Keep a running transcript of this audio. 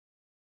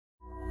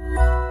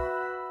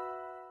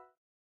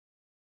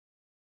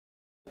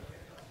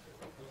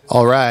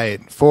All right.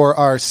 For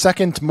our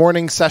second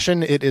morning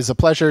session, it is a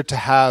pleasure to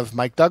have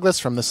Mike Douglas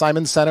from the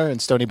Simons Center in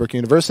Stony Brook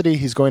University.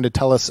 He's going to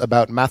tell us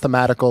about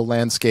mathematical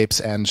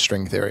landscapes and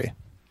string theory.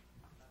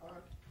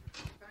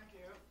 Thank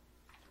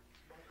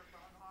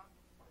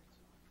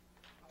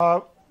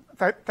you.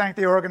 Thank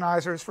the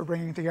organizers for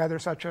bringing together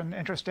such an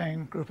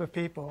interesting group of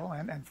people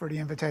and for the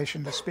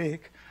invitation to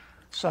speak.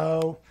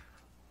 So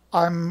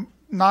I'm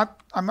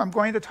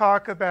going to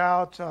talk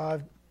about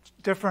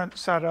different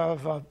set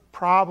of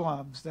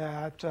problems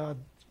that,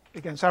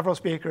 again, several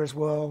speakers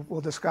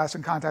will discuss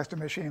in context of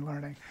machine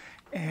learning.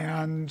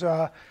 And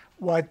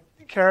what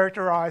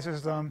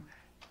characterizes them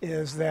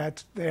is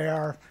that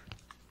the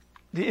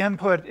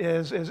input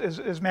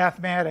is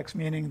mathematics,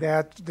 meaning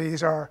that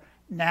these are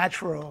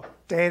natural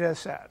data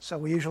sets. So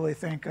we usually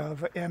think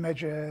of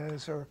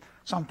images or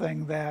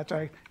something that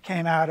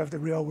came out of the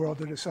real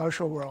world or the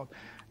social world.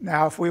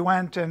 Now, if we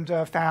went and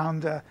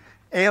found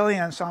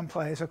aliens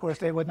someplace, of course,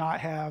 they would not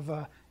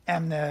have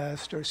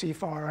MNIST or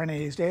CFAR or any of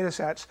these data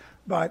sets,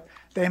 but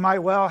they might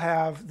well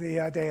have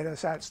the data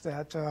sets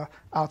that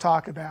I'll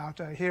talk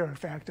about here. In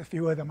fact, a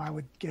few of them I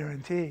would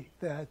guarantee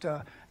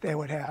that they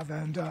would have.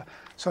 And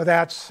so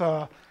that's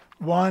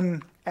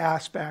one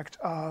aspect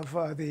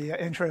of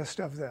the interest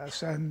of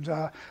this. And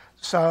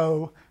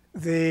so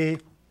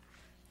the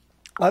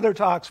other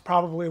talks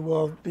probably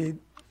will be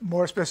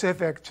more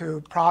specific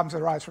to problems that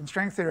arise from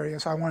string theory.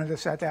 So I wanted to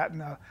set that in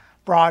a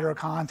broader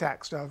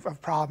context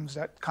of problems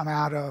that come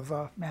out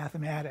of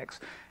mathematics.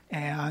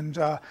 And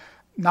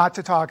not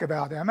to talk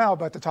about ML,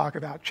 but to talk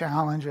about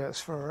challenges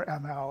for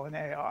ML and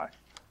AI.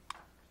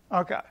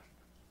 Okay,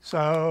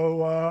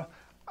 so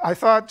I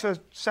thought to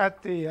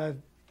set the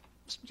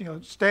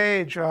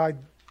stage to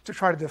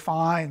try to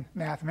define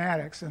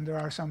mathematics, and there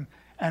are some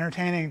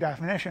entertaining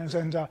definitions.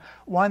 And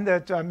one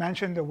that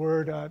mentioned the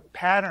word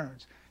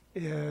patterns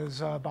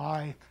is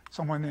by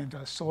someone named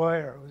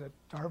Sawyer, who was at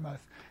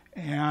Dartmouth.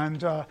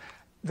 And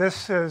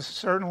this is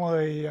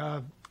certainly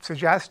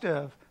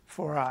suggestive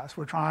for us.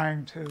 We're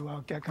trying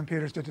to get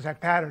computers to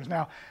detect patterns.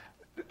 Now,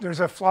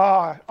 there's a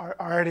flaw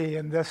already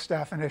in this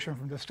definition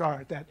from the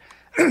start that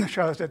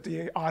shows that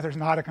the author's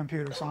not a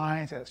computer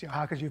scientist.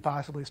 How could you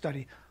possibly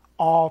study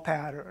all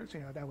patterns?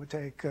 That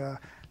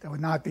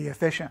would not be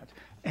efficient.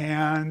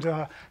 And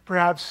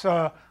perhaps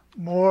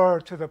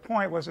more to the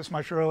point was this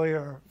much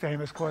earlier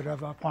famous quote of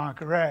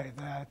Poincaré,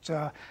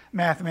 that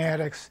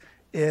mathematics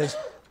is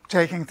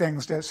taking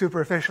things that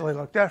superficially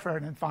look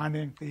different and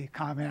finding the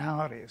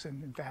commonalities,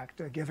 and in fact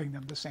giving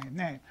them the same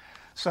name.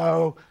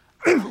 So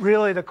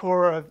really the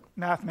core of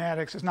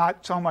mathematics is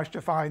not so much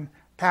to find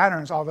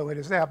patterns, although it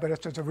is that, but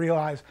it's to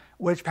realize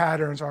which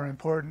patterns are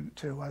important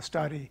to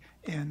study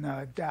in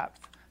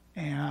depth.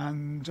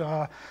 And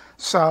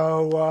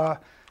so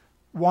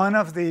one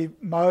of the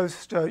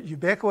most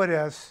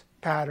ubiquitous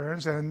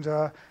patterns, and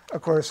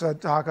of course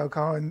Taco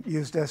Cohen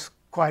used this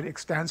quite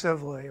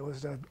extensively, it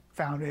was the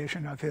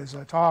foundation of his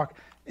talk,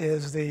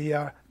 is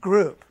the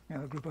group,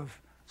 the group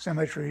of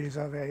symmetries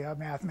of a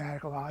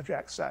mathematical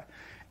object set.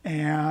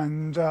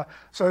 And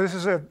so this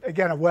is,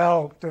 again, a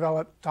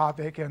well-developed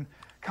topic in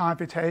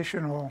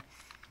computational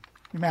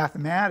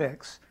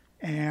mathematics,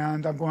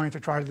 and I'm going to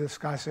try to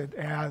discuss it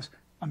as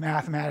a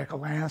mathematical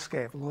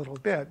landscape a little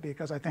bit,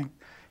 because I think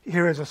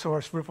here is a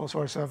fruitful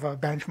source of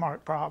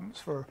benchmark problems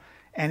for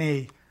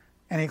any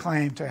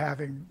claim to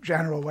having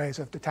general ways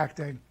of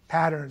detecting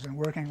patterns and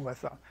working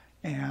with them.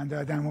 And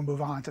then we'll move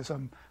on to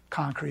some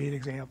concrete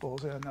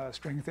examples in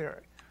string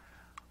theory.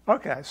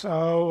 Okay,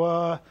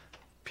 so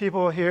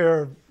people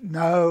here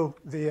know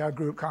the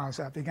group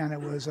concept. Again,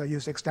 it was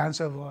used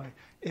extensively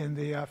in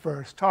the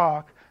first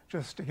talk.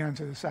 Just again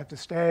to set the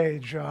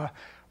stage, a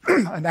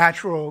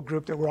natural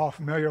group that we're all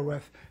familiar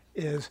with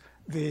is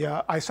the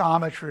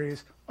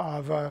isometries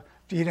of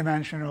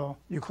d-dimensional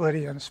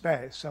Euclidean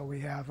space. So we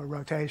have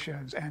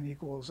rotations n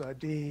equals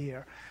d,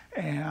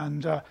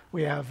 and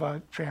we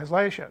have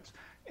translations.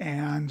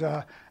 And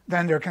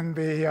then there can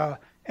be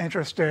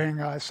interesting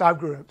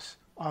subgroups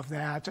of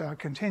that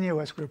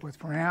continuous group with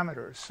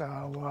parameters.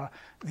 So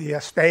the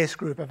space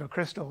group of a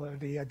crystal are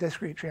the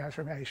discrete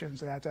transformations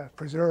that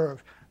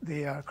preserve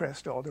the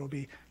crystal. There will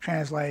be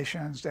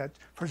translations that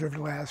preserve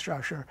the lattice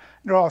structure.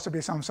 There will also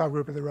be some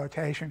subgroup of the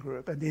rotation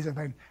group, and these have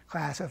been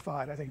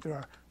classified. I think there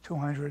are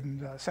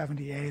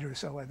 278 or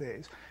so of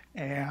these.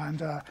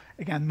 And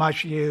again,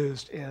 much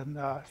used in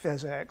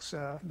physics,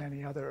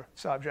 many other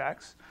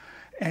subjects.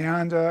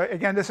 And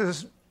again, this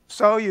is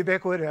so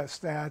ubiquitous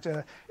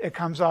that it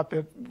comes up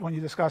when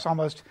you discuss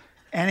almost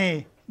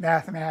any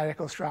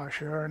mathematical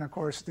structure. And of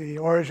course, the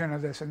origin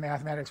of this in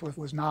mathematics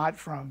was not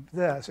from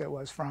this. It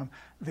was from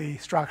the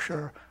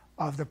structure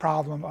of the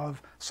problem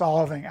of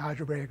solving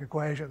algebraic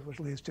equations, which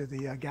leads to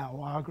the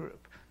Galois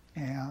group.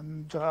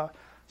 And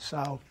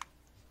so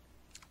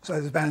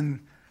it's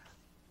been,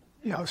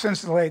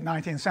 since the late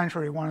 19th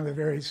century, one of the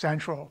very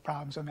central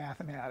problems of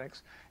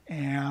mathematics.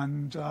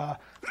 And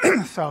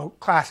so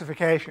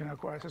classification, of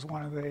course, is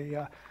one of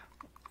the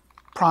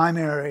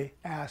primary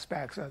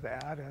aspects of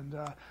that. And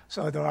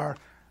so there are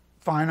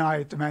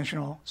finite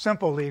dimensional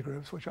simple Lie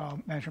groups, which I'll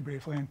mention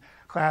briefly, and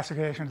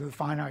classification to the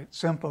finite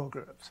simple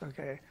groups.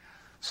 Okay,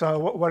 so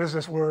what does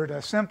this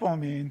word simple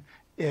mean?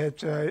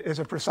 It is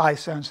a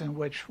precise sense in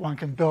which one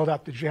can build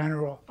up the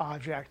general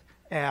object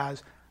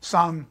as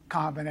some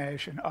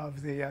combination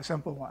of the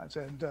simple ones.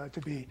 And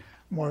to be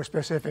more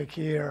specific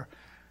here,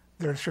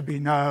 there should be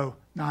no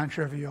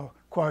non-trivial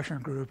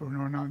quotient group or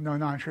no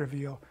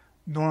non-trivial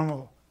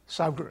normal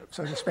subgroup.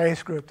 So the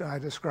space group that I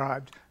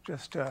described,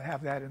 just to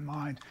have that in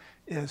mind,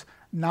 is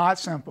not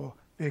simple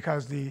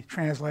because the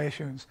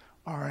translations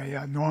are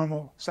a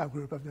normal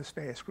subgroup of the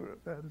space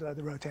group, and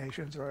the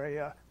rotations are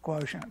a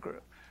quotient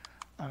group.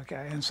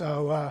 Okay, and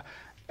so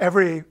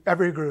every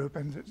group,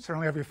 and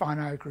certainly every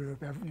finite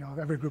group,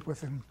 every group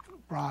within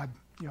broad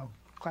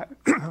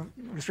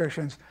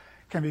restrictions,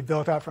 can be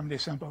built up from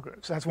these simple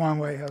groups. That's one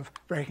way of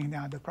breaking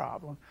down the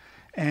problem.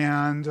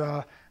 And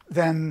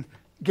then,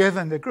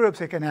 given the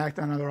groups, it can act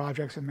on other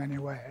objects in many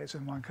ways,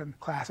 and one can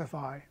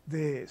classify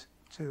these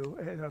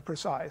in a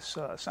precise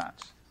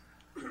sense.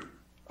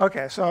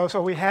 Okay,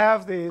 so we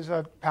have these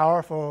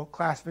powerful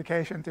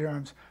classification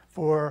theorems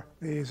for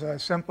these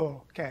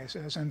simple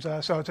cases. And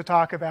so to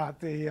talk about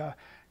the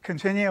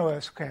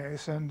continuous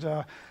case, and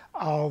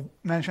I'll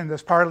mention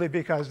this partly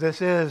because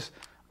this is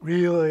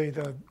really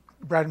the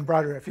bread and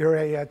butter. If you're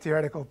a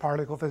theoretical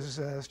particle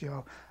physicist,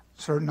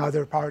 certain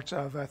other parts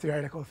of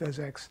theoretical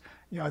physics,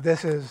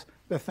 this is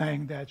the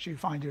thing that you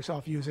find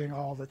yourself using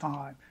all the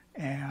time.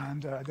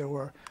 And there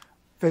were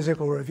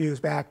physical reviews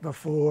back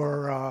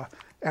before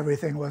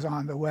everything was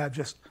on the web,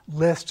 just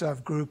lists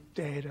of group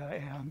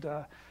data and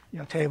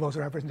tables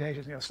of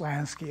representations.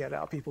 Slansky et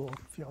al. People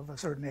of a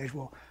certain age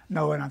will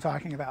know what I'm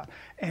talking about.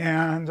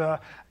 And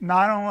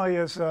not only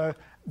is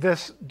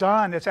this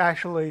done, it's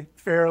actually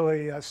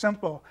fairly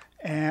simple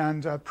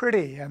and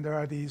pretty. And there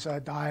are these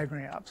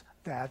diagrams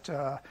that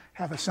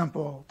have a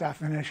simple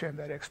definition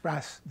that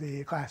express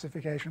the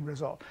classification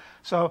result.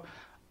 So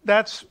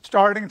that's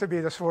starting to be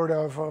the sort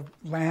of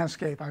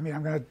landscape. I mean,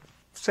 I'm going to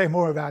say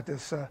more about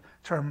this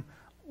term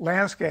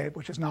landscape,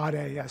 which is not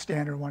a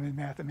standard one in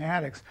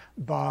mathematics,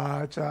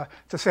 but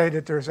to say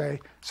that there's a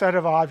set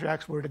of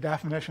objects where the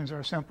definitions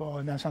are simple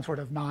and then some sort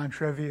of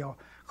non-trivial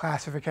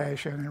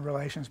classification and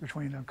relations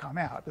between them come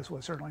out. This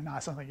was certainly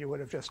not something you would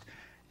have just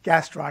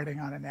guessed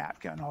writing on a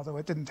napkin, although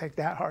it didn't take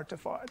that hard to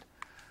find.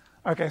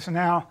 Okay, so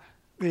now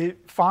the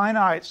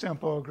finite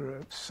simple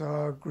groups,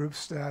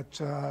 groups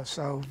that,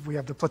 so we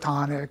have the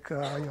Platonic,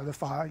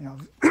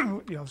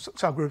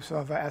 subgroups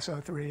of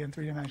SO3 in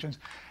 3 dimensions,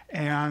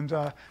 and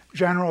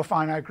general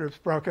finite groups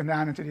broken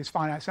down into these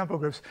finite simple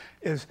groups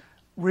is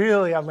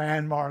really a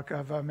landmark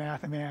of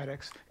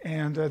mathematics.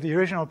 And the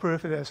original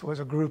proof of this was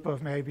a group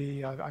of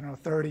maybe,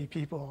 30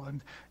 people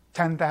and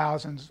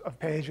 10,000 of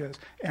pages.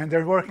 And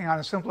they're working on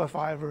a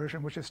simplified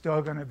version, which is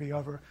still going to be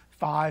over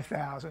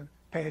 5,000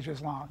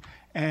 pages long.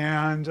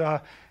 And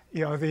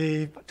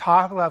the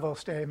top level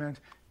statement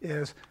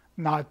is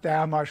not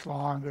that much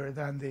longer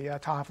than the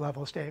top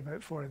level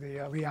statement for the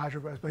Lie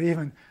algebras, but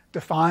even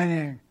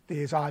defining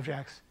these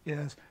objects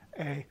is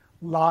a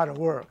lot of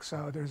work.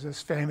 So there's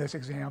this famous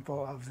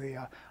example of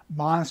the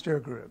monster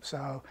group.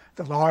 So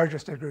the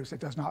largest of groups that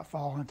does not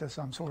fall into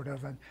some sort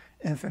of an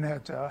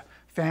infinite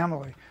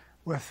family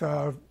with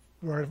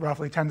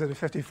roughly 10 to the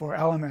 54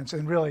 elements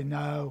and really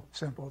no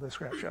simple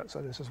description.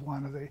 So this is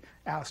one of the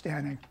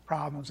outstanding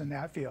problems in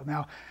that field.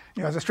 Now,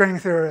 as a string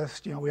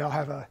theorist, we all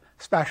have a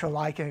special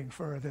liking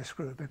for this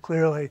group. It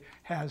clearly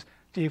has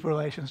deep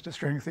relations to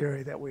string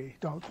theory that we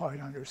don't quite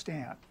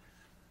understand.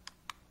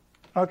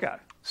 Okay,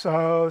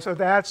 so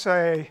that's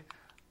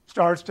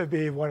starts to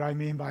be what I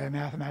mean by a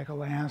mathematical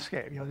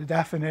landscape. The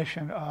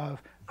definition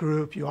of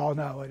group, you all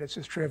know it, it's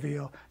just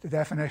trivial. The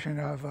definition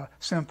of a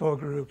simple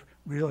group,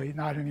 really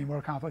not any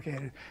more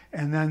complicated.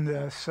 And then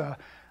this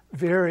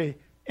very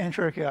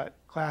intricate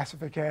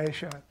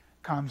classification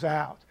comes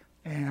out.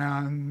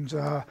 And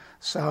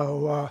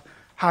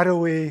how do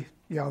we,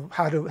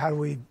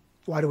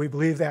 why do we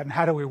believe that, and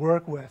how do we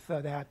work with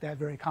that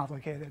very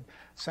complicated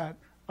set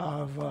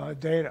of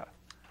data?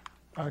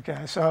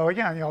 Okay, so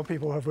again,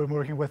 people have been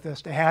working with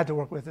this. They had to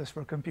work with this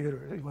with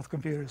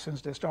computers since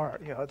the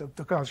start.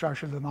 The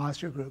construction of the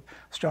monster group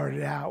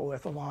started out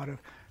with a lot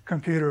of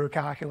computer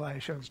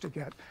calculations to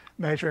get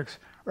matrix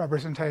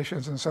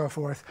representations and so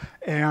forth.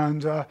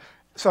 And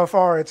so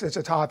far, it's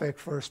a topic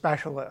for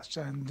specialists,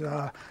 and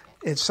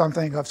it's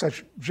something of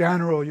such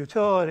general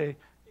utility.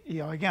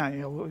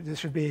 This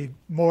should be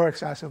more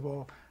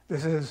accessible.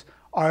 This is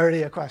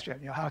already a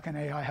question. How can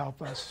AI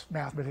help us,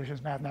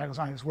 mathematicians, mathematical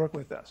scientists, work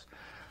with this?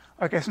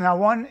 Okay, so now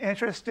one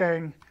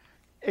interesting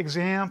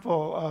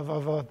example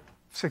of a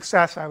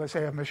success, I would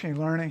say, of machine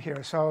learning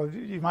here. So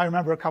you might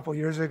remember a couple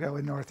years ago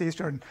in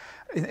Northeastern,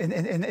 in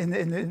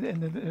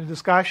the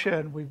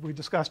discussion, we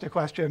discussed a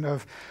question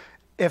of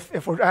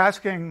if we're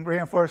asking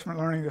reinforcement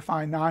learning to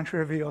find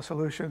non-trivial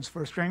solutions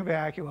for string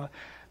vacua,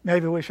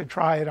 maybe we should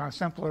try it on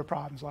simpler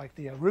problems like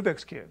the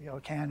Rubik's Cube.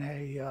 Can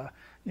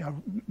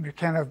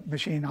can a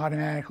machine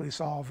automatically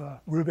solve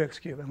a Rubik's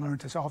Cube and learn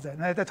to solve that?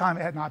 And at the time,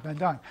 it had not been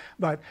done.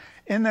 But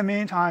in the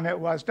meantime, it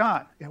was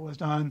done. It was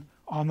done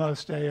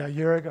almost a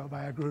year ago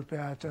by a group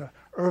at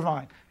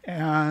Irvine.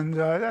 And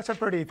that's a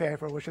pretty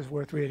paper, which is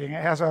worth reading.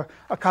 It has a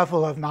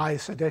couple of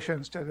nice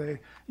additions to the,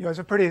 it's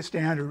a pretty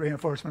standard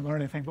reinforcement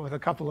learning thing, but with a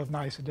couple of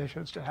nice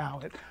additions to how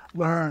it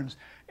learns.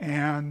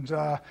 And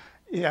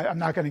yeah, I'm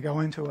not going to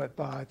go into it,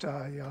 but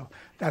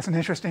that's an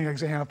interesting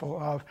example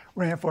of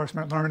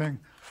reinforcement learning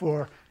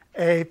for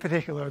a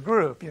particular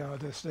group,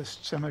 this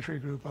symmetry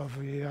group of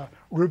the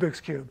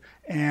Rubik's Cube.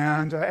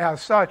 And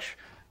as such,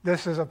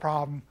 this is a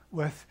problem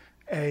with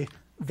a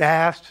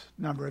vast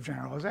number of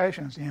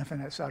generalizations, the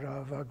infinite set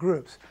of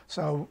groups.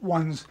 So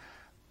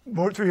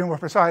to be more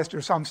precise,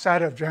 there's some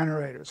set of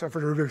generators. So for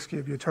the Rubik's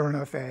Cube, you turn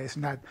a face,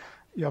 and that,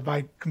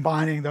 by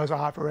combining those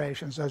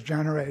operations, those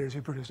generators,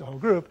 you produce a whole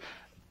group.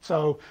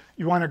 So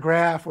you want a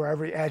graph where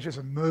every edge is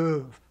a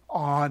move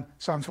on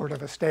some sort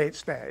of a state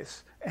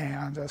space.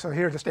 And so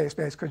here the state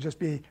space could just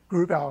be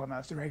group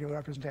elements, the regular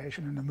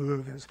representation, and the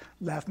move is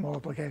left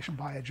multiplication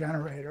by a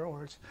generator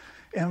or its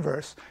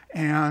inverse.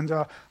 And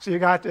so you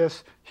got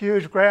this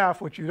huge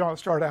graph, which you don't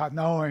start out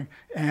knowing.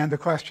 And the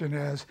question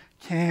is,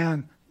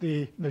 can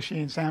the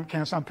machine,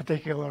 can some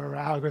particular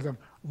algorithm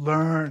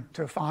learn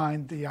to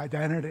find the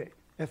identity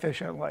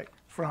efficiently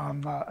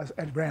from a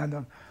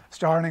random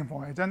starting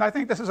point? And I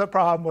think this is a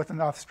problem with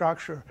enough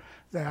structure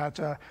that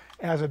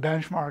as a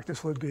benchmark,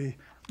 this would be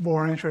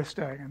more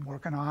interesting and more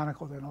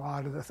canonical than a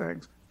lot of the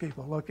things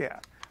people look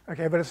at.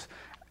 Okay, but it's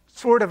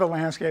sort of a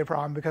landscape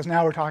problem because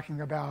now we're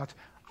talking about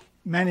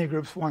many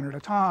groups one at a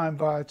time,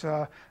 but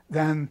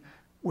then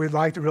we'd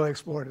like to really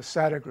explore the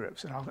set of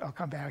groups, and I'll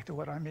come back to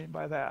what I mean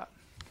by that.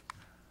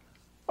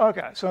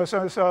 Okay,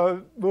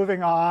 so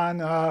moving on,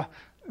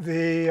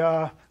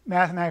 the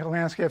mathematical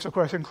landscapes, of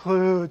course,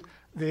 include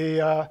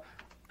the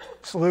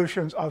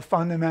solutions of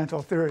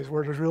fundamental theories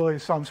where there's really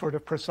some sort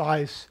of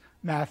precise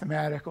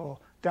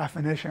mathematical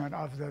definition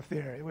of the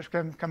theory, which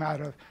can come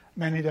out of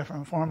many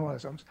different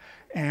formalisms.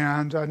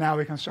 And now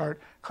we can start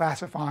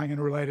classifying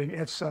and relating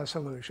its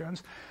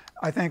solutions.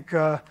 I think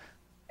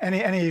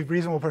any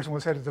reasonable person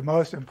would say that the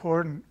most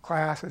important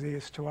class of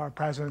these to our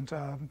present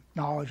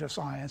knowledge of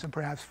science, and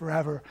perhaps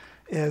forever,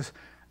 is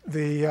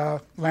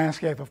the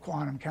landscape of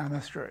quantum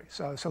chemistry.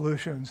 So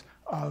solutions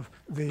of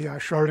the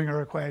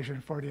Schrodinger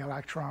equation for the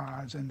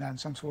electrons, and then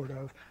some sort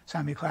of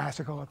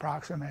semi-classical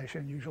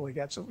approximation usually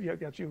gets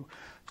you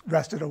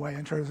wrested away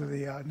in terms of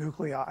the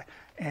nuclei.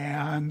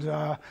 And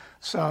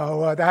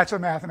so that's a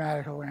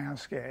mathematical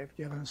landscape,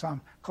 given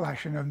some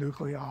collection of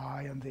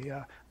nuclei and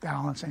the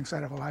balancing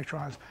set of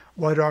electrons.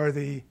 What are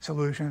the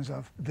solutions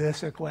of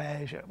this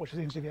equation, which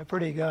seems to be a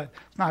pretty good,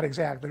 not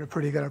exact, but a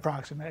pretty good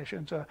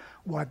approximation to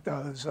what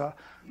those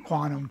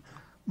quantum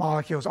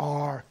molecules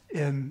are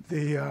in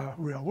the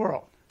real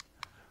world.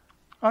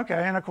 Okay,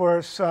 and of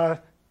course,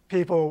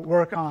 people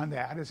work on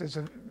that. It's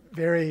a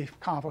very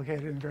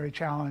complicated and very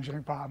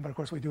challenging problem, but of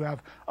course we do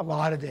have a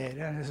lot of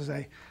data, and this is,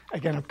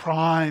 again, a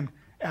prime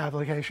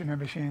application of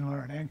machine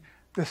learning.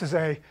 This is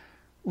a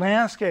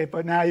landscape,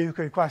 but now you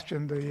could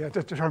question the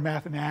term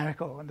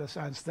mathematical in the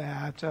sense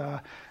that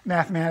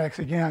mathematics,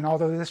 again,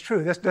 although it's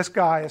true, this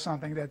guy is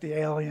something that the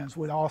aliens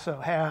would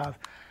also have.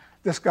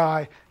 This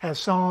guy has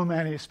so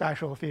many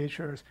special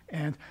features,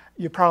 and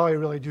you probably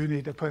really do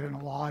need to put in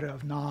a lot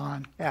of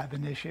non-ab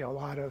initio, a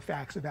lot of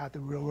facts about the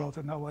real world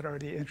to know what are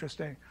the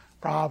interesting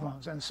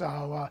problems. And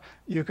so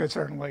you could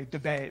certainly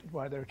debate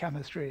whether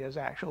chemistry is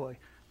actually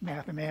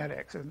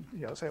mathematics and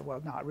say,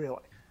 well, not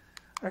really.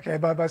 Okay,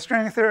 but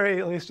string theory,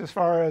 at least as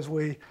far as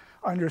we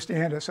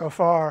understand it so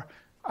far,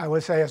 I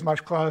would say is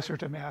much closer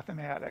to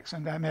mathematics.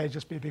 And that may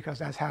just be because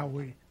that's how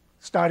we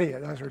study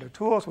it. Those are the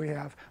tools we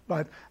have.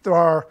 But there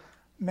are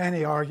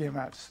many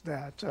arguments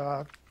that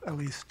at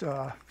least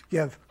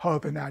give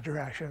hope in that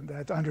direction,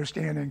 that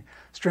understanding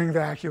string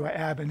vacua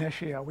ab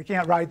initio, we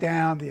can't write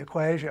down the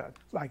equation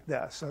like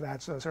this, so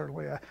that's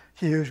certainly a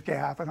huge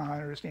gap in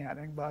our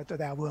understanding, but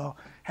that will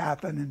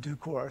happen in due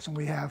course. And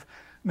we have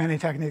many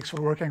techniques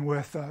for working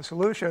with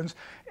solutions,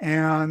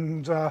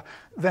 and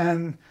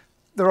then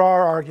there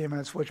are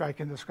arguments which I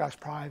can discuss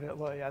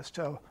privately as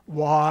to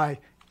why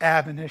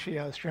ab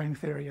initio string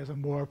theory is a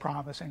more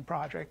promising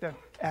project than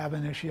ab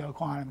initio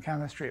quantum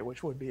chemistry,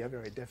 which would be a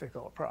very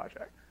difficult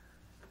project.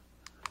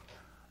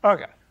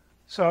 Okay,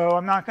 so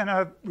I'm not going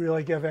to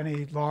really give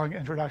any long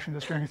introduction to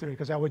string theory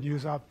because that would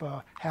use up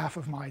half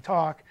of my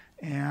talk,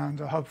 and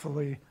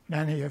hopefully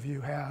many of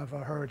you have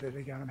heard it.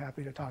 Again, I'm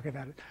happy to talk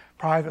about it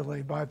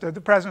privately, but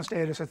the present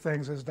status of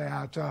things is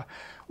that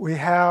we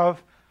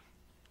have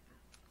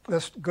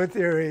this good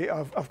theory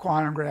of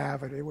quantum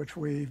gravity, which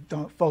we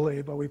don't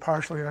fully, but we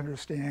partially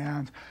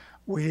understand.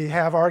 We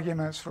have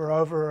arguments for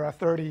over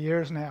 30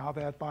 years now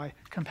that by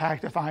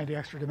compactifying the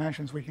extra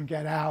dimensions, we can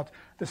get out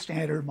the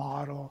standard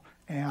model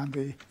and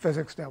the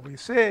physics that we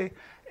see.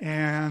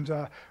 And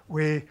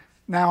we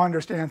now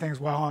understand things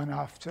well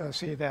enough to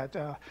see that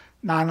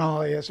not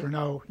only is there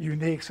no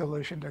unique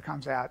solution that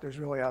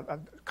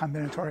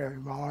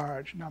combinatorially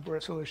large number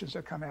of solutions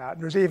that come out.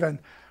 And there's even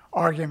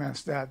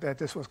arguments that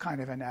this was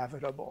kind of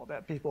inevitable,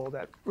 that people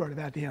that wrote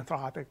about the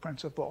anthropic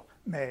principle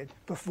made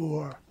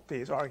before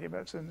these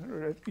arguments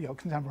and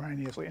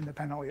contemporaneously,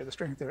 independently of the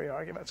string theory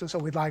arguments. And so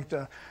we'd like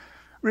to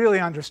really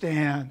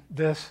understand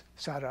this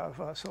set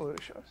of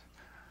solutions.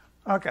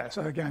 Okay,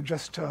 so again,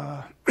 just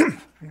to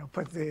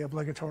put the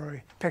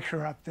obligatory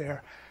picture up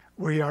there,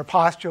 we are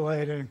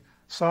postulating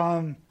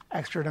some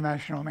extra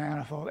dimensional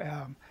manifold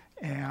M,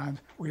 and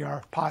we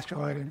are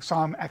postulating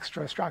some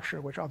extra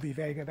structure, which I'll be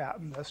vague about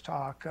in this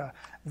talk,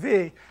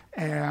 V.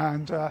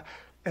 And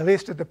at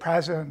least at the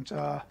present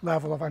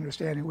level of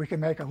understanding, we can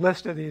make a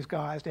list of these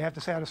guys. They have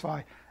to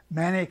satisfy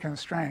many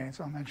constraints.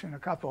 I'll mention a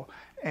couple.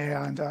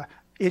 And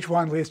each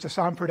one leads to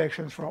some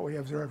predictions for what we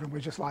observe, and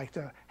we just like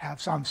to have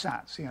some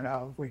sense.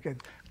 We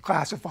could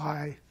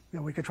classify,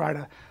 we could try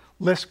to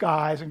list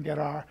guys and get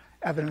our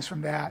evidence from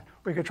that.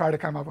 We could try to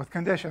come up with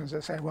conditions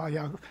that say,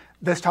 well,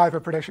 this type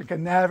of prediction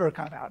can never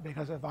come out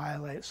because it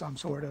violates some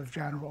sort of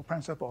general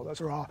principle.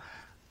 Those are all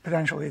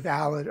potentially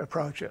valid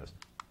approaches.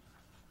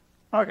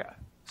 Okay,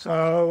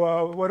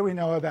 so what do we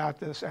know about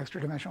this extra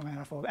dimensional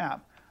manifold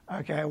M?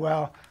 Okay,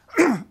 well,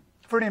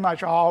 pretty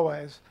much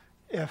always,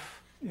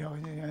 if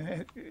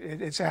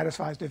it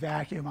satisfies the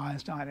vacuum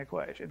Einstein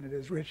equation, it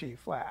is Ricci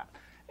flat.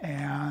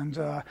 And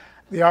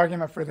the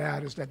argument for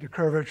that is that the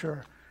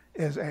curvature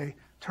is a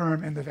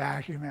term in the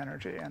vacuum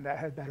energy, and that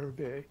had better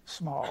be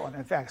small. And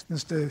in fact,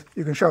 since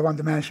you can show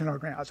one-dimensional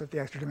grounds, if the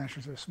extra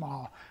dimensions are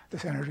small,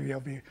 this energy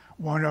will be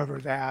 1 over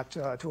that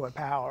to a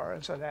power,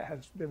 and so that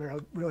has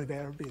really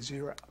better be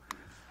 0.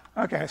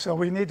 Okay, so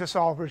we need to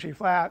solve Ricci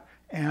flat,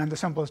 and the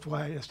simplest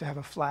way is to have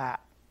a flat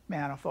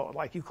manifold,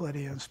 like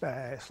Euclidean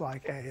space,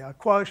 like a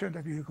quotient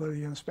of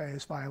Euclidean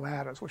space by a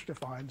lattice, which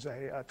defines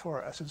a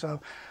torus. And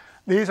so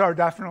these are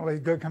definitely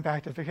good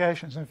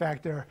compactifications. In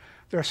fact,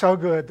 they're so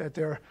good that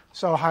they're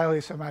so highly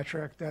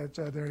symmetric that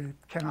they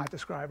cannot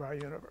describe our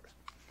universe.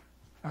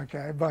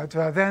 Okay, but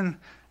then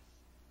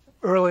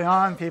early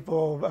on,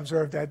 people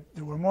observed that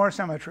there were more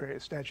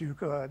symmetries that you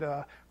could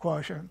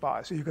quotient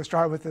by. So you could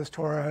start with this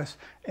torus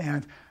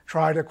and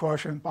try to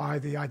quotient by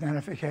the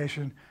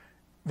identification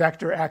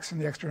vector x in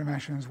the extra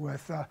dimensions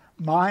with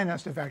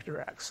minus the vector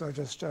x, so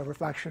just a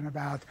reflection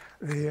about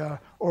the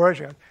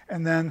origin.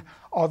 And then,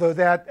 although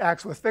that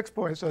acts with fixed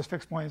points, those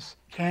fixed points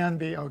can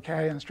be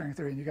okay in string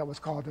theory, and you get what's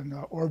called an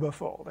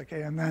orbifold.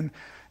 Okay, and then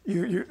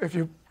if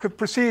you could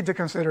proceed to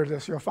consider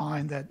this, you'll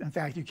find that in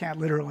fact you can't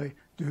literally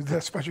do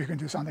this, but you can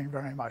do something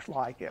very much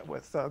like it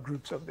with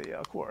groups of the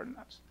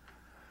coordinates.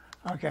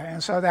 Okay,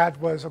 and so that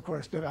was, of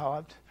course,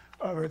 developed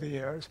over the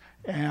years,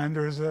 and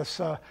there's this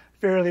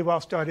fairly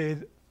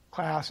well-studied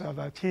class of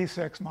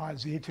T6 mod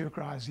Z2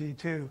 cross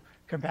Z2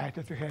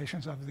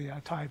 compactifications of the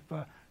type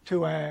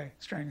 2A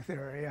string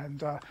theory.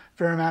 And a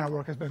fair amount of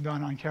work has been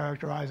done on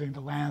characterizing the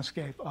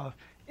landscape of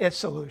its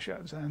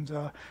solutions. And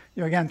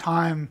again,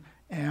 time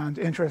and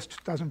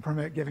interest doesn't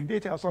permit giving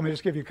details. So let me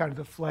just give you kind of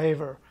the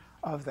flavor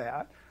of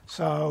that.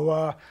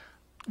 So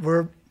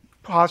we're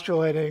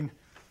postulating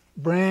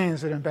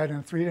branes that embed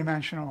in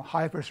 3-dimensional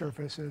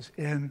hypersurfaces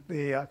in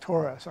the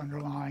torus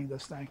underlying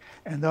this thing.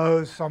 And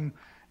those, some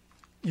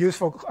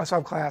useful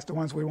subclass, the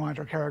ones we want,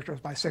 are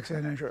characterized by 6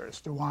 integers,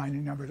 the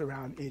winding numbers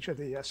around each of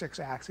the 6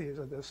 axes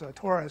of this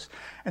torus.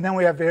 And then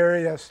we have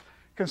various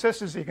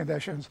consistency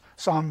conditions,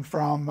 some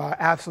from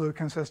absolute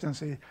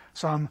consistency,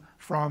 some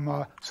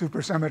from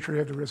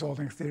supersymmetry of the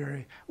resulting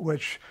theory,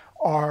 which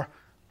are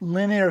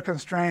linear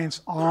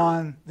constraints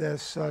on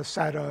this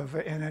set of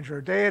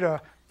integer data,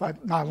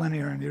 but not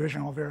linear in the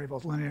original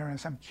variables, linear in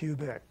some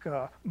cubic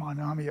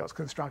monomials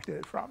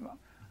constructed from them.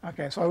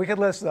 Okay, so we could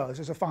list those.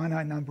 There's a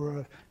finite number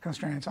of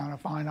constraints on a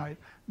finite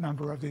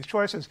number of these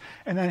choices.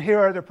 And then here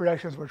are the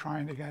predictions we're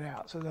trying to get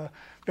out. So the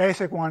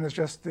basic one is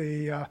just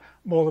the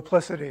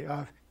multiplicity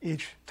of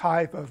each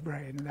type of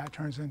brane, and that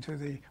turns into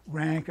the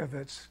rank of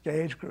its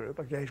gauge group,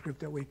 a gauge group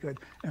that we could,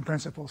 in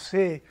principle,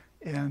 see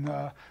in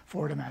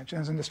 4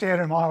 dimensions. And the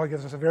standard model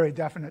gives us a very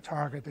definite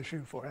target to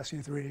shoot for,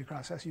 SU3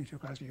 cross SU2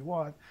 cross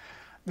U1.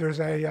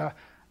 There's a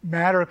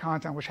matter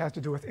content which has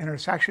to do with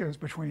intersections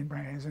between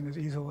branes and is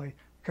easily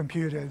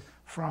computed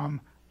from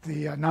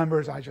the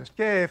numbers I just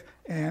gave,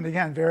 and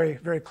again, very,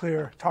 very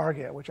clear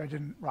target, which I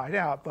didn't write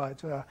out,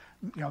 but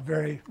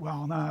very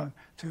well known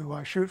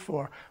to shoot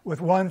for,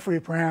 with one free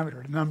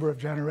parameter, the number of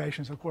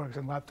generations of quarks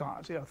and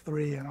leptons,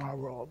 3 in our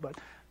world, but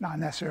not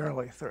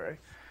necessarily 3.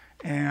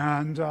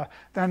 And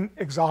then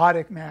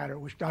exotic matter,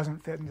 which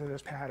doesn't fit into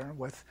this pattern,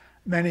 with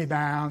many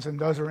bounds, and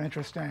those are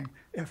interesting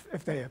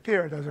if they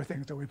appear. Those are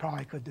things that we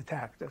probably could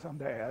detect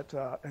someday at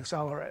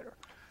Accelerator.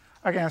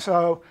 Again,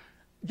 so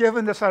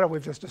given the setup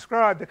we've just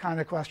described, the kind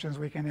of questions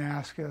we can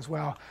ask is,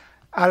 well,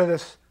 out of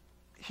this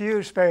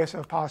huge space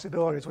of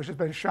possibilities, which has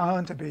been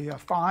shown to be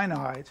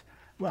finite,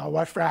 well,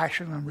 what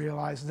fraction of them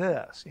realize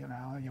this,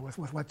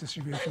 with what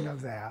distribution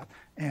of that,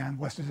 and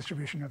what's the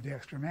distribution of the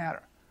extra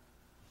matter?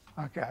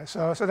 Okay,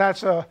 so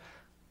that's a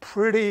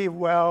pretty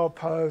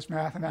well-posed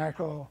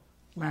mathematical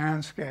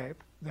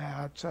landscape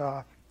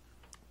that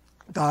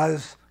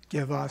does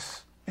give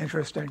us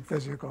interesting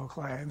physical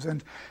claims.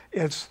 And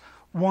it's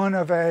one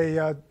of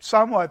a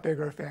somewhat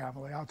bigger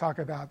family. I'll talk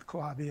about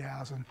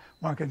Calabi-Yau, and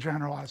one can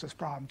generalize this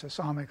problem to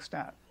some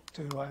extent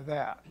to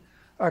that.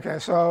 Okay,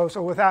 so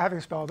without having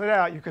spelled it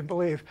out, you can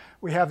believe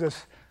we have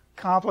this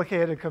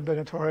complicated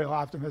combinatorial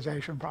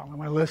optimization problem.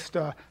 We list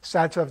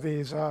sets of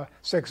these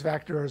 6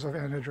 vectors of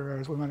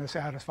integers. We want to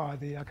satisfy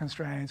the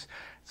constraints.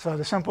 So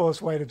the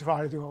simplest way to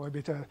try to do it would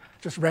be to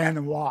just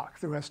random walk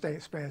through a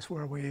state space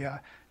where we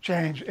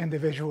change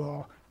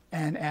individual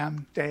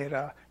NM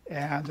data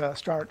and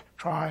start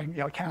trying,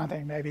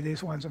 counting maybe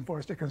these ones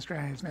enforce the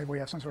constraints. Maybe we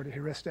have some sort of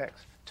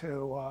heuristics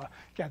to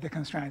get the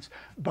constraints.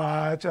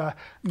 But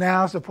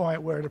now's the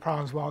point where the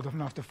problem's well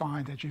enough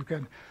defined that you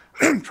can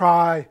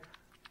try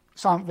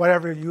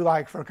whatever you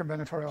like for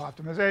combinatorial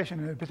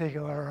optimization, in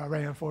particular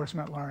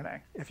reinforcement learning.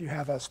 If you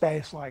have a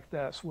space like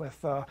this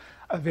with a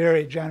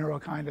very general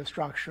kind of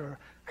structure,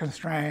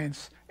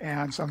 constraints,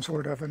 and some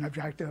sort of an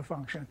objective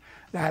function,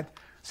 that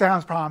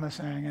sounds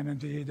promising, and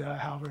indeed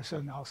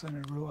Halverson, Nelson,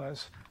 and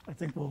Ruiz, I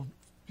think will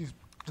be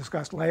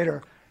discussed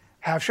later,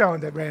 have shown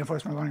that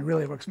reinforcement learning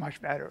really works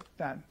much better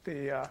than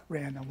the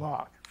random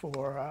walk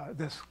for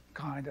this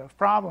kind of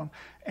problem.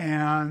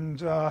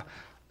 And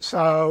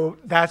so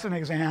that's an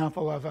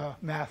example of a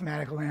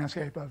mathematical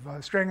landscape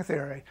of string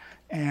theory.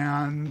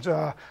 And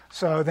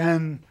so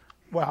then,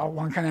 well,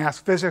 one can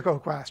ask physical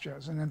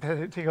questions. And in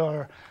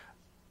particular,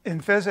 in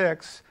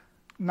physics,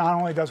 not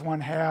only does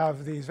one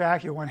have these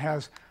vacua, one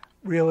has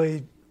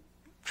really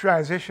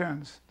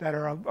transitions that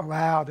are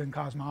allowed in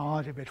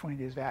cosmology between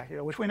these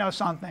vacua, which we know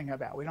something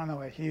about. We don't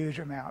know a huge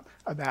amount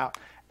about.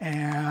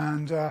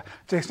 And to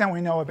the extent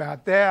we know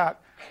about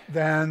that,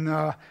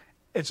 then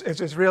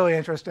it's really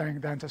interesting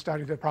then to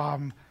study the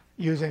problem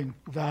using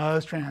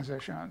those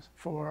transitions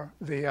for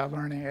the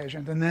learning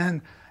agent. And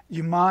then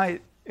you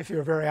might, if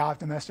you're very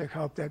optimistic,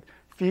 hope that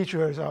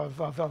features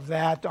of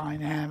that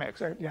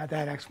dynamics, or that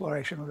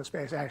exploration of the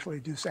space actually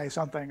do say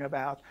something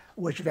about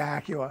which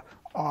vacua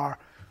are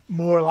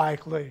more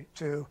likely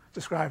to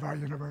describe our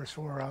universe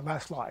or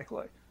less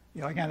likely.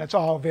 Again, it's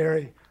all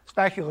very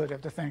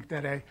speculative to think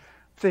that a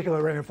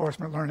particular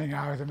reinforcement learning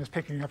algorithm is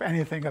picking up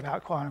anything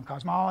about quantum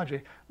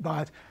cosmology,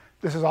 but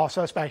this is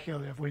also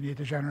speculative. We need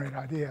to generate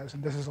ideas,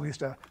 and this is at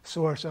least a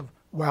source of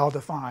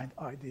well-defined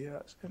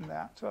ideas in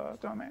that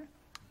domain.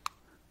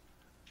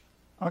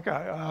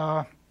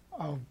 Okay,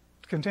 I'll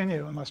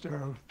continue unless there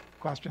are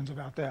questions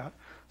about that.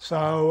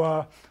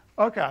 So,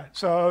 okay,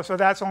 so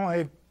that's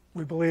only,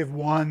 we believe,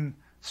 one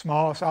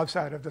small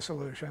subset of the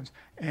solutions.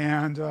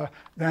 And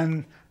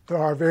then there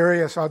are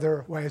various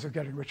other ways of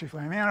getting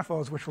Ritchie-Flame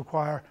manifolds which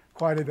require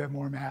quite a bit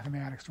more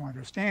mathematics to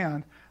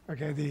understand.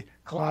 Okay, the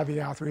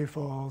Calabi-Yau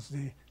threefolds,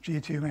 the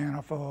G2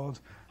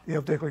 manifolds, the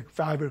elliptically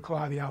fibered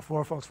Calabi-Yau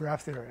fourfolds for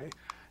F-theory.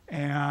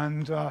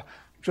 And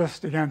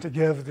just again to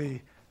give the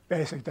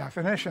basic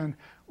definition,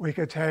 we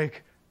could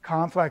take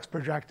complex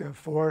projective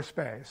 4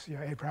 space,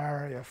 a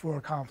priori a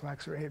 4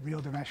 complex or 8 real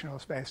dimensional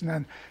space, and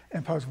then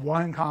impose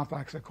one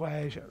complex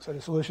equation. So the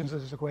solutions to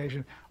this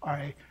equation are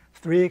a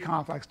 3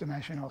 complex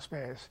dimensional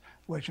space,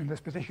 which in this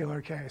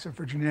particular case, and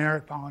for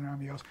generic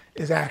polynomials,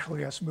 is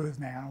actually a smooth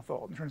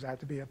manifold. It turns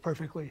out to be a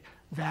perfectly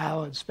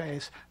valid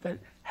space that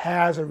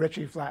has a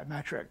Ritchie flat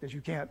metric that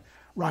you can't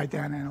write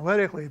down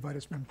analytically, but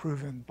it's been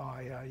proven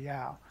by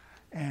Yau.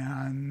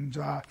 And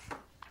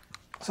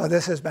so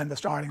this has been the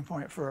starting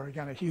point for,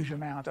 again, a huge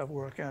amount of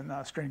work in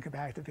string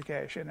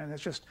compactification. And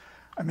it's just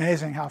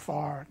amazing how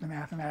far the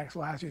mathematics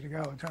allows you to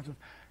go in terms of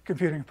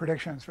computing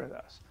predictions for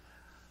this.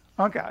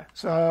 Okay,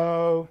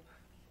 so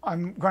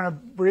I'm going to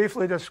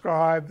briefly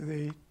describe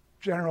the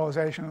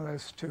generalization of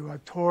this to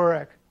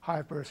toric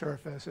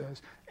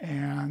hypersurfaces.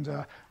 And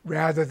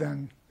rather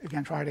than,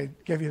 again, try to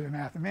give you the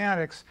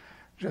mathematics,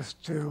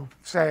 just to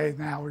say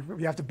now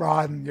you have to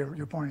broaden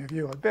your point of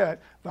view a bit.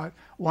 But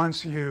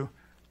once you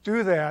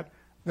do that,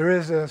 there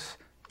is this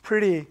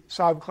pretty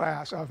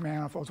subclass of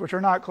manifolds, which are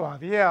not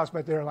Calabi-Yaus,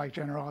 but they're like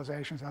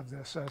generalizations of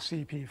this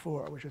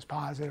CP4, which is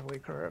positively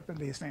curved. And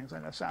these things,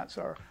 in a sense,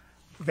 are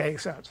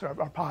vague sets, are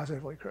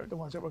positively curved, the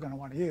ones that we're going to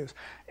want to use.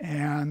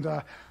 And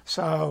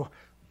so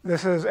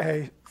this is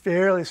a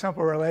fairly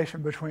simple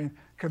relation between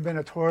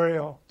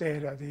combinatorial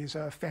data, these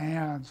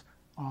fans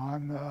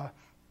on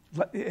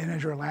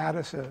integer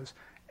lattices,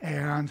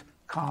 and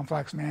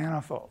complex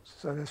manifolds.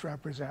 So this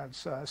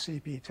represents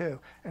CP2.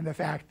 And the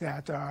fact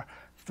that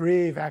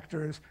 3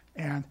 vectors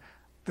and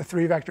the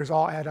 3 vectors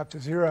all add up to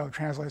 0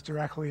 translates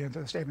directly into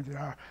the statement that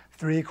there are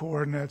 3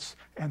 coordinates,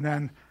 and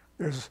then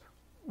there's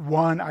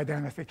one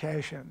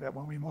identification that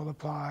when we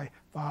multiply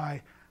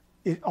by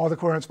all the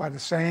coordinates by the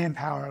same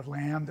power of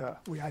lambda,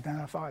 we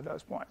identify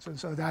those points. And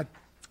so that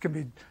can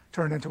be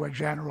turned into a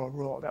general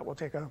rule that will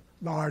take a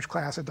large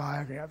class of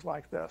diagrams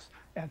like this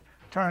and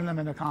turn them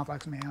into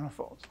complex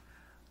manifolds.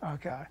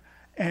 Okay,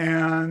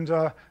 and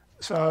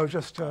so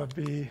just to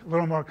be a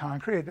little more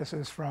concrete, this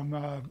is from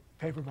a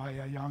paper by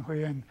Yang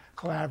Hui and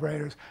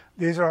collaborators.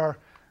 These are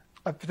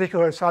a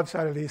particular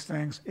subset of these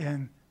things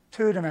in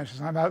 2 dimensions.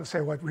 I'm about to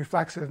say what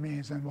reflexive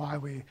means and why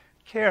we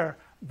care,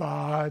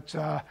 but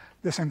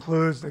this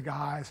includes the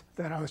guys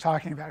that I was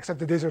talking about, except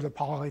that these are the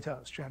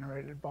polytopes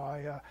generated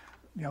by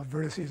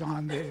vertices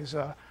on these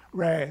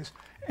rays.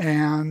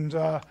 And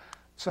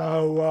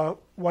so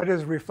what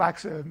does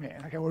reflexive mean?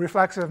 Okay, well,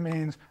 reflexive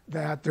means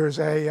that there's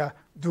a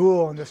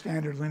dual in the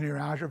standard linear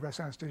algebra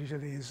sense to each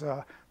of these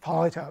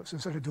polytopes.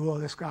 And so the dual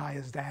of this guy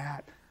is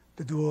that.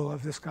 The dual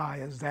of this guy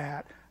is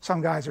that.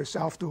 Some guys are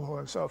self-dual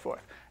and so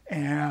forth.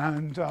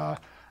 And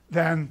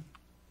then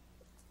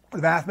the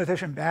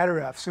mathematician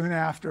Badarev, soon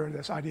after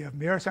this idea of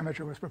mirror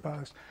symmetry was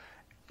proposed,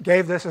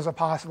 gave this as a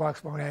possible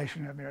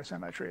explanation of mirror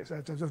symmetry.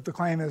 So the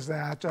claim is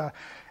that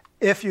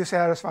if you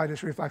satisfy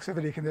this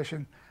reflexivity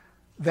condition,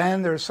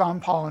 then there's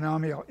some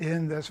polynomial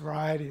in this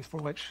variety for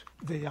which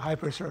the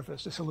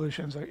hypersurface, the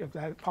solutions, if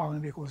that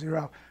polynomial equals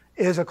 0,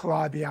 is a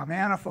Calabi-Yau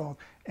manifold.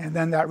 And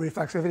then that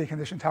reflexivity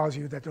condition tells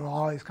you that they'll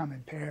always come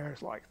in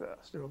pairs like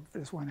this.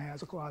 This one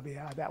has a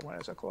Calabi-Yau, that one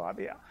has a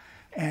Calabi-Yau.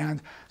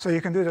 And so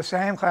you can do the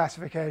same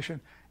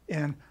classification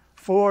in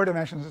 4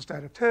 dimensions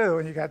instead of 2,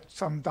 and you get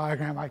some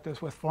diagram like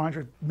this with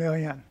 400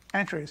 million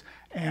entries.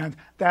 And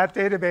that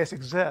database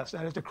exists.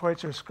 That is the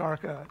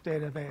Kreutzer-Skarka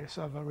database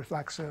of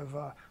reflexive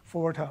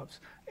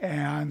 4-topes.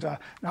 And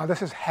now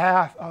this is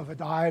half of a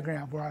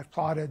diagram where I've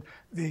plotted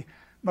the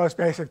most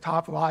basic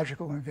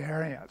topological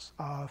invariance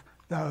of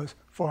those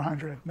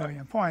 400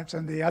 million points.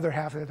 And the other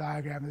half of the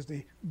diagram is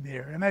the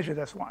mirror image of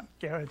this one,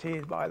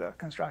 guaranteed by the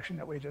construction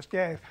that we just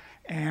gave.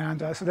 And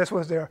so this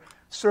was their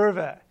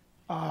survey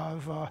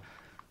of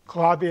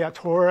Calabi-Yau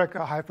toric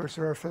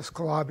hypersurface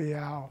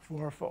Calabi-Yau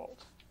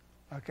fourfolds.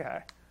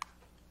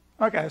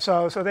 Okay,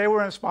 so they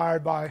were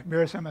inspired by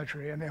mirror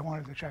symmetry, and they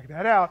wanted to check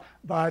that out,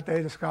 but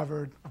they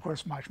discovered, of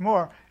course, much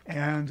more.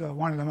 And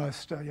one of the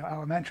most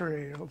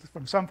elementary,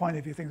 from some point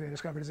of view, things they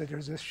discovered is that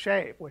there's this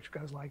shape which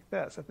goes like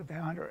this at the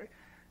boundary.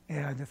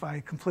 And if I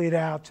complete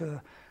out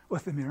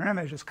with the mirror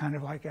image, it's kind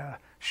of like a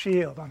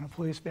shield on a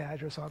police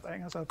badge or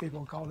something. And so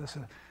people call this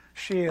a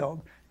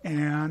shield.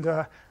 And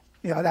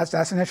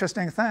that's an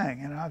interesting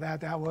thing.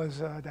 That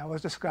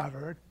was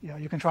discovered.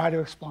 You can try to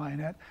explain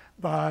it,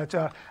 but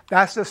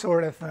that's the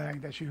sort of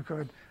thing that you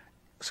could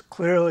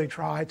clearly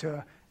try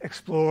to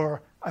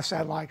explore a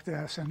set like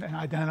this and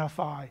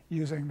identify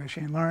using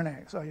machine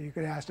learning. So you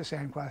could ask the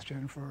same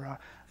question for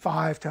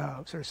 5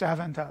 topes or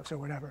 7 topes or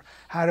whatever.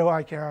 How do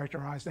I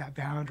characterize that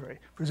boundary?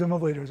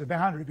 Presumably there's a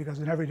boundary because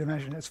in every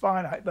dimension it's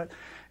finite, but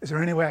is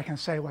there any way I can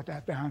say what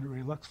that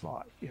boundary looks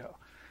like?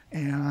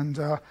 And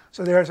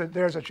so there's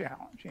a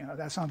challenge.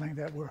 That's something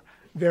that we're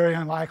very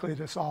unlikely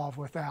to solve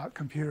without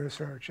computer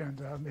search and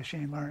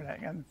machine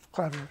learning and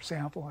clever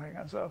sampling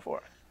and so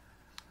forth.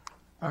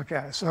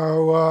 Okay,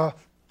 so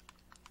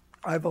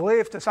I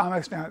believe to some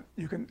extent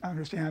you can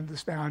understand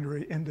this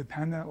boundary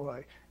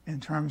independently in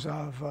terms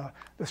of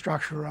the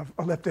structure of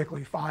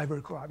elliptically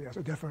fibered Calabi-Yaus,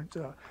 a different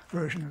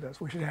version of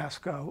this. We should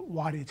ask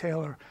Waddy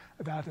Taylor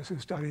about this, who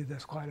studied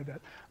this quite a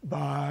bit.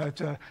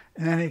 But in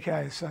any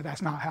case,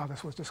 that's not how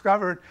this was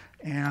discovered,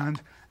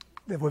 and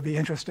it would be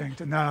interesting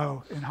to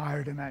know in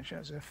higher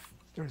dimensions if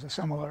there's a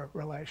similar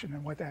relation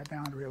and what that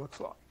boundary looks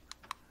like.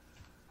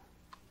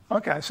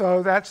 Okay,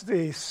 so that's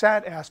the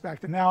set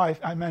aspect. And now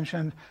I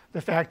mentioned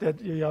the fact that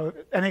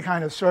any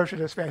kind of search of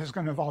the space is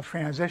going to involve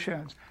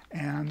transitions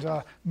and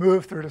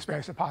move through the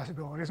space of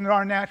possibilities. And there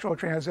are natural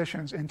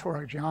transitions in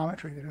toric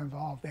geometry that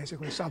involve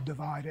basically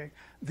subdividing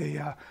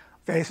the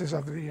faces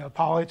of the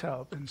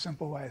polytope in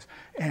simple ways.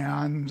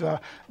 And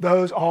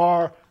those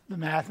are the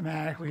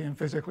mathematically and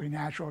physically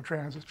natural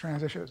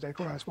transitions. They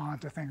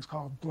correspond to things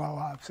called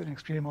blow-ups and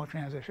extremal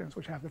transitions,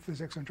 which have the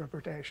physics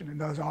interpretation.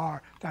 And those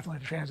are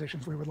definitely the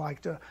transitions we would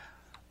like to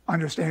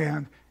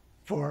understand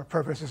for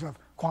purposes of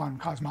quantum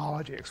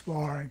cosmology,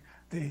 exploring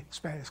the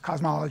space.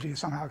 Cosmology is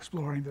somehow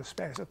exploring the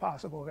space of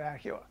possible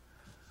vacua.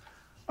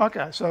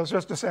 Okay, so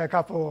just to say a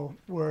couple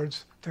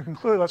words to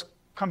conclude, let's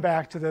come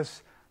back to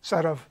this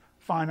set of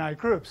finite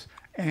groups.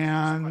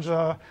 And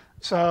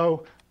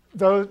so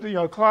those,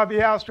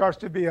 Calabi-Yau starts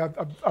to be a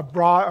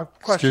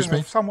question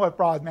of somewhat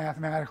broad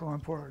mathematical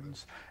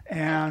importance.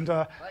 And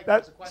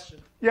that's a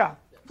question. Yeah,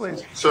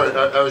 please. Sorry,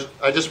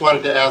 I just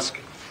wanted to ask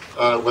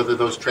whether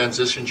those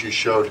transitions you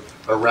showed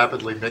are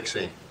rapidly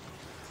mixing,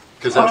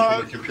 because that's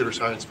from a computer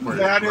science point of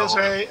view. That is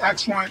an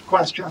excellent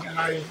question.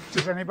 And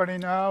does anybody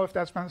know if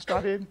that's been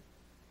studied?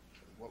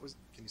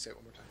 Can you say it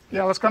one more time?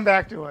 Yeah, let's come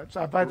back to it.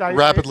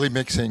 Rapidly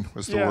mixing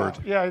was the word.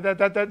 Yeah,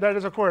 that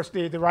is, of course,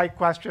 the right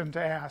question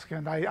to ask,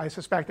 and I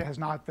suspect it has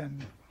not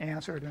been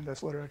answered in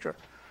this literature.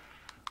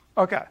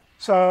 Okay,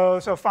 so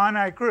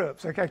finite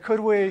groups. Okay, could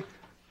we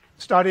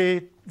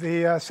study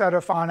the set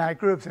of finite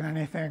groups in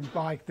anything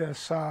like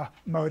this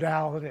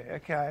modality?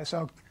 Okay,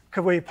 so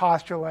could we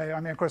postulate?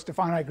 Of course, the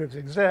finite groups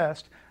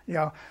exist.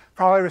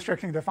 Probably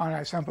restricting to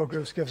finite simple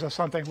groups gives us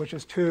something which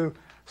is too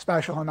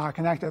special and not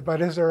connected.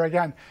 But is there,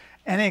 again,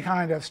 any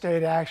kind of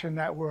state action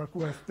network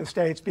with the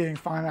states being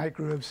finite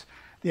groups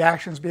the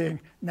actions being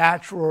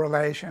natural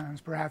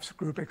relations, perhaps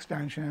group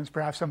extensions,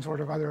 perhaps some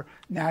sort of other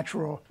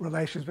natural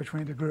relations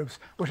between the groups,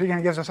 which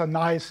again gives us a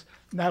nice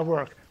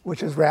network,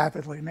 which is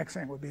rapidly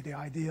mixing would be the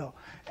ideal.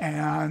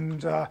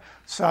 And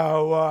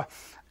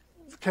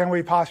can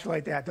we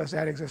postulate that? Does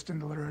that exist in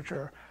the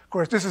literature? Of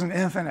course, this is an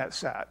infinite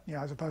set,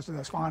 as opposed to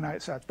those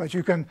finite sets. But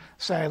you can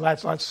say,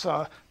 let's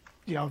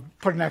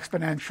put an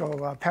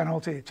exponential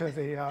penalty to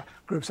the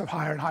groups of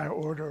higher and higher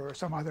order or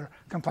some other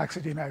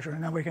complexity measure,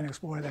 and then we can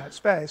explore that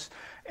space.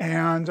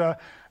 And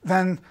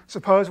then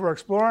suppose we're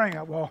exploring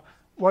it. Well,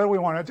 what do we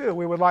want to do?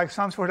 We would like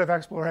some sort of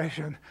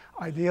exploration,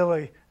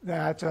 ideally,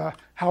 that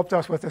helped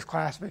us with this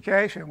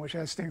classification, which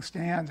as things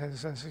stand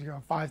is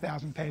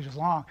 5,000 pages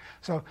long.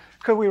 So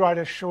could we write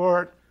a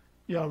short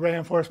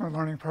reinforcement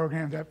learning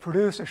program that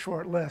produced a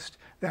short list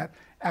that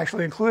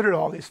actually included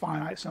all these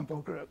finite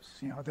simple groups,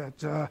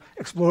 that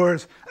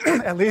explores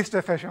at least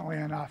efficiently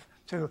enough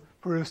to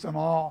produce them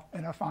all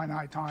in a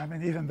finite time,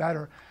 and even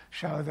better,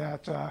 show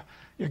that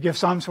you give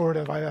some sort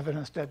of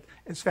evidence that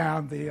it's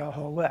found the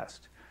whole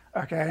list.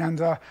 Okay,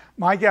 and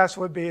my guess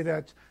would be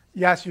that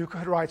yes, you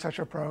could write such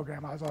a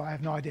program, although I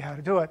have no idea how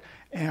to do it,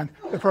 and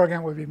the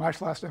program would be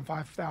much less than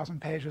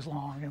 5,000 pages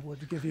long and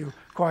would give you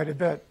quite a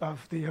bit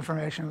of the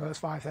information of those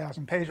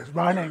 5,000 pages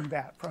running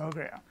that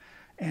program.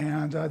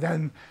 And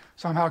then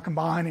somehow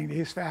combining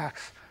these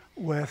facts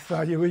with,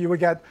 you would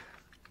get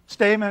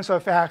statements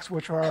of facts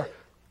which are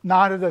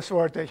not of the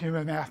sort that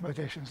human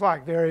mathematicians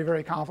like, very,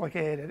 very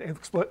complicated,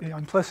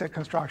 implicit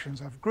constructions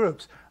of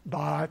groups,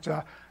 but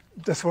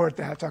the sort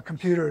that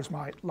computers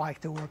might like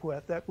to work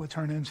with that would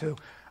turn into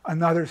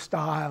another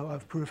style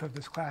of proof of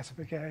this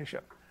classification.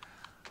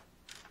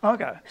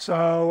 Okay,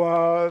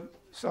 so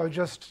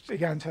just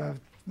again to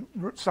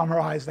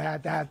summarize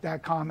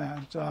that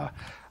comment,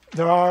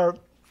 there are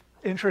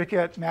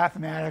intricate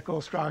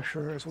mathematical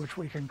structures which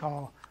we can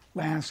call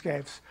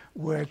landscapes,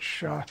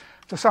 which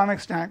to some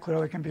extent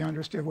clearly can be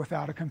understood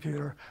without a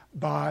computer,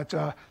 but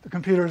the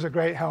computer is a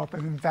great help,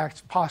 and in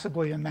fact,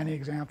 possibly in many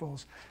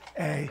examples,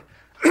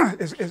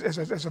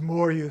 is a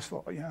more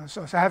useful.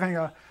 So having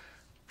a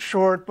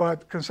short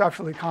but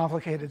conceptually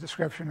complicated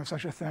description of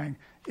such a thing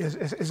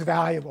is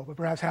valuable, but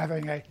perhaps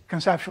having a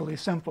conceptually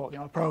simple,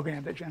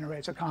 program that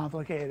generates a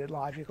complicated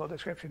logical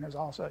description is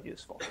also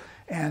useful.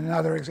 And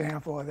another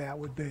example of that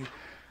would be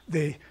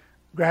the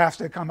graphs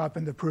that come up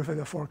in the proof of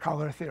the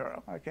four-color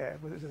theorem. Okay,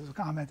 there's a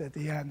comment at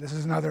the end. This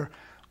is another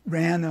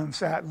random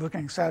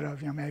looking set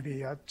of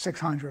maybe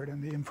 600,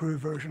 and the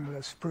improved version of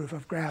this proof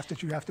of graphs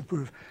that you have to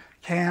prove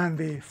can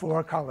be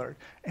four-colored.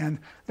 And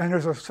then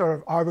there's a sort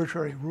of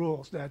arbitrary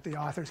rules that the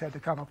authors had to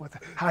come up with.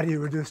 How do you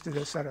reduce to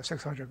this set of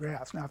 600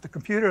 graphs? Now, if the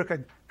computer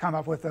could come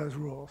up with those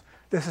rules,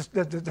 this is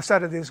the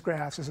set of these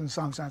graphs is in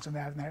some sense a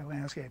mathematical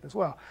landscape as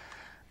well.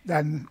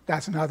 Then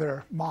that's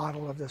another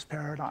model of this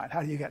paradigm.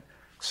 How do you get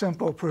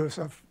simple proofs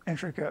of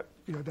intricate,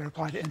 that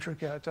apply to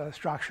intricate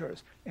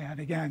structures? And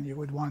again, you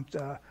would want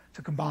to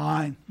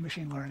combine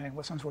machine learning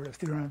with some sort of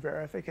theorem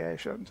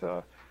verification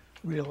to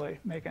really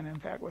make an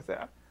impact with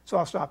that. So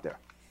I'll stop there.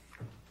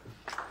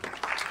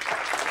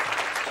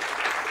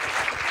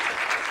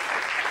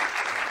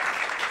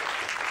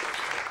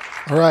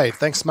 All right.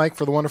 Thanks, Mike,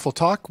 for the wonderful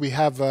talk. We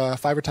have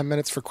 5 or 10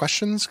 minutes for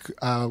questions.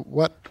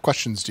 What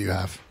questions do you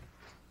have?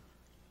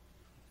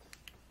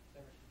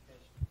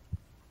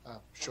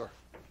 Sure.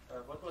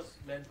 What was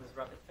meant with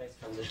rapid phase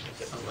transitions?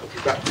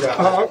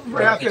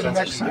 Rapid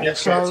mixing.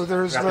 So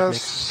there's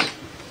this.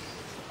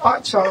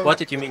 What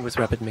did you mean with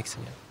rapid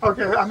mixing?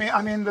 Okay,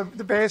 I mean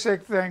the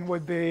basic thing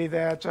would be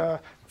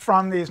that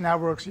from these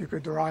networks you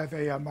could derive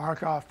a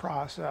Markov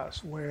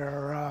process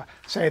where,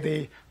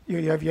 say,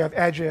 you have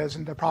edges,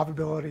 and the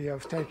probability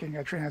of taking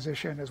a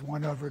transition is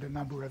 1 over the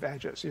number of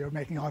edges. So you're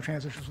making all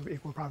transitions with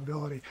equal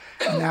probability.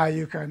 And now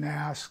you can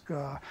ask,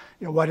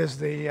 what is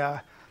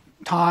the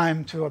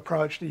time to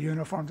approach the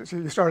uniform? So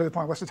you started the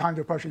point, what's the time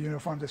to approach a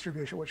uniform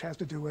distribution, which has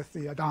to do with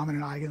the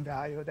dominant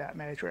eigenvalue of that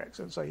matrix.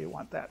 And so you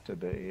want that to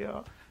be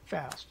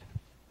fast.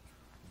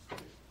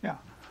 Yeah.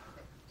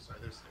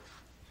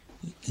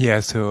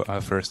 Yeah, so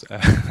first,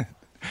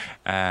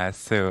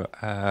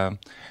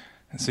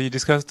 so you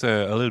discussed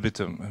a little bit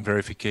of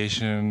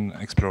verification,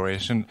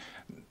 exploration.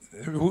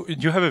 Do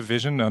you have a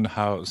vision on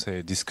how,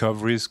 say,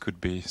 discoveries could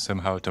be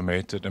somehow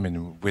automated? I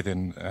mean,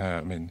 within,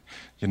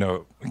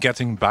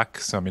 getting back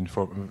some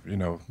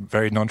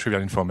very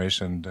non-trivial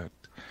information that.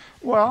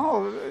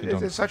 Well,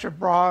 it's such a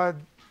broad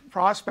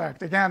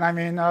prospect. Again,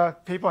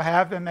 people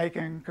have been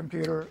making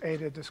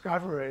computer-aided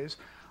discoveries.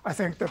 I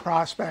think the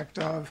prospect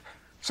of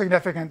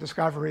significant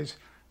discoveries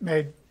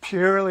made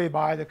purely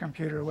by the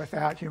computer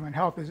without human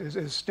help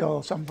is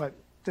still somewhat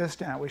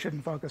distant. We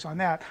shouldn't focus on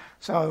that.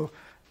 So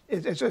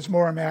it's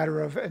more a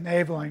matter of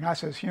enabling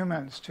us as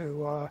humans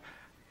to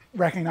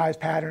recognize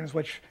patterns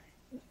which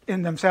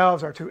in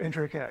themselves are too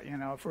intricate,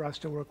 for us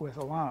to work with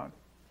alone.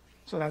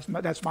 So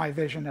that's my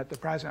vision at the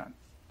present.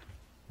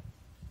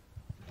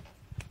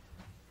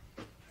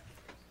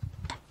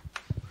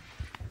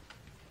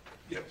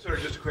 Yeah,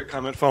 sorry, just a quick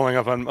comment following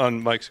up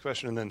on Mike's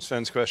question and then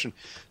Sven's question.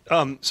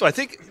 So I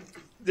think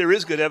there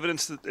is good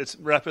evidence that it's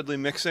rapidly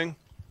mixing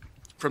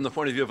from the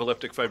point of view of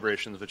elliptic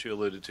vibrations, which you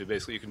alluded to.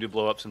 Basically, you can do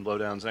blow-ups and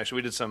blow-downs. And actually,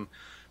 we did some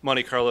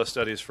Monte Carlo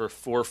studies for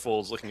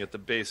 4-folds looking at the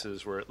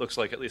bases, where it looks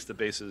like at least the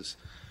bases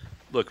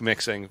look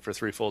mixing for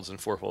 3-folds and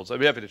 4-folds. I'd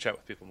be happy to chat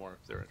with people more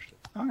if they're interested.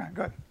 Okay,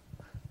 good.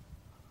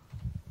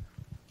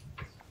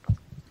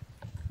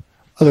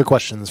 Other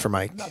questions for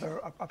Mike?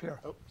 Another up here.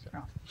 Oh,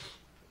 yeah.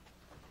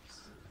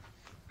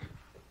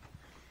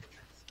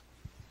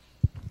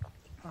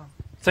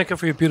 Thank you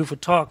for your beautiful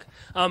talk.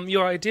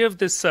 Your idea of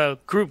this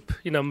group,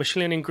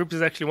 machine learning group,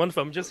 is actually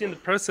wonderful. I'm just in the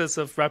process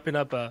of wrapping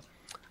up a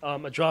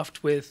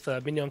draft with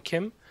Min-Young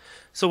Kim.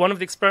 So one of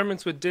the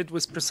experiments we did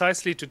was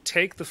precisely to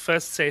take the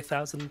first, say,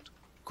 1,000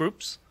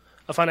 groups,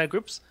 finite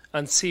groups,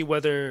 and see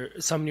whether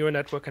some neural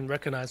network can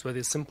recognize whether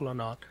it's simple or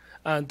not.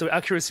 And the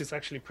accuracy is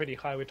actually pretty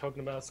high. We're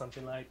talking about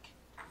something like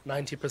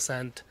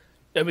 90%.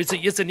 I mean,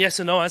 it's a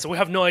yes or no answer. We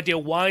have no idea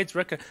why it's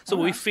recognized. So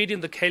we feed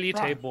in the Cayley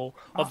table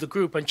of the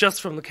group, and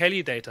just from the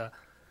Cayley data,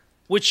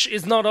 which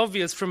is not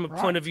obvious from a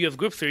point of view of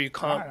group theory, you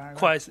can't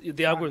quite,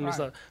 the algorithm is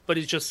not, but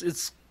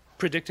it's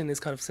predicting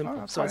is kind of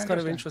simple. So it's kind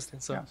of interesting.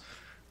 So, yes.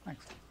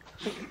 Thanks.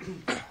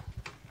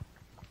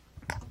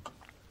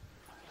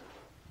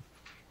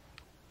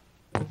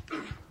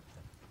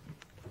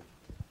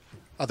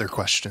 Other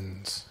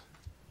questions?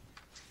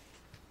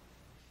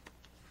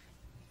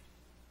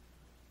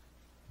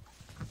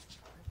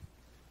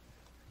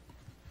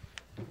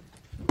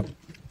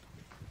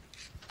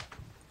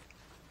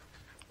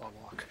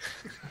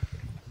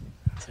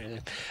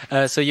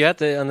 So you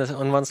had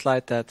on one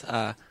slide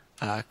that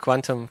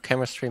quantum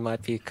chemistry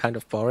might be kind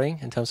of boring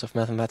in terms of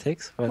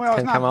mathematics. Well,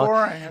 it's not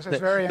boring. It's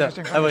very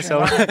interesting.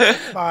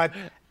 But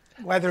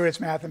whether it's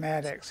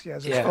mathematics,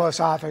 yes, it's a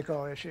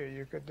philosophical issue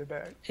you could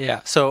debate.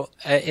 Yeah. So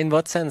in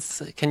what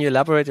sense, can you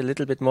elaborate a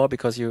little bit more?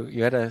 Because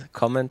you had a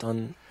comment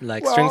on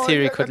string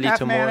theory could lead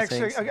to more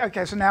things.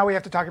 Okay, so now we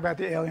have to talk about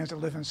the aliens that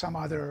live in some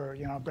other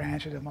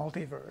branch of the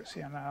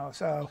multiverse.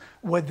 So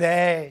would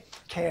they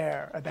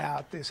care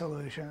about the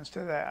solutions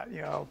to that?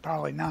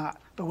 Probably not.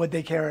 But would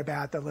they care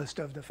about the list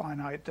of the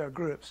finite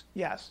groups?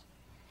 Yes.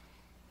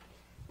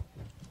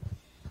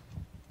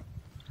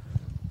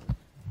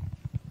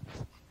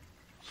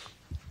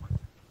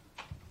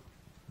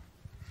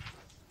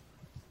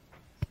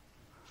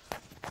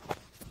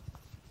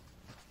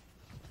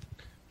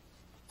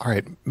 All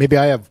right, maybe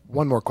I have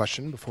one more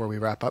question before we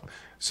wrap up.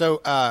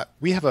 So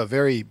we have a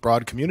very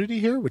broad community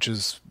here, which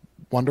is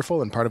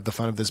wonderful and part of the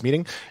fun of this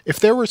meeting. If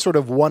there were sort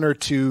of one or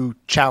two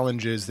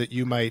challenges that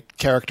you might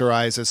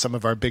characterize as some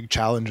of our big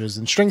challenges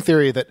in string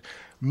theory that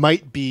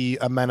might be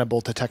amenable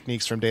to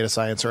techniques from data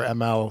science or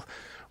ML,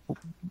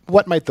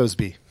 what might those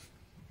be?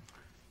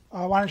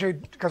 Why don't you,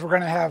 because we're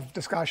going to have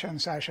discussion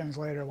sessions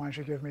later, why don't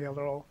you give me a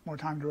little more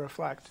time to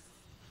reflect?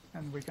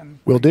 And we can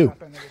Will do.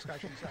 Up in the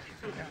discussion session.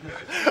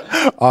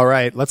 Yeah. All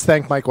right, let's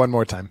thank Mike one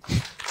more time.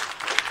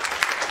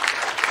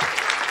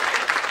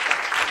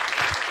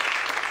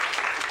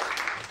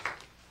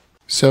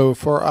 So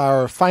for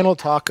our final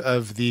talk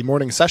of the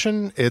morning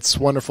session, it's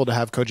wonderful to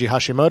have Koji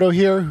Hashimoto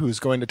here, who's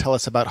going to tell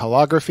us about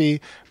holography,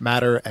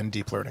 matter, and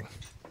deep learning.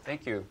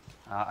 Thank you.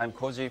 I'm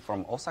Koji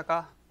from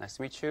Osaka. Nice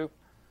to meet you.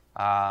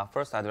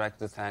 First, I'd like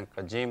to thank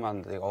Jim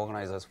and the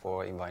organizers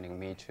for inviting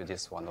me to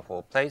this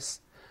wonderful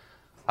place.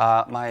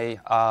 My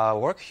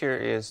work here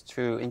is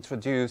to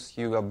introduce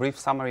you a brief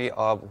summary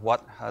of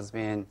what has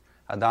been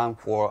done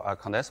for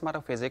condensed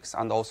matter physics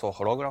and also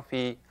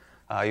holography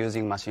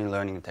using machine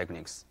learning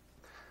techniques.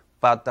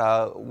 But,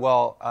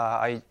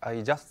 I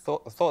just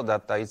thought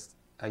that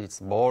it's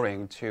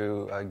boring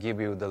to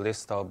give you the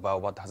list of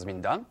what has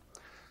been done.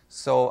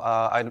 So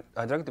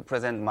I'd like to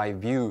present my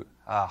view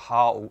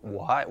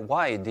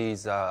why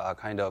these are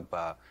kind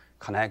of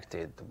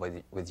connected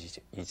with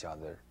each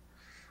other.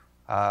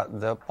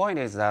 The point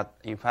is that,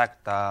 in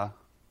fact, I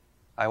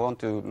want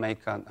to make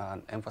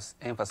an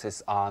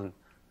emphasis on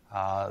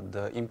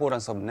the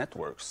importance of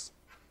networks.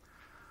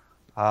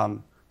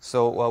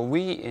 So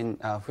we in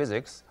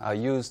physics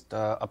used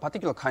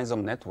particular kinds of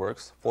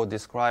networks for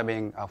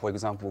describing, for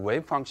example,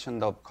 wave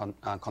function of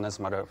condensed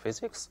matter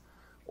physics,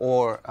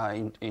 or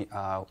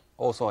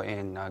also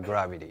in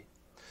gravity.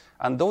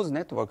 And those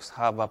networks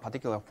have a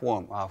particular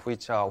form,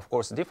 which are, of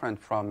course, different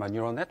from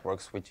neural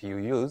networks which you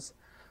use.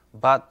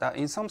 But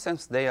in some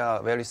sense, they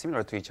are very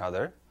similar to each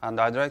other. And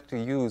I'd like to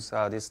use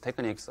these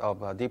techniques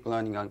of deep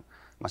learning and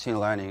machine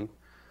learning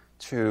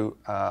to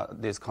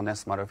this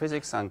condensed matter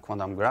physics and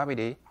quantum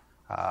gravity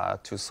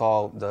to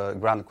solve the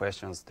grand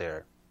questions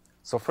there.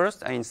 So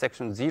first, in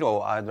section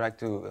 0, I'd like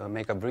to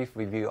make a brief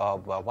review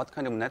of what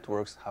kind of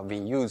networks have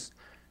been used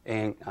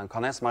in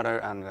condensed matter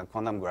and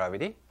quantum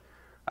gravity.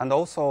 And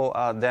also,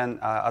 then,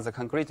 as a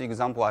concrete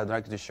example, I'd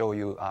like to show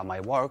you my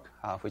work,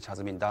 which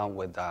has been done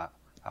with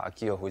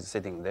Akio, who is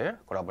sitting there,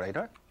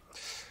 collaborator,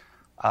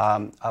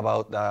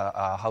 about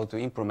how to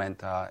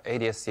implement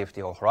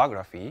ADS-CFT or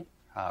holography,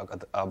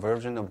 a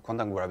version of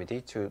quantum gravity,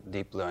 to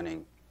deep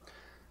learning.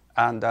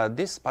 And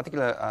this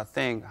particular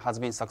thing has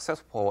been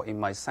successful, in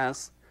my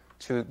sense,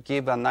 to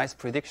give a nice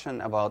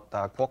prediction about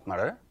quark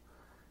matter.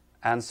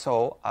 And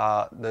so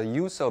the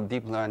use of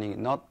deep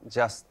learning, not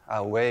just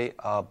a way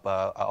of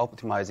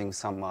optimizing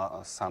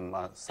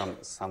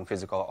some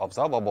physical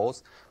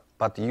observables,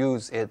 but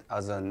use it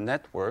as a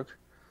network.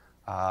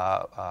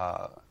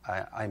 I'd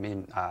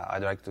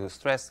like to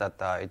stress that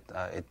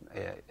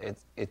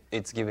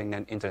it's giving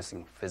an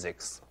interesting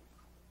physics.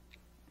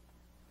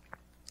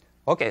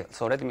 Okay,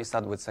 so let me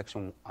start with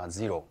section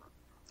 0.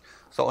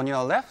 So on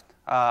your left,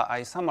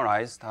 I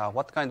summarized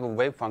what kind of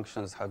wave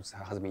functions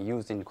has been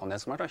used in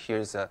condensed matter.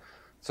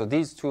 So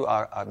these two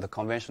are the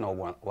conventional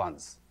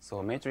ones.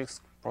 So matrix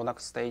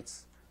product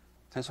states,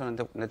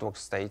 tensor network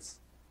states,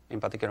 in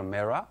particular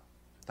MERA,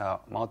 the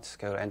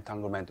multiscale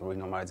entanglement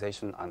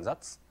renormalization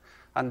ansatz.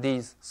 And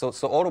these, so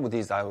all of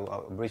these I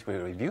will briefly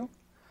review.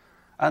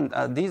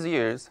 And these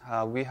years,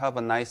 we have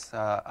a nice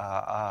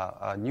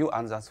new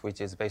ansatz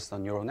which is based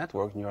on neural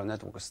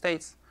network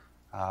states.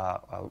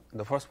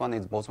 The first one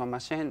is Boltzmann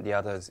machine. The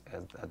other is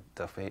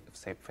the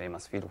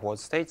famous field-forward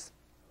states.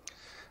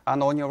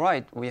 And on your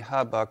right, we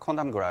have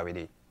quantum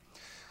gravity.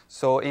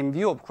 So in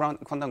view of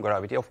quantum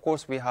gravity, of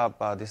course, we have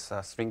this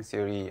string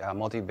theory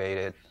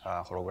motivated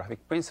holographic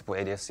principle,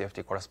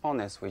 ADS-CFT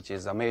correspondence, which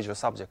is a major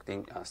subject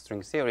in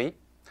string theory.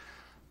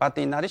 But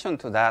in addition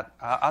to that,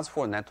 as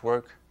for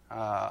network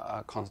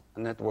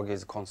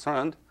is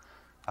concerned,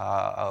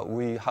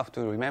 we have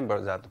to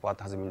remember that what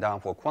has been done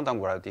for quantum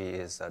gravity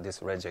is this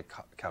Regge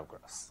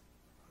calculus.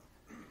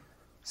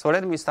 So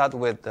let me start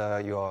with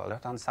your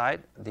left-hand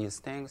side, these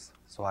things.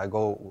 So I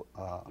go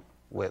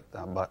with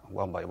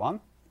one by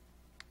one.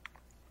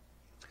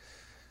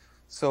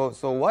 So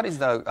what is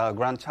the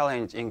grand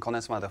challenge in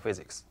condensed matter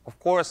physics? Of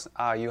course,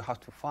 you have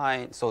to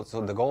find, so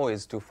the goal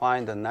is to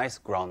find a nice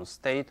ground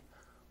state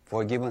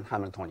for a given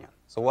Hamiltonian.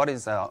 So what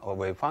is a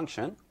wave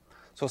function?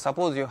 So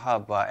suppose you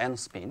have n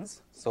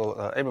spins. So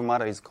every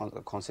matter is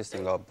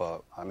consisting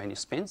of many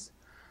spins.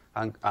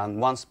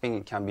 And one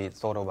spin can be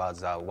thought of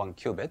as one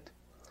qubit.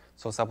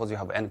 So suppose you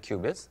have n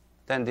qubits.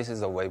 Then this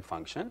is a wave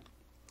function.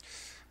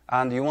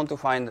 And you want to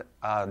find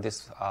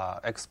this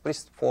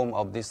explicit form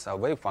of this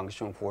wave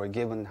function for a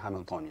given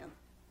Hamiltonian.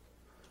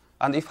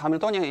 And if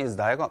Hamiltonian is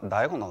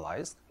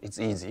diagonalized, it's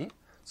easy.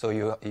 So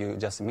you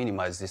just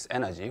minimize this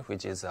energy,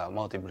 which is a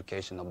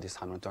multiplication of this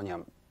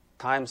Hamiltonian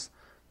times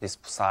this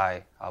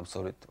psi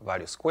absolute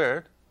value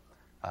squared,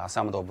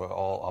 summed over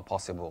all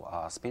possible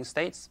spin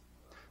states.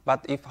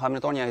 But if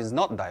Hamiltonian is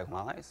not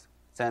diagonalized,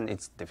 then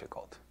it's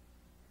difficult,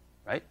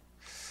 right?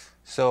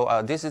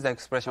 So this is the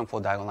expression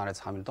for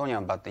diagonalized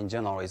Hamiltonian, but in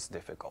general, it's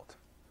difficult.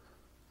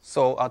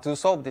 So to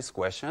solve this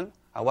question,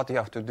 what you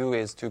have to do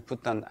is to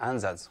put an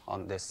ansatz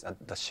on this,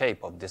 the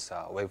shape of this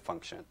wave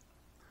function.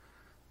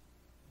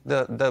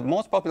 The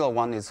most popular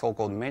one is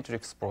so-called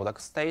matrix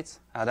product states.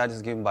 That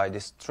is given by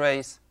this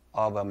trace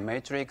of a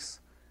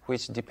matrix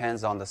which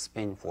depends on the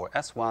spin for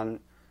S1,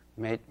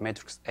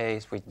 matrix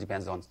A, which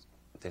depends on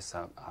this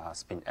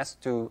spin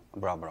S2,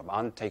 blah, blah, blah,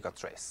 and take a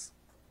trace.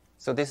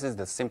 So this is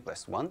the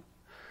simplest one.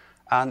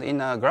 And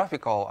in a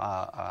graphical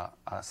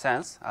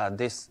sense,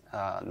 this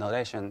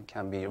notation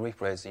can be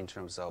rephrased in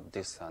terms of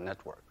this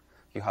network.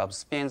 You have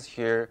spins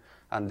here,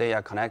 and they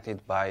are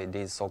connected by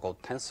these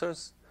so-called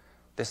tensors.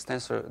 This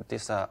tensor,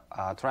 this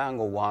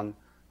triangle 1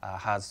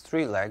 has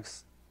 3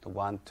 legs, the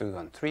 1, 2,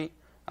 and 3.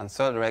 And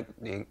third leg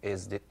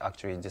is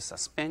actually this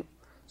spin.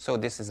 So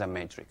this is a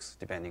matrix,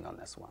 depending on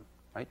S1,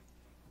 right?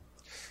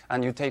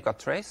 And you take a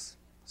trace.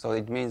 So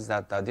it means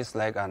that this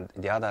leg and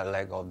the other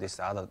leg of this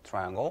other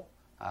triangle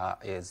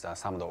is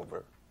summed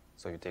over.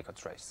 So you take a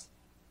trace.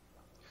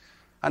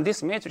 And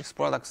this matrix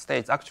product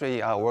states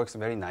actually works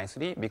very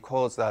nicely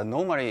because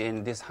normally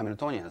in this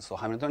Hamiltonian, so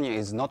Hamiltonian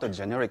is not a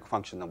generic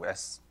function of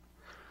S.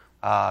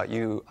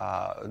 You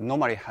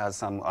normally has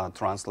some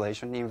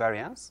translation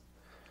invariance.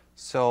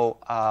 So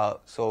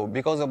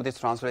because of this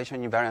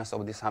translation invariance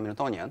of this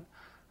Hamiltonian,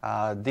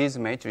 these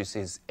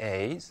matrices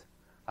A's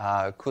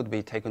could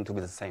be taken to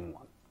be the same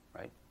one,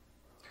 right?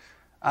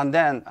 And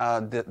then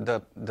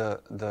the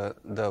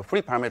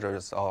free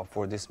parameters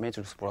for this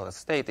matrix product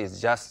state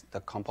is just the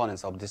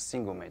components of this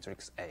single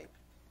matrix A.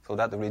 So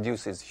that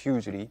reduces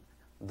hugely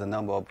the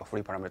number of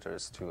free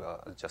parameters to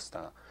just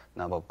a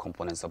number of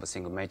components of a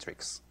single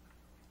matrix.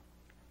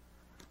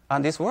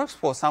 And this works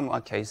for some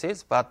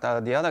cases, but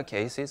the other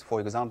cases,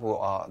 for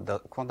example, the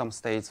quantum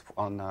states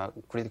on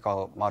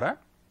critical matter,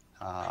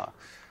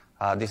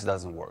 this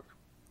doesn't work.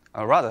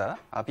 Rather,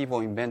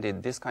 people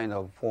invented this kind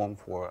of form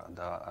for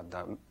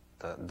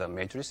the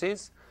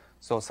matrices.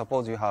 So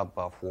suppose you have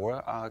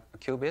 4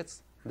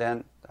 qubits,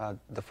 then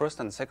the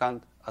first and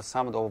second are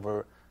summed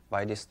over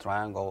by this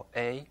triangle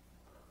A,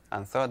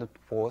 and third,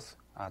 fourth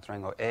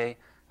triangle A,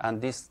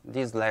 and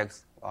these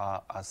legs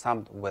are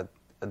summed with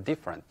a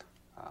different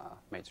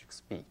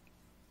matrix B.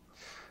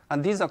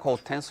 And these are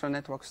called tensor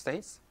network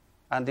states.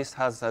 And this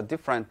has a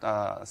different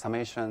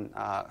summation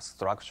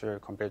structure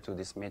compared to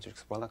this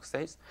matrix product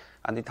states.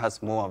 And it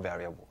has more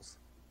variables.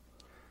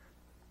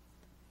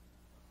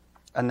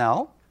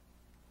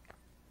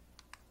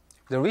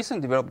 The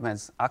recent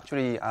developments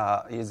actually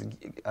is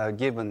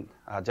given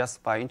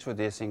just by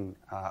introducing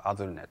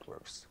other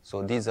networks.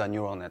 So these are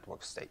neural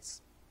network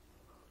states.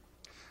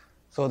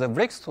 So the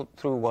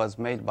breakthrough was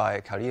made by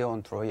Carrillo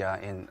and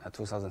Troya in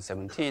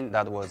 2017.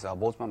 That was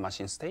Boltzmann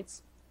machine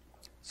states.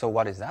 So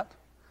what is that?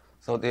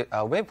 So the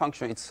wave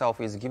function itself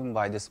is given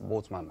by this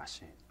Boltzmann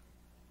machine.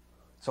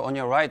 So on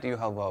your right, you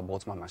have a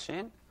Boltzmann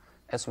machine.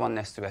 S1,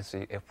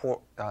 S2, S3,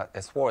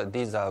 S4,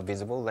 these are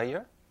visible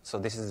layer. So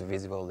this is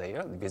visible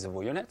layer,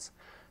 visible units.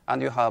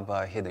 And you have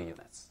hidden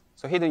units.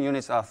 So hidden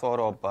units are thought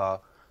of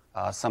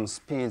some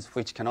spins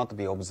which cannot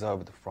be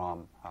observed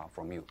from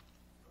you.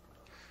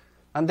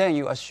 And then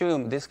you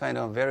assume this kind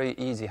of very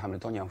easy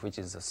Hamiltonian, which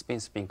is a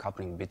spin-spin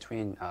coupling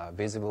between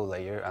visible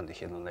layer and the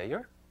hidden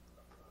layer.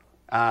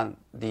 And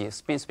the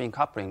spin-spin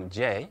coupling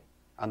J,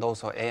 and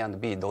also A and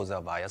B, those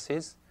are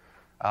biases,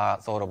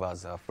 thought of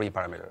as free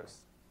parameters.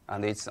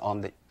 And it's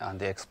on the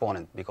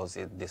exponent because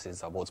this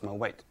is a Boltzmann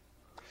weight.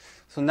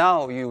 So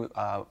now you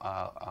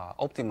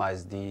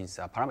optimize these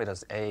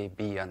parameters A,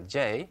 B, and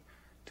J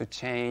to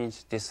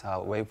change this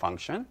wave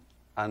function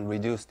and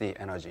reduce the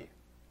energy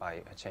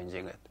by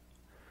changing it.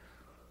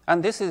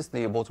 And this is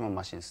the Boltzmann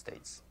machine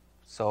states.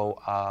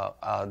 So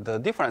the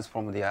difference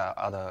from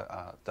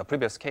the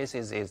previous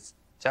cases is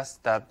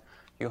just that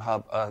you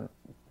have a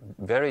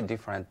very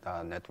different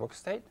network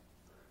state,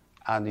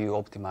 and you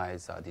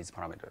optimize these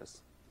parameters.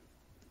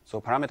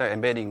 So parameter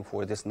embedding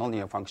for this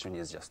nonlinear function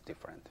is just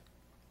different.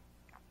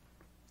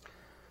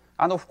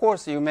 And of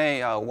course, you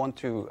may want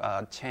to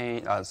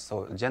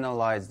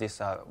generalize this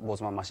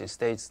Boltzmann machine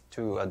states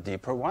to a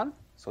deeper one.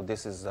 So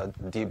this is a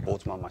deep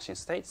Boltzmann machine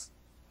states.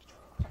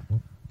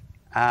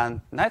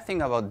 And nice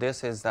thing about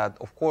this is that,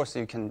 of course,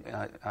 you can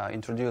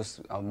introduce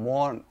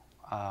more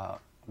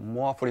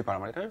free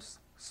parameters.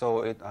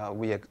 So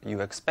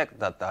you expect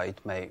that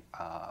it may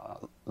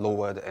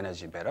lower the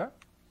energy better.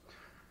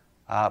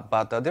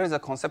 But there is a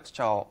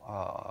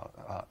conceptual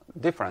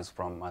difference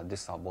from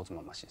this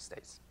Boltzmann machine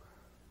states.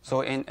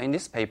 So in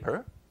this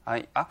paper,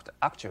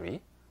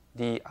 actually,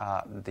 the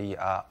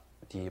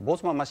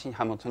Boltzmann machine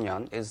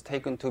Hamiltonian is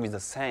taken to be the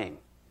same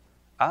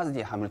as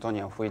the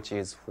Hamiltonian, which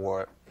is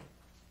for,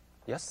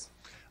 yes?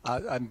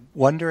 I'm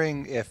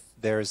wondering if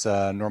there's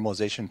a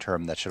normalization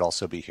term that should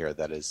also be here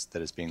that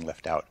is being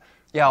left out.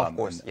 Yeah, of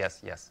course,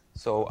 yes.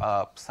 So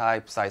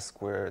psi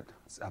squared,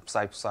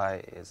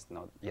 psi is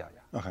not, yeah.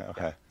 Okay.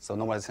 Yeah. So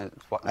normalization.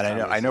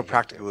 And I know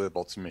practically with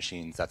Boltzmann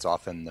machines, that's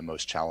often the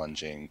most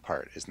challenging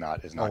part is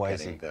not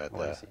getting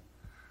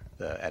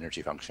the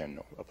energy function,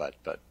 but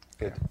good.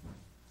 Yeah.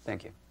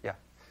 Thank you. Yeah.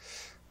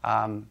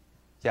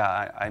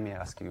 I may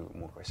ask you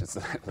more questions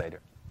later.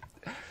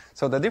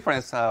 So the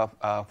difference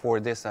for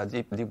this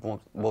deep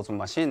Boltzmann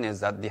machine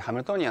is that the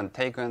Hamiltonian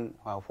taken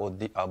for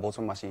the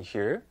Boltzmann machine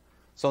here.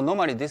 So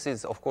normally this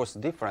is, of course,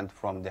 different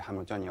from the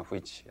Hamiltonian,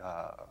 which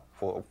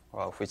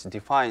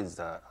defines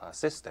the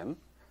system,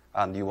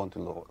 and you want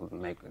to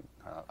make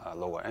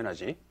lower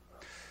energy.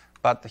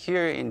 But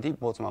here in deep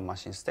Boltzmann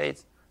machine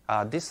states,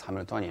 this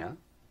Hamiltonian,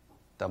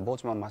 the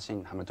Boltzmann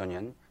machine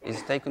Hamiltonian,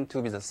 is taken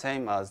to be the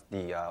same as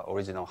the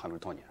original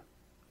Hamiltonian.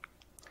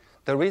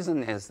 The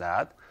reason is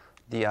that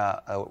the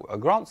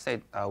ground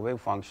state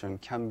wave function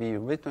can be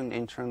written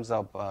in terms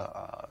of,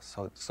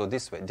 so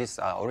this way, this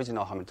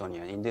original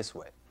Hamiltonian in this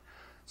way.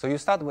 So you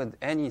start with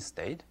any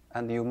state,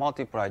 and you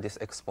multiply this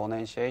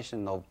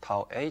exponentiation of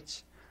tau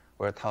h,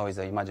 where tau is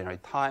the imaginary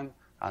time,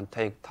 and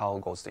take tau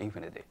goes to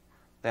infinity.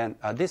 Then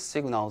this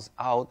signals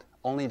out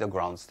only the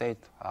ground state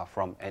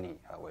from any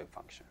wave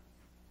function,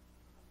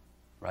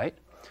 right?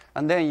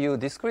 And then you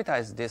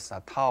discretize this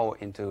tau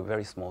into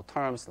very small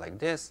terms like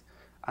this,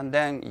 and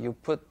then you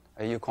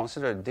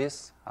consider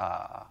this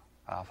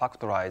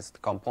factorized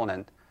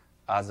component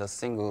as a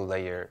single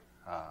layer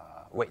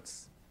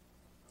weights.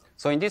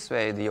 So in this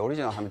way, the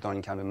original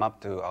Hamiltonian can be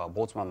mapped to a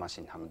Boltzmann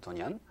machine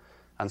Hamiltonian.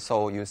 And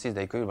so you see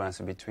the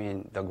equivalence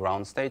between the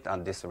ground state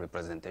and this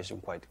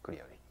representation quite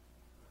clearly.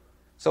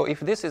 So if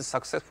this is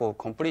successful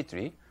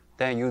completely,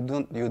 then you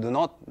do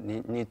not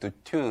need to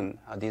tune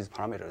these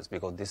parameters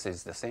because this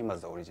is the same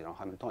as the original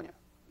Hamiltonian.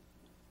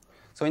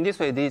 So in this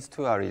way, these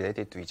two are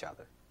related to each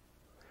other.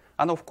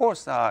 And of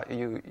course,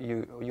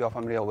 you are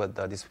familiar with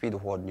this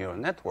feed-forward neural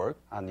network,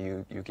 and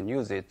you can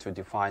use it to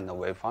define a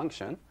wave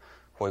function.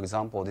 For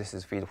example, this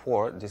is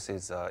feed-forward, this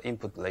is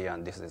input layer,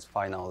 and this is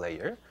final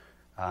layer.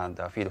 And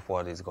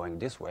feed-forward is going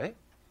this way.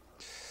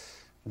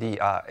 The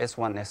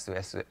S1,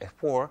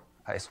 S2,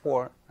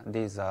 S4,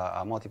 these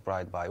are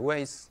multiplied by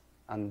weights,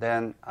 and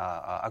then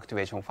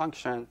activation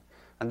function.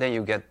 And then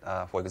you get,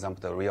 for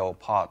example, the real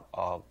part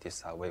of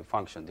this wave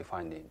function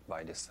defined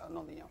by this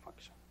nonlinear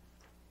function.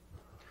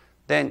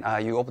 Then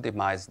you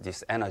optimize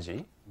this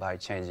energy by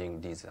changing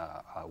these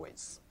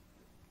weights.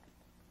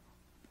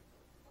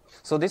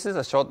 So this is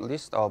a short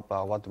list of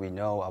what we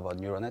know about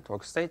neural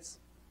network states.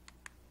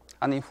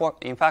 And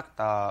in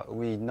fact,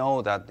 we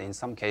know that in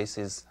some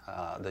cases,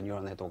 the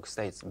neural network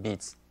states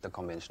beats the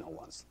conventional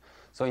ones.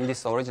 So in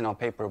this original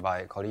paper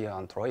by Carrillo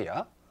and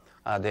Troya,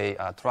 they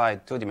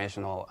tried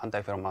two-dimensional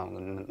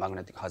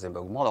antiferromagnetic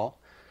Heisenberg model,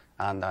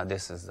 And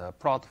this is the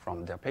plot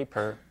from their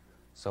paper.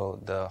 So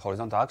the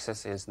horizontal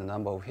axis is the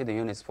number of hidden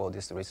units for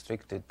this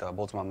restricted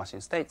Boltzmann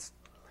machine states.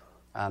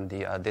 And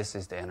this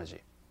is the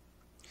energy.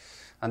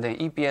 And then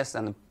EPS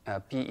and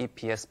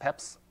PEPS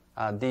PEPs,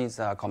 these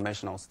are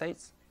conventional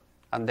states.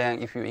 And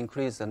then if you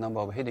increase the number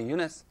of hidden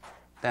units,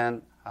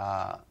 then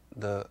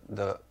the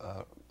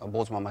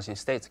Boltzmann machine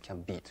states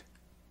can beat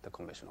the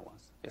conventional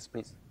ones. Yes,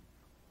 please.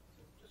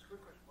 Just a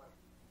quick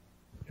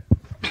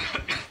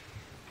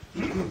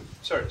question.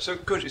 Sorry. So,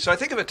 Koji, so I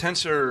think of a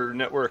tensor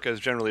network as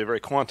generally a very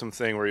quantum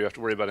thing where you have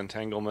to worry about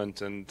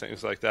entanglement and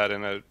things like that,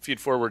 and a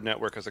feed-forward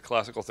network as a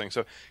classical thing.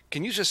 So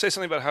can you just say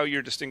something about how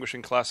you're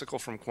distinguishing classical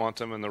from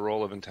quantum and the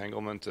role of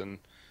entanglement and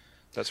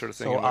that sort of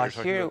thing?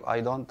 So here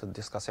I don't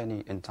discuss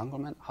any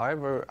entanglement.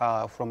 However,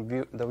 from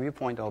the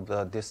viewpoint of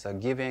this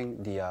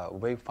giving the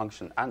wave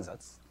function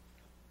ansatz,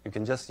 you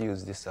can just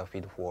use this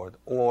feed-forward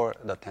or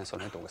the tensor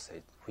network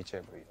state,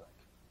 whichever you like.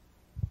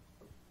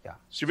 Yeah.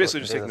 So you're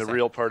basically just taking the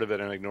real part of it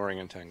and ignoring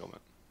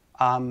entanglement.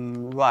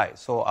 Right.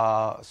 So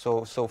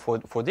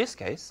for this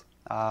case,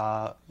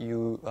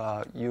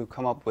 you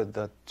come up with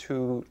the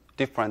two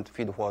different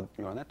feed-forward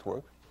neural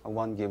network.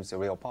 One gives the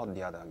real part,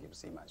 the other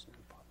gives the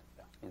imaginary part.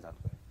 Yeah, in that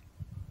way.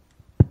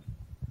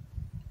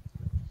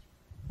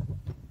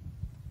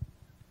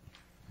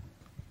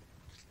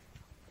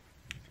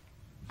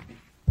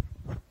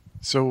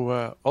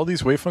 So all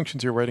these wave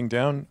functions you're writing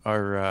down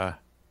are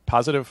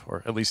positive,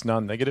 or at least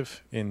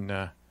non-negative,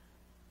 in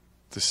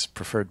this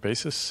preferred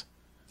basis.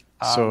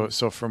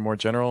 So for more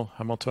general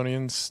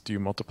Hamiltonians, do you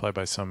multiply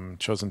by some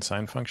chosen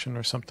sign function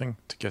or something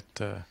to get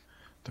the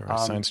right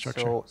sign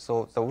structure?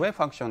 So the wave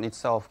function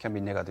itself can be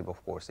negative,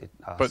 of course.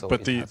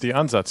 But the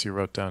ansatz you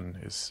wrote down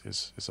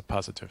is a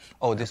positive.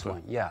 Oh, this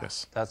one, yeah.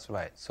 Yes, that's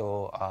right.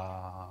 So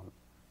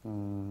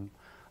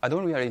I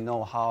don't really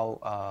know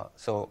how.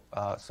 So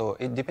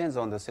it depends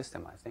on the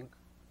system, I think.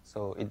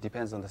 So it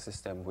depends on the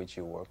system which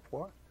you work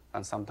for,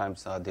 and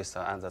sometimes this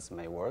ansatz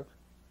may work.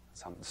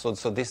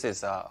 So this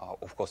is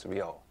of course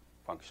real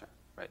function,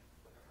 right?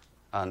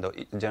 And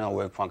the general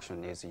wave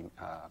function is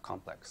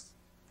complex.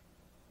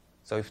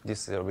 So if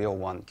this is a real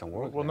one, can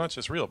work. Well, not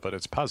just real, but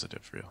it's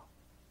positive real.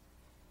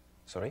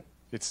 Sorry?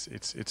 It's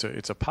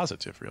a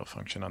positive real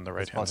function on the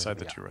right hand side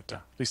that you wrote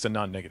down. At least a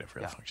non-negative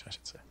real function, I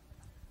should say.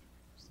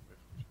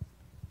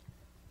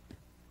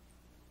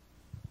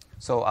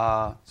 So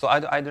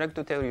I'd like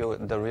to tell you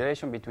the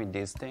relation between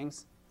these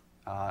things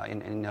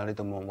in a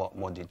little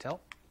more detail.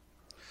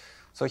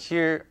 So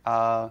here,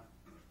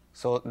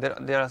 so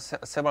there are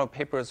several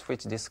papers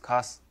which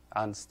discuss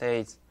and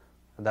state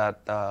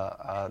that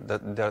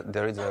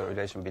there is a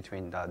relation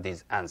between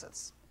these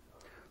ansatz.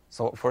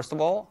 So first of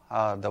all,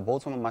 the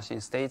Boltzmann machine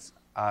states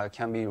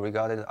can be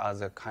regarded as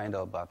a kind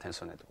of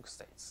tensor network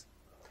states.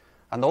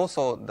 And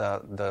also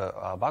the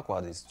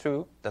backward is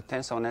true. The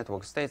tensor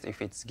network states,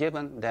 if it's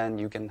given, then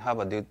you can have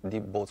a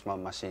deep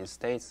Boltzmann machine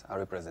states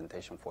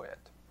representation for it.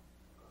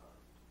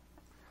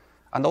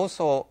 And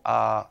also,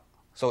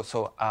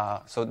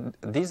 so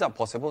these are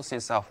possible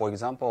since, for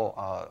example,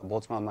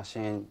 Boltzmann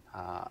machine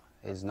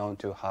is known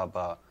to have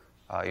a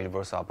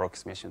universal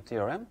approximation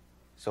theorem.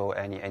 So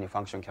any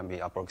function can be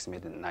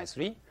approximated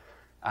nicely.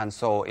 And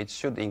so it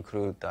should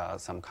include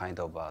some kind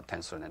of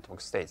tensor network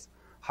states.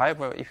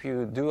 However, if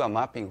you do a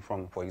mapping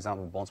from, for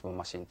example, Boltzmann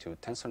machine to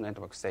tensor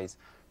network states,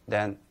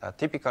 then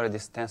typically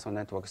this tensor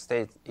network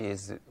state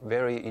is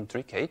very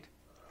intricate.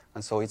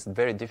 And so it's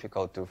very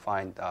difficult to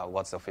find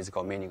what's the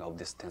physical meaning of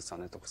this tensor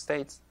network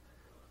states.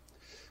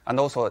 And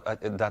also,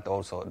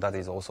 that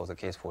is also the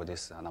case for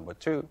this number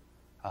 2.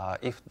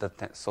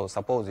 So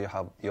suppose you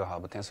have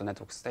a tensor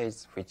network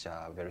states which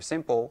are very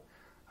simple,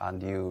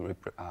 and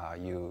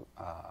you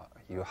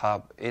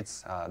have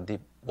its deep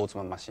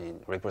Boltzmann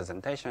machine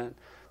representation,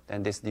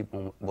 then this deep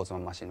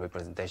Boltzmann machine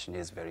representation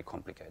is very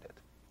complicated.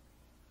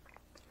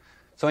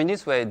 So in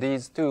this way,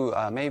 these two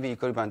may be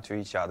equivalent to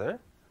each other.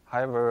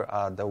 However,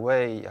 the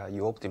way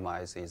you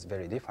optimize is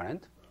very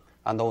different,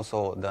 and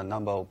also the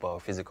number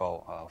of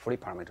physical free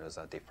parameters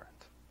are different.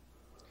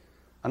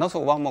 And also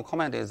one more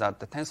comment is that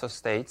the tensor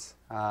states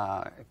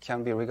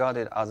can be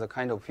regarded as a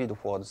kind of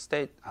feed-forward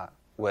state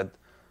with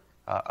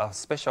a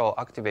special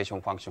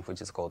activation function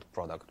which is called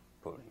product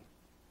pooling.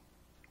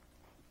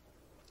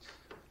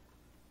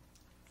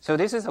 So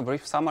this is a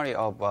brief summary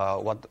of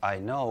what I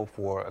know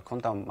for a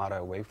quantum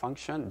matter wave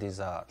function.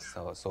 These are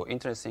so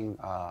interesting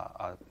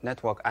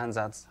network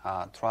ansatz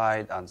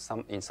tried, and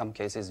in some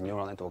cases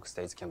neural network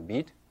states can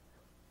beat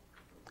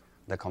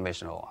the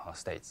conventional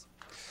states.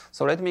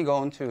 So let me go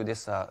on to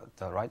this the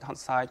right-hand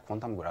side,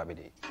 quantum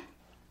gravity.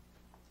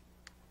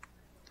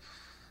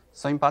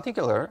 So in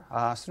particular,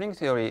 string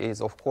theory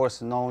is of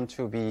course known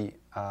to be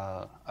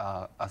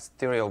a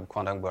theory of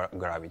quantum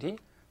gravity.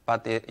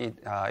 But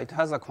it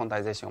has a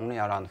quantization only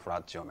around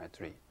flat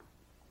geometry.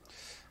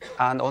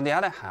 And on the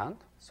other hand,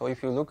 so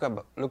if you look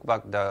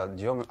back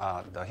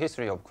the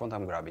history of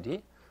quantum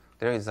gravity,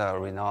 there is a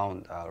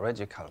renowned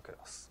Regge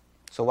calculus.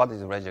 So what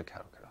is Regge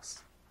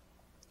calculus?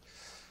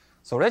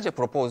 So Regge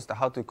proposed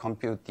how to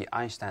compute the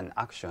Einstein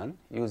action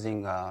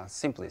using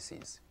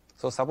simplices.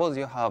 So suppose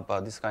you have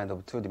this kind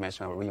of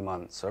two-dimensional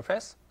Riemann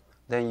surface,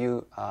 then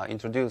you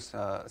introduce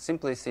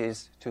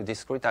simplices to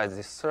discretize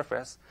this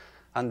surface,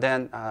 and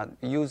then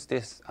use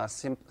this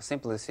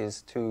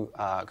simplices to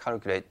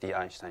calculate the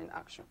Einstein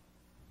action.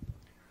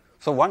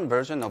 So one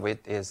version of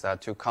it is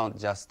to count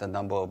just the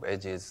number of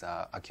edges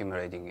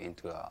accumulating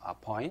into a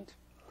point,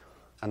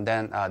 and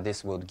then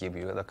this would give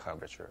you the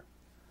curvature.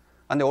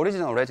 And the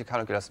original Regge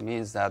calculus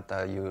means that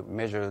you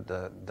measure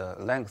the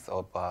length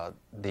of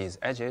these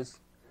edges,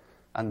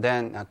 and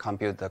then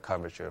compute the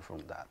curvature from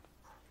that.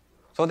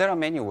 So there are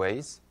many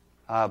ways,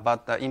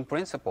 but in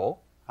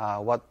principle,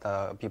 what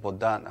people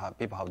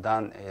have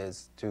done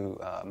is to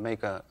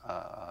make a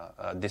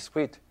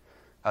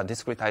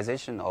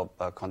discretization of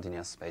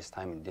continuous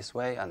space-time in this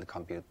way and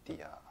compute the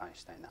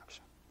Einstein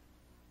action.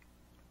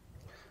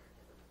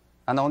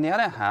 And on the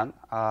other hand,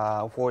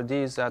 for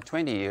these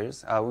 20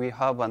 years, we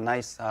have a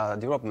nice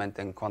development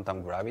in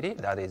quantum gravity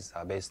that is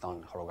based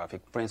on holographic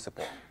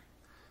principle.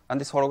 And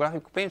this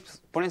holographic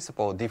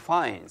principle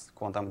defines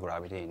quantum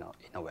gravity in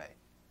a way.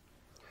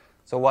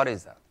 So what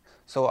is that?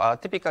 So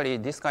typically,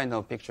 this kind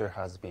of picture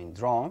has been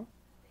drawn.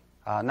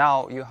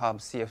 Now you have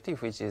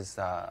CFT, which is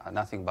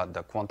nothing but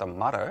the quantum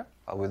matter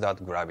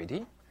without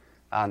gravity.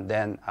 And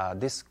then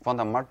this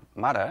quantum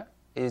matter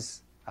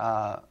is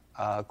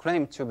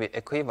claimed to be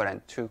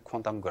equivalent to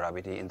quantum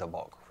gravity in the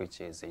bulk, which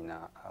is in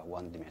a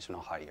one-dimensional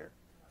higher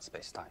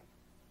space-time.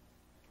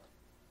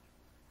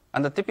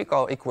 And the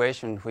typical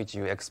equation which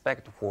you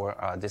expect for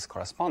this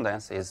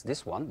correspondence is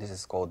this one. This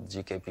is called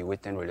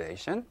GKP-Witten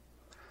relation.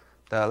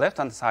 The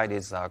left-hand side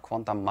is a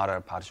quantum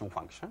matter partition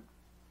function.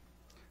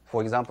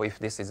 For example, if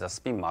this is a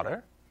spin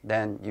matter,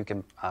 then you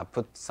can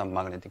put some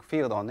magnetic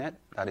field on it.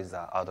 That is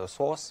the outer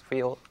source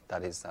field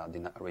that is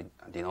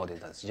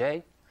denoted as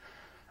J.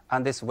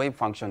 And this wave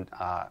function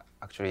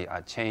actually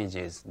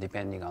changes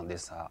depending on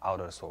this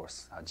outer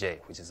source, J,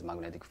 which is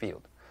magnetic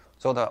field.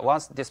 So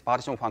once this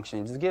partition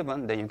function is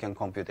given, then you can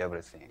compute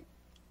everything.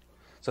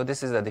 So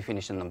this is the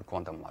definition of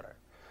quantum matter.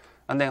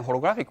 And then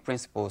holographic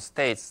principle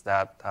states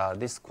that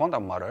this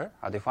quantum matter,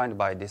 defined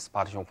by this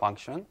partition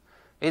function,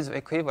 is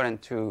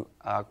equivalent to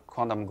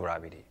quantum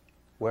gravity,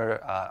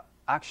 where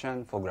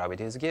action for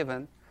gravity is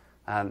given,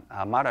 and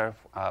matter,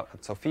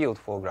 so field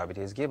for gravity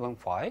is given,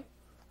 phi.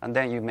 And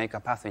then you make a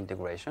path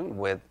integration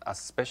with a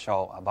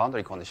special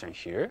boundary condition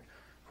here,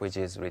 which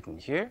is written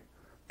here.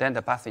 Then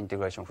the path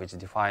integration, which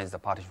defines the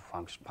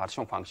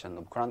partition function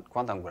of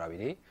quantum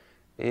gravity,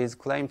 is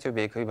claimed to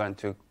be equivalent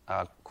to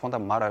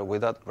quantum matter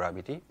without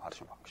gravity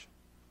partition function.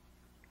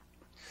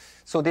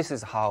 So this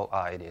is how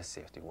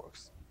ADS-CFT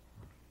works.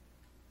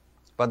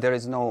 But there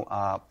is no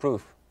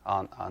proof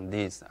on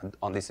this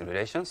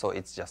relation, so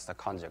it's just a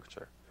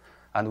conjecture.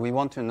 And we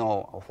want to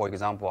know, for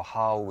example,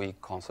 how we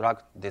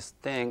construct this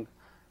thing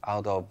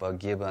out of a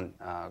given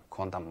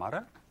quantum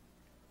matter,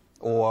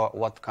 or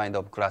what kind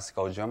of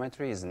classical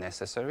geometry is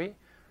necessary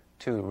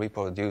to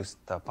reproduce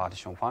the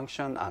partition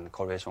function and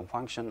correlation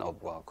function of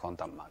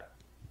quantum matter.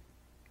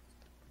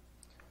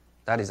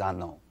 That is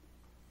unknown.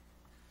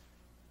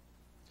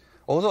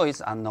 Although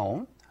it's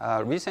unknown,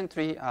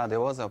 recently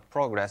there was a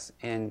progress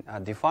in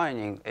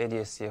defining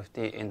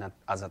ADS-CFT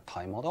as a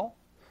time model,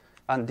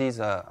 and these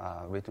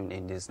are written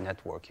in this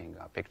networking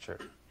picture.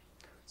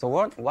 So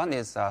one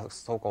is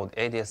so-called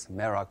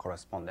ADS-Mera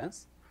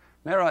correspondence.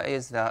 Mera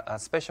is a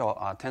special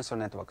tensor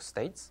network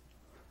states.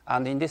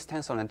 And in this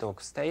tensor network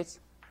states,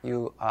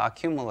 you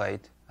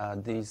accumulate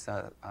these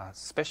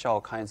special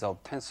kinds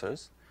of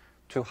tensors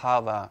to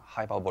have a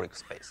hyperbolic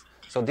space.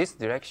 So this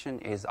direction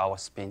is our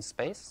spin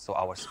space, so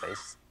our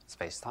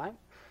space-time.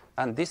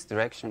 And this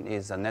direction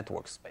is a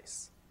network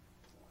space.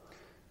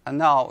 And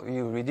now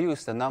you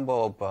reduce the number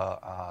of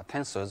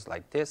tensors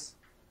like this.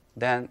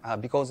 Then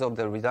because of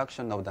the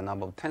reduction of the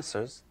number of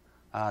tensors,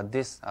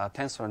 this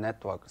tensor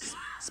network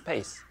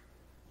space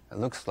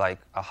looks like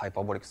a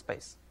hyperbolic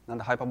space. And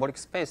the hyperbolic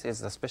space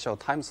is a special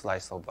time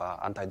slice of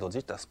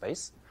anti-Dojita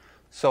space.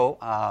 So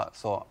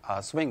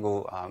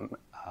Swingu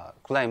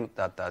claimed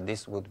that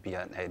this would be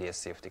an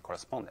ADS-CFT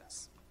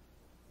correspondence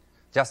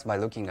just by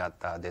looking at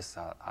this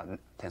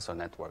tensor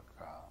network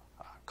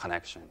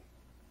connection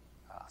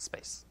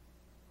space.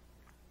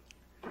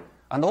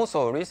 And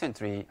also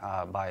recently,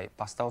 by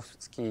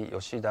Pastovsky,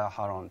 Yoshida,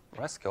 Haron,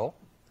 Reskel,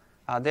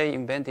 they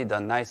invented a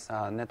nice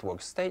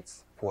network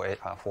states for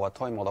a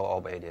toy model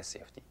of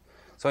ADS-CFT.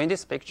 So in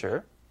this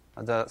picture,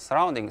 the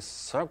surrounding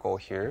circle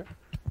here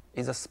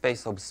is a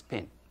space of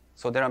spin.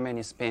 So there are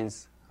many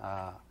spins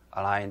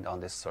aligned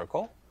on this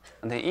circle.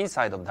 And the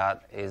inside of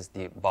that is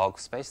the bulk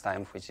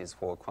spacetime, which is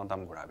for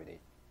quantum gravity.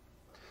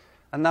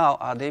 And now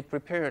they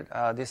prepared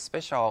this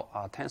special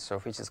tensor,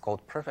 which is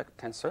called perfect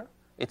tensor.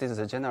 It is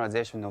a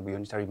generalization of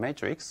unitary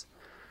matrix.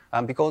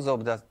 And because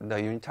of the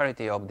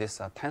unitarity of this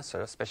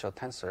tensor, special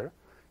tensor,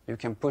 you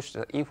can push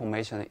the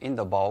information in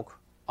the bulk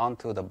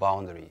onto the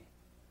boundary,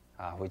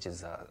 which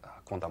is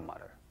quantum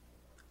matter.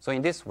 So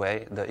in this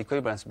way, the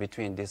equivalence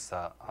between this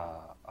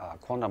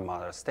quantum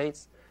matter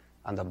states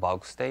and the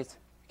bulk states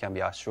can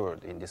be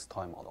assured in this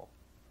toy model.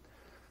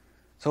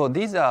 So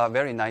these are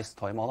very nice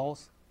toy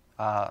models.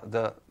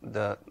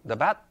 the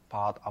bad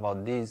part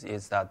about this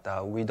is that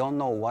we don't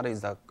know what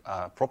is the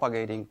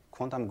propagating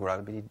quantum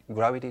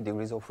gravity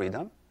degrees of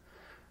freedom.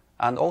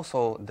 And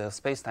also, the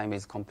space-time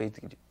is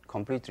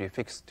completely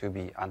fixed to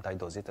be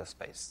anti-de Sitter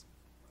space.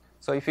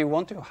 So if you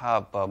want to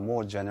have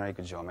more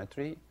generic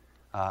geometry,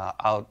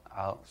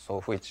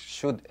 so which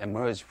should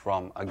emerge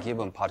from a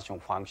given partition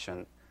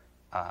function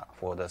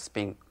for the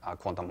spin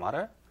quantum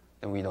matter,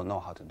 then we don't know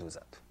how to do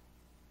that.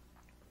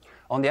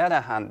 On the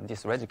other hand,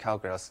 this Regge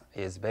calculus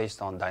is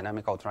based on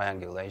dynamical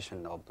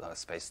triangulation of the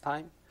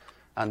space-time.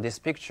 And this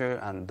picture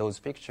and those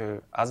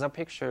pictures, as a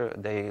picture,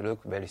 they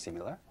look very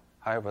similar.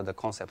 However, the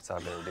concepts are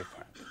very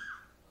different.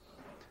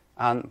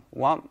 And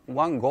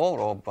one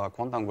goal of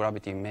quantum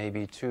gravity may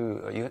be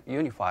to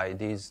unify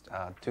these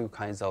two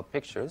kinds of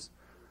pictures.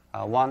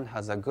 One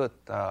has a good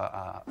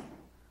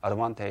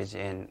advantage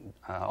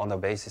on the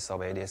basis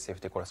of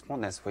ADS-CFT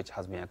correspondence, which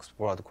has been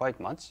explored quite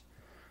much.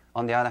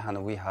 On the other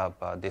hand, we have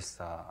this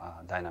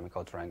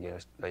dynamical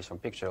triangulation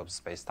picture of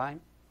space-time.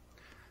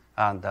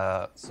 And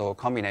so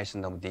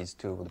combination of these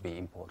two would be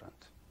important.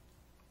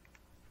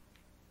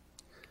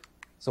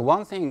 So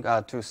one thing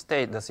to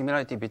state the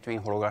similarity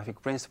between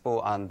holographic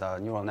principle and the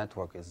neural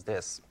network is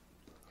this.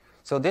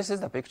 So this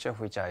is the picture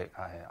which I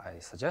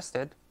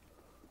suggested.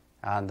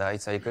 And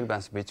it's an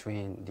equivalence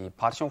between the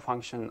partition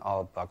function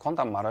of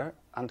quantum matter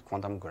and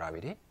quantum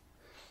gravity.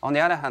 On the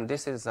other hand,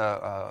 this is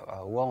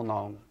a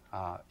well-known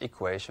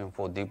equation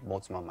for deep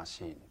Boltzmann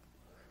machine.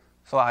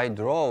 So I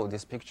draw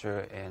this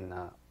picture in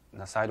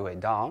a sideway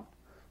down.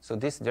 So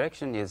this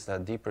direction is the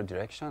deeper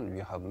direction. We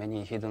have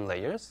many hidden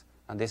layers,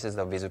 and this is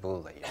the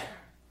visible layer.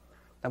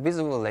 The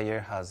visible layer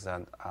has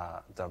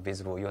the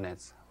visible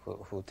units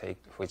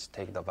which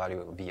take the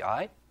value of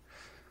vi.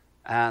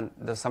 And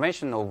the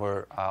summation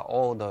over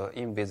all the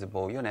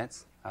invisible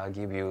units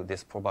give you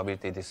this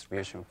probability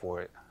distribution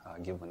for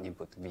given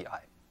input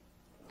vi.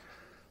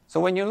 So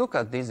when you look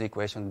at these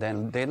equations,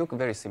 then they look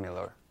very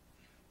similar.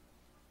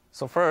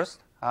 So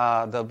first,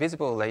 the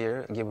visible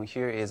layer given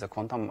here is a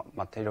quantum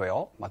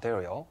material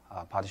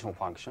partition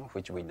function,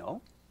 which we know.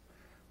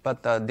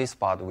 But this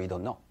part we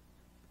don't know.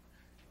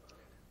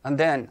 And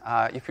then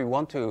if we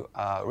want to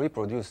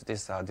reproduce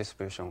this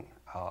distribution,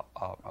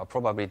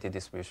 probability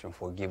distribution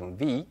for given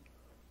v,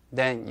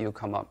 then you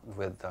come up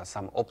with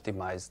some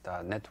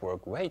optimized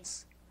network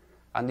weights.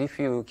 And if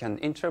you can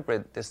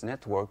interpret this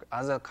network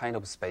as a kind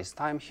of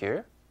space-time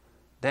here,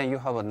 then you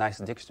have a nice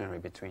dictionary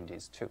between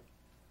these two.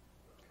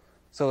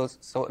 So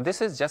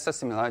this is just a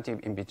similarity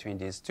in between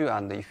these two.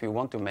 And if you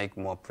want to make it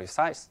more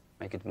precise,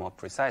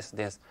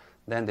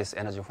 then this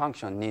energy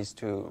function needs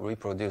to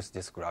reproduce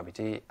this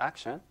gravity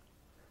action.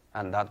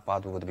 And that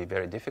part would be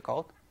very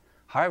difficult.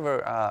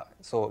 However,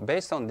 so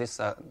based on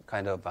this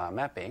kind of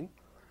mapping,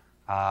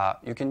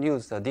 you can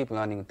use the deep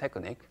learning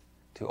technique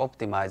to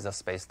optimize the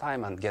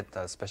space-time and get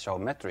a special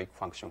metric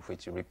function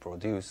which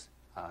reproduce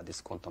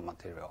this quantum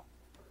material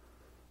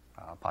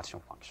partition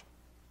function.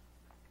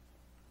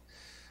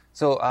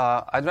 So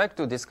I'd like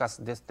to discuss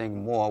this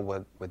thing more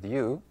with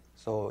you.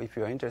 So if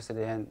you're interested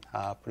in,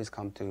 please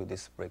come to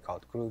this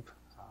breakout group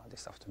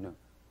this afternoon,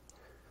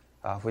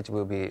 which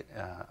will be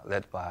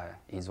led by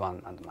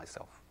Izwan and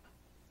myself.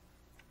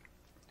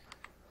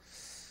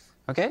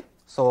 Okay,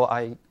 so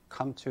I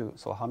come to,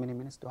 so how many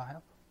minutes do I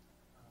have?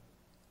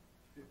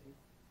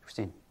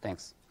 15,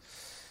 thanks.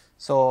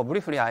 So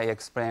briefly, I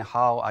explain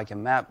how I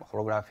can map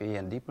holography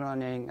and deep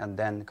learning, and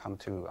then come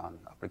to an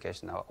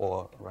application,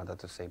 or rather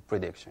to say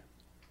prediction.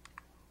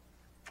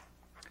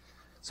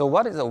 So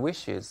what is the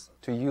wishes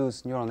to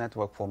use neural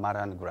network for matter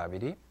and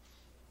gravity?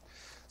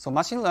 So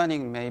machine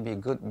learning may be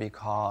good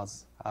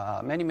because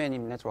many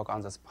network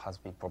answers has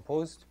been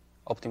proposed.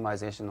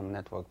 Optimization of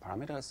network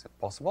parameters is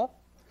possible.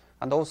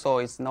 And also,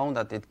 it's known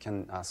that it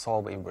can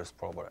solve inverse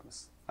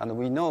problems. And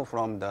we know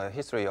from the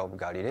history of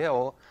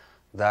Galileo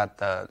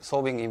that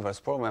solving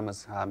inverse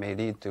problems may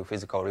lead to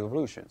physical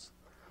revolutions.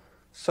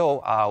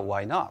 So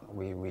why not?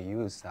 We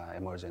use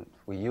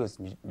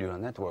neural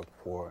network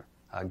for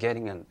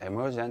getting an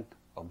emergent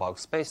about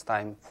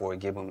space-time for a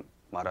given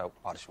matter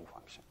partition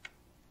function.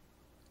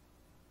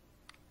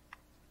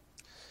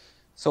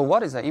 So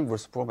what is the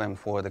inverse problem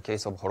for the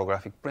case of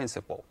holographic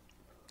principle?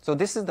 So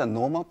this is the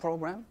normal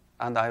problem.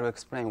 And I will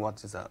explain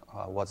what's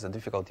the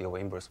difficulty of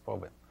inverse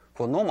problem.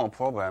 For normal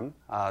problem,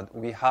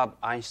 we have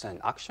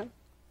Einstein action.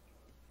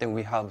 Then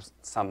we have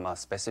some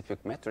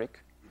specific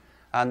metric.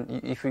 And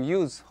if you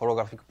use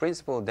holographic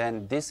principle,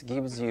 then this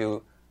gives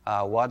you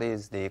what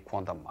is the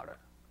quantum matter.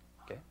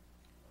 Okay?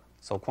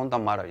 So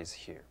quantum matter is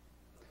here.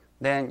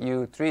 Then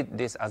you treat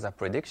this as a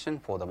prediction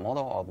for the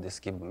model of this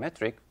given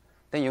metric.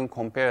 Then you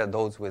compare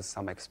those with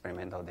some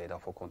experimental data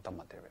for quantum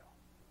material.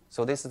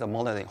 So this is the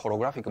modeling,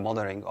 holographic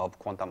modeling of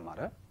quantum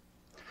matter.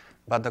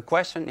 But the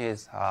question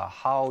is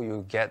how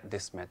you get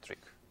this metric.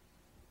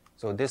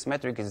 So this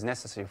metric is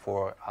necessary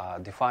for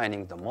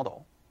defining the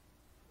model.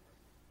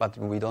 But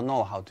we don't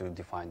know how to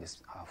define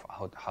this,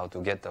 how to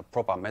get the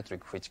proper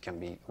metric which can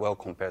be well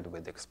compared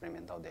with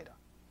experimental data.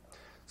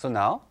 So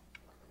now,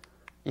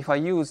 If I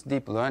use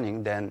deep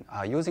learning, then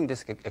using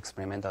this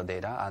experimental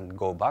data and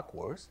go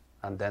backwards,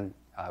 and then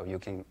you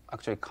can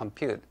actually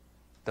compute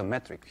the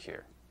metric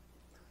here.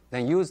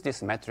 Then use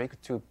this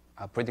metric to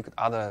predict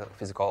other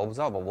physical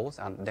observables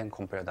and then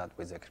compare that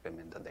with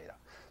experimental data.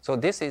 So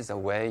this is a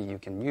way you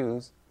can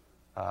use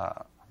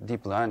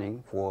deep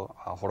learning for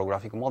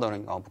holographic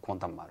modeling of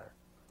quantum matter.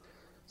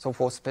 So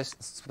for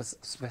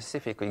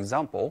specific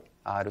example,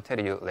 I'll tell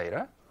you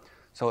later.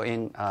 So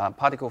in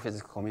particle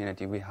physics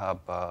community, we have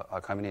a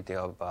community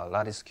of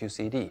lattice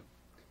QCD,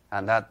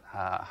 and that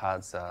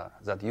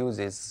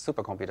uses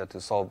supercomputer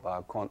to solve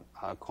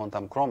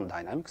quantum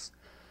chromodynamics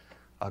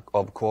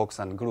of quarks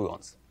and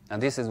gluons.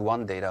 And this is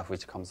one data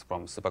which comes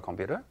from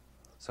supercomputer.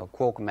 So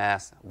quark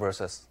mass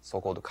versus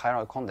so-called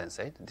chiral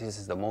condensate. This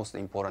is the most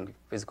important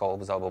physical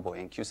observable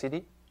in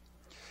QCD.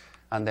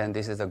 And then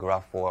this is a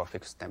graph for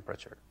fixed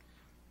temperature.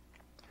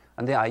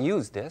 And then I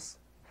use this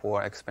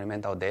for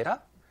experimental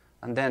data,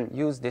 and then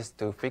use this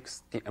to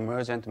fix the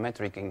emergent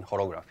metric in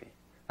holography.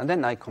 And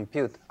then I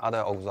compute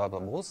other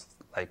observables,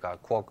 like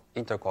quark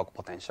interquark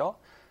potential,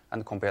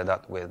 and compare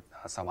that with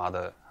some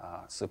other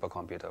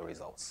supercomputer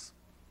results.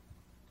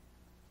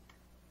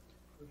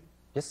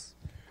 Yes?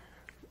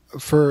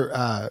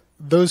 For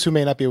those who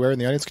may not be aware in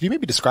the audience, could you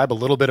maybe describe a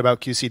little bit about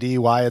QCD,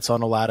 why it's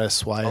on a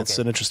lattice, why it's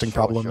an interesting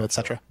problem,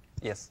 etc.?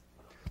 Yes.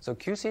 So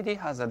QCD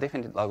has a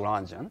definite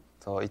Lagrangian.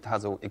 So it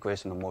has an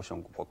equation of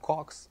motion for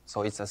quarks.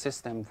 So it's a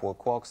system for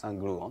quarks and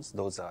gluons.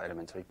 Those are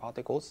elementary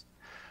particles.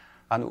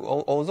 And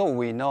although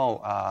we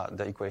know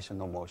the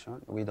equation of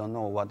motion, we don't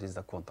know what is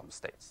the quantum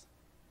states.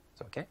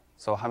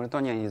 So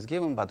Hamiltonian is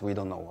given, but we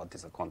don't know what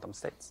is the quantum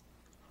states.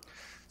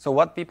 So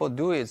what people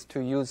do is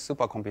to use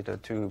supercomputer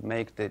to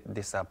make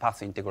this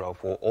path integral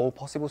for all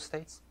possible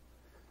states,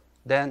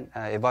 then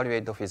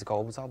evaluate the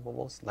physical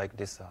observables like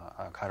this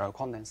chiral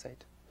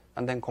condensate,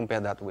 and then compare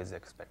that with the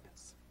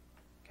experiments,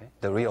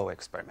 the real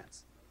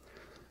experiments.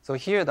 So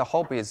here the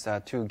hope is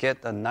to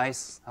get a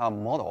nice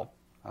model,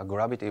 a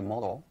gravity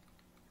model,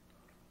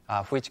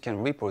 which can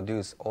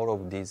reproduce all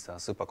of these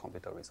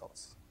supercomputer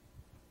results.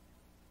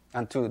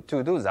 And to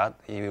do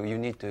that, you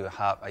need to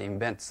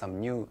invent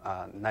some new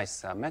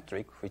nice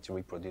metric which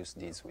reproduce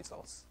these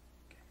results.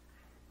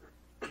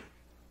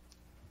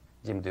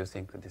 Jim, do you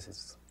think this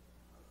is,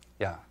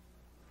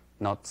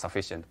 not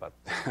sufficient, but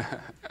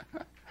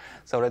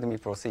so let me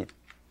proceed.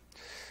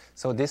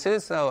 So this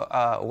is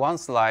one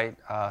slide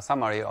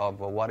summary of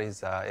what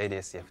is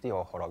ADS-CFT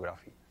or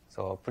holography.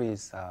 So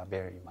please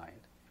bear in mind.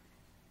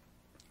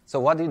 So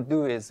what you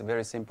do is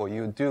very simple.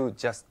 You do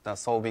just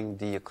solving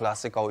the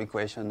classical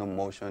equation of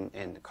motion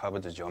in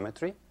curved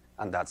geometry,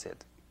 and that's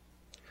it.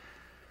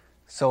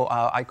 So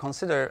I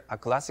consider a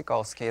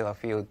classical scalar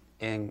field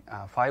in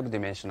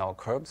 5-dimensional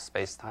curved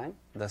spacetime.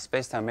 The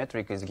spacetime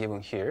metric is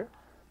given here.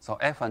 So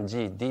f and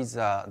g, these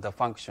are the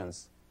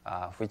functions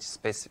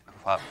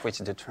which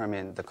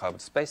determine the curved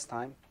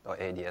spacetime, or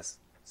ADS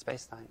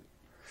spacetime.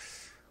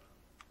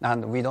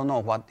 And we don't know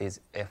what is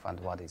f and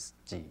what is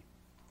g.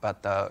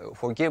 But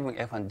for given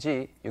f and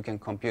g, you can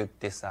compute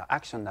this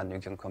action and you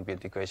can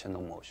compute the equation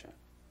of motion.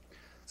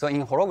 So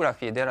in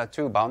holography, there are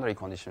two boundary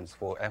conditions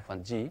for f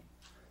and g.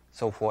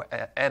 So for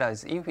eta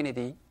is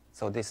infinity,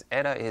 so this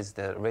eta is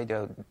the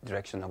radial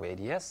direction of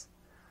ADS.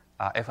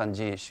 F and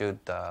g should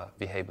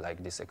behave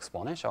like this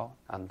exponential.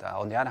 And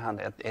on the other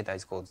hand, at eta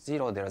is equal to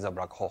 0, there is a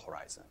black hole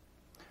horizon,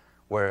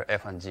 where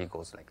f and g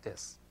goes like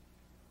this.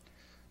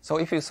 So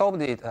if you solve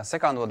the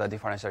second order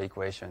differential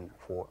equation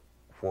for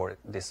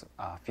this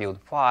field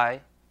phi,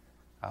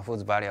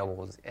 whose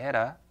variable is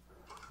eta,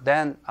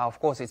 then of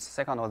course it's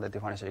second order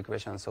differential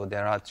equation, so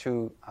there are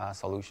two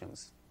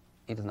solutions,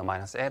 e to the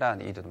minus eta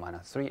and e to the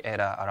minus 3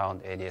 eta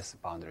around ADS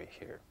boundary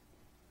here.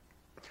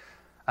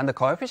 And the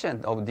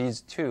coefficient of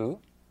these two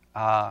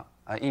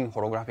in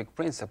holographic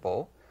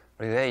principle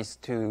relates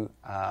to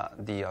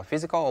the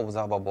physical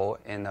observable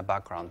in the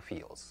background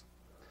fields.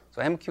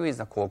 So MQ is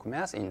the quark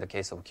mass in the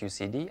case of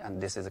QCD,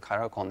 and this is a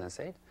chiral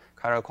condensate.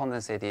 Chiral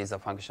condensate is a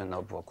function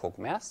of quark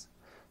mass.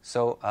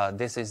 So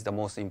this is the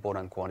most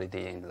important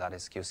quantity in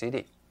lattice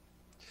QCD.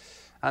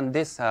 And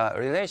this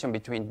relation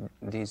between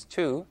these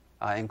two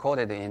are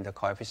encoded in the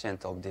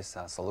coefficient of these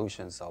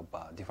solutions of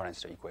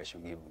differential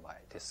equation given by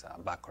this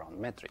background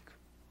metric.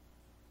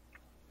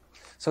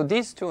 So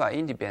these two are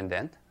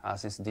independent,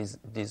 since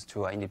these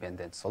two are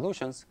independent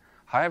solutions.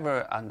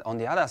 However, on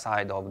the other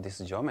side of this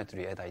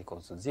geometry, eta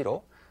equals to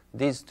 0,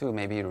 these two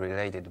may be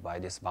related by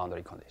this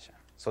boundary condition.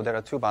 So there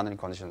are two boundary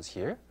conditions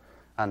here,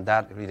 and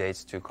that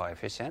relates to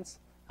coefficients.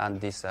 And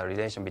this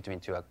relation between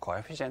two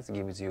coefficients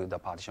gives you the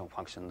partition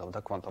function of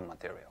the quantum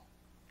material.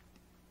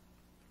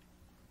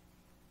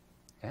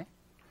 Okay?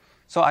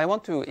 So I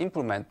want to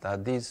implement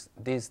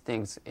these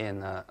things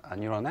in a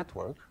neural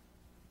network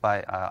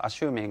by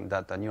assuming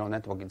that the neural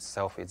network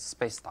itself is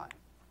space-time.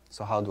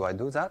 So how do I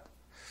do that?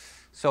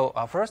 So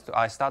first,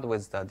 I start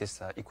with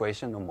this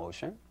equation of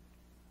motion.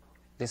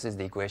 This is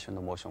the equation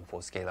of motion for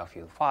scalar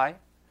field phi.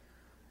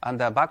 And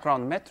the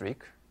background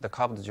metric, the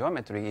curved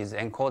geometry, is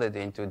encoded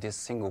into this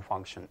single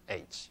function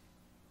h.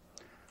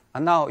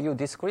 And now you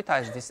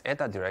discretize this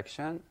eta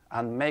direction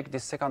and make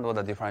this second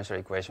order differential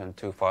equation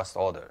to first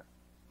order,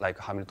 like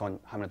Hamilton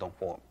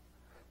form.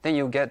 Then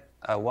you get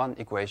one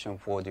equation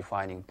for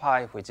defining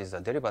pi, which is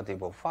the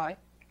derivative of phi.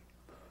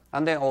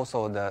 And then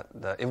also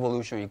the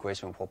evolution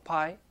equation for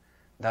pi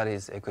that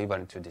is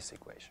equivalent to this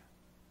equation.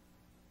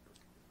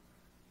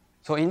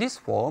 So in this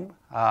form,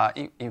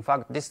 in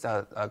fact, this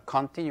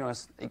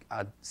continuous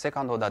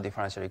second order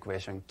differential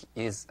equation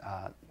is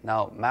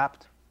now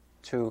mapped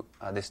to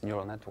this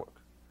neural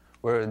network,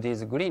 where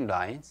these green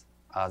lines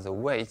are the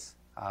weights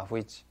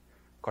which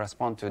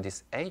correspond to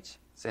this h,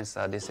 since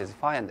this is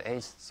phi and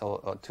h, so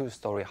a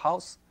two-story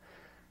house,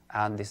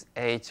 and this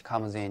h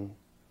comes in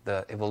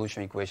the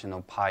evolution equation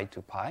of pi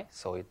to pi,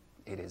 so it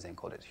is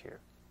encoded here.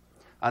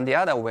 And the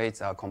other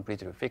weights are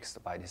completely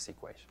fixed by this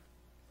equation.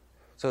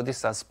 So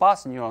this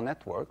sparse neural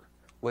network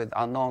with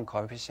unknown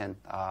coefficient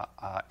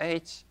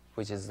h,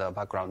 which is the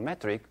background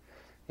metric,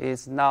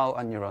 is now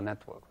a neural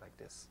network like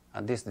this.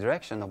 And this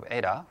direction of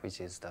eta,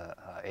 which is the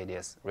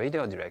ADS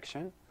radial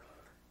direction,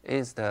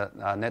 is the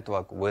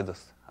network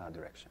width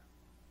direction.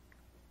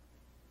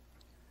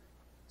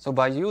 So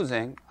by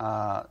using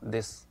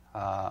this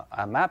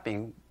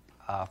mapping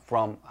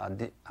from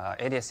the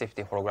ADS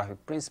safety holographic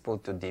principle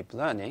to deep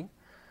learning,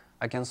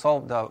 I can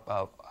solve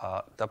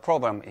the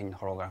problem in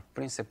holographic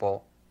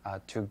principle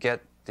to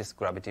get this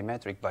gravity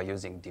metric by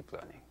using deep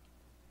learning.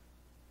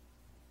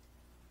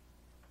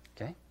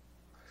 Okay.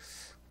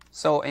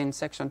 So in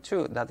section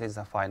 2, that is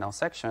the final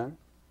section,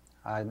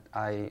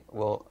 I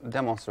will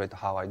demonstrate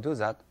how I do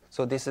that.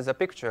 So this is a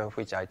picture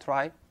which I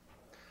tried.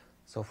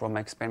 So from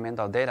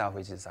experimental data,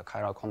 which is a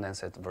chiral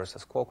condensed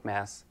versus quark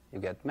mass, you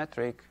get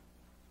metric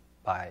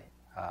by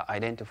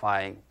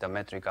identifying the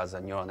metric as a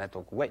neural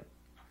network weight.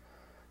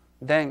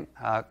 Then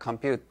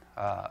compute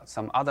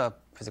some other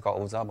physical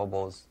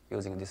observables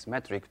using this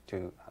metric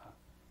to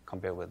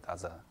compare with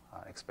other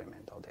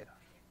experimental data.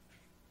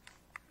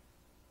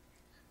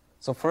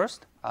 So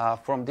first,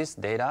 from this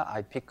data,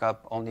 I pick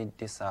up only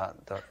this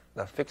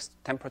the fixed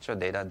temperature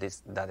data.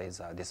 That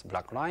is this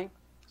black line.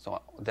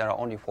 So there are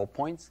only 4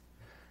 points,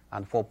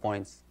 and 4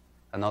 points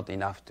are not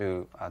enough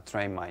to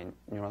train my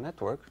neural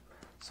network.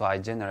 So I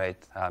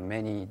generate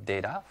many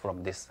data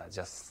from this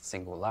just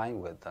single line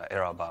with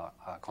error bar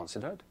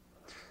considered.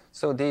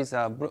 So these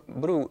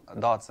blue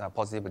dots are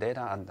positive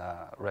data, and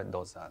red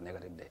dots are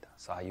negative data.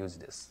 So I use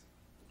this.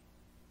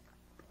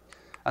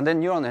 And then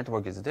neural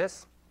network is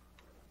this.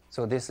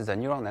 So this is a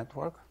neural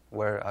network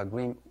where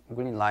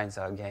green lines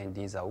are, again,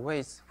 these are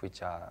weights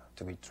which are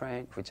to be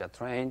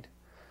trained,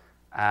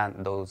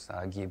 and those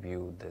give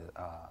you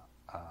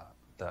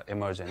the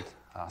emergent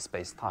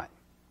space-time.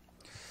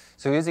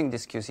 So using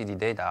this QCD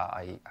data,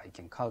 I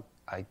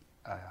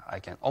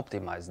can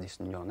optimize this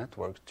neural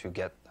network to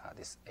get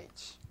this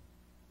H.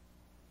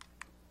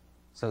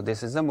 So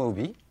this is a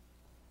movie.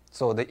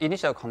 So the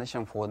initial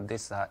condition for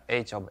this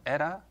H of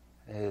eta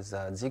is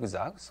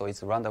zigzag, so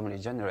it's randomly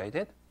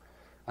generated.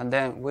 And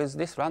then with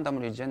this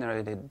randomly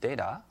generated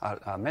data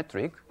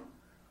metric,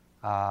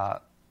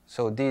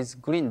 so these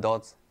green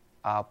dots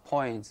are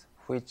points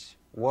which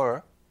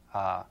were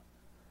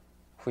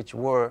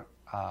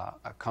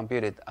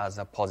computed as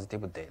a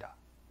positive data.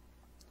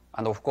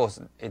 And of course,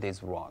 it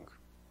is wrong,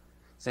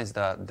 since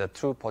the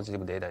true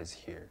positive data is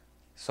here.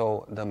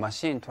 So the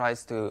machine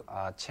tries to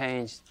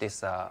change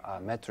this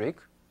metric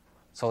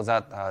so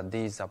that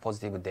these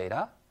positive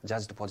data,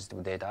 judged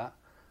positive data,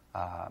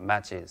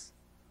 matches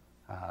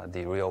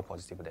the real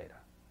positive data.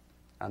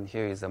 And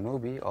here is a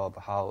movie of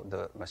how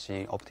the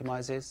machine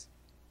optimizes.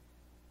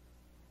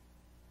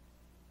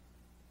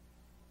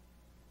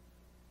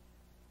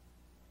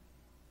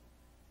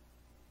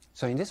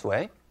 So in this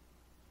way,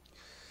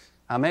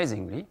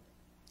 amazingly,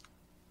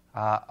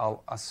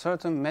 a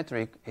certain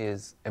metric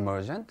is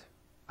emergent,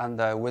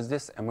 and with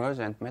this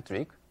emergent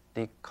metric,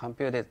 the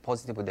computed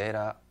positive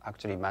data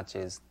actually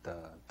matches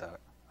the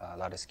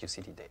lattice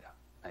QCD data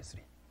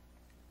nicely.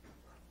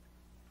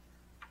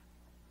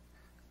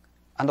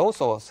 And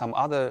also, some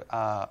other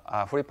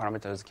Fourier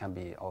parameters can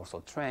be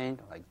also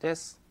trained like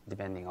this,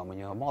 depending on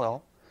your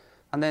model.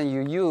 And then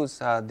you use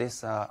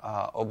this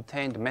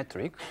obtained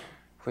metric,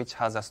 which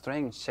has a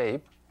strange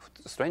shape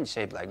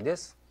like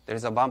this. There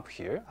is a bump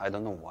here. I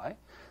don't know why.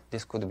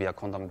 This could be a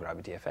quantum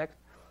gravity effect.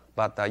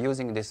 But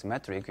using this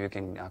metric, you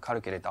can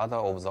calculate other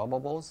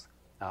observables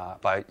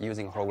by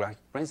using holographic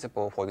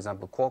principle. For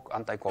example, quark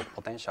anti-quark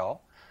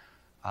potential.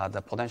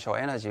 The potential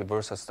energy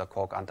versus the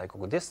quark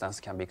anti-quark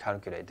distance can be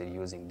calculated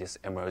using this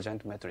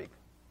emergent metric.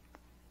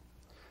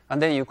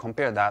 And then you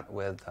compare that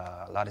with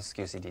lattice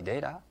QCD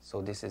data.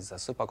 So this is a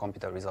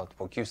supercomputer result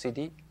for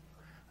QCD.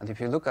 And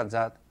if you look at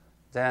that,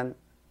 then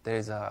there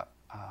is a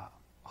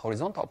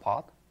horizontal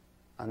part,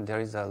 and there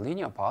is a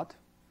linear part,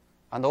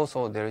 and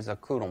also there is a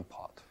Coulomb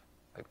part,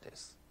 like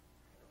this.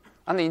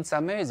 And it's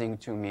amazing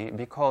to me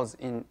because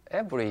in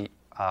every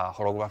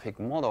holographic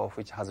model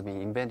which has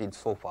been invented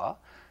so far,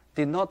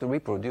 did not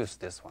reproduce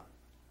this one.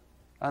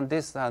 And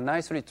this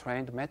nicely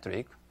trained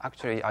metric,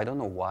 actually, I don't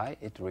know why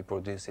it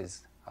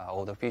reproduces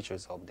all the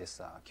features of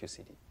this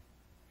QCD.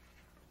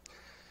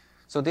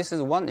 So this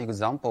is one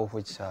example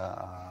which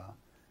I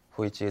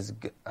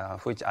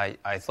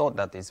thought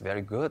that is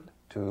very good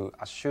to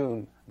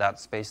assume that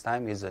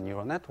space-time is a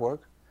neural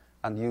network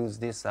and use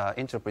this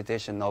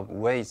interpretation of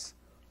weights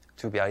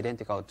to be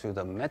identical to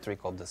the metric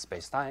of the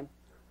space-time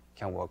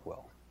can work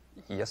well.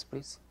 Yes,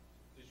 please?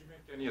 Did you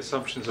make any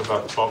assumptions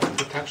about the bulk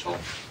potential?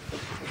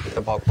 The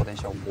bulk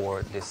potential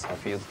for this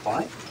field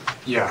phi?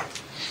 Yeah.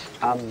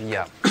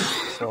 Yeah.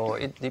 So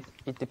it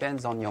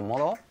depends on your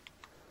model.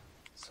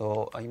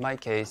 So in my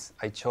case,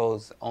 I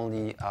chose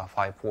only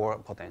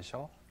phi-4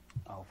 potential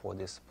for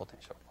this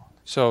potential part.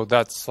 So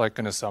that's like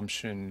an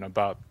assumption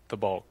about the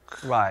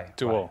bulk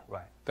dual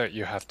that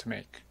you have to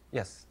make.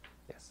 Yes,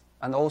 yes.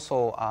 And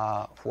also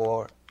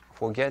for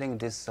getting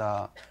this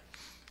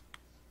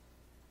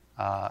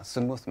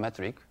smooth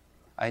metric,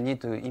 I need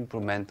to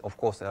implement, of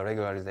course, a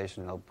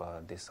regularization of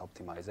this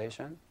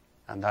optimization,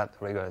 and that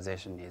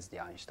regularization is the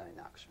Einstein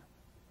action.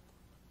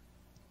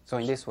 So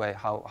in this way,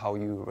 how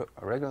you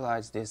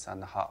regularize this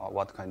and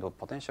what kind of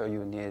potential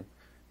you need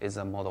is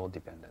a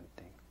model-dependent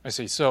thing. I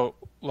see. So,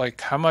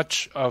 like, how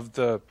much of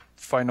the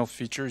final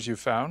features you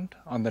found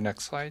on the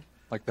next slide,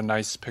 like the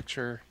nice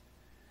picture?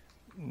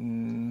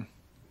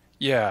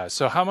 Yeah.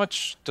 So, how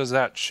much does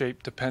that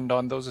shape depend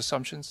on those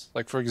assumptions?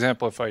 Like, for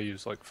example, if I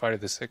use like phi to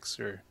the 6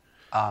 or.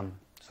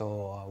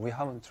 So we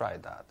haven't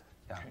tried that.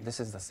 Yeah. Okay. This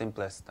is the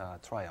simplest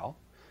trial.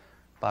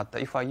 But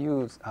if I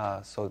use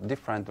so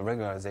different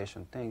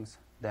regularization things,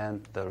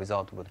 then the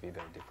result would be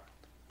very different.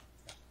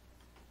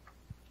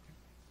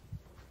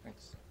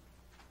 Thanks.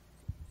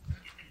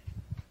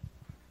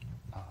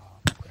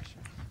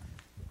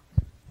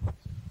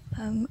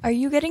 Are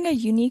you getting a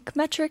unique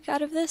metric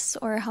out of this,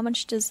 or how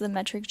much does the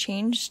metric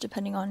change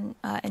depending on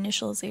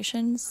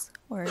initializations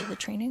or the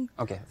training?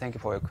 Okay, thank you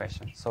for your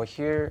question. So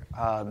here,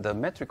 the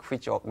metric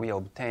which we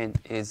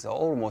obtained is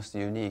almost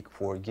unique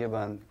for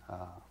given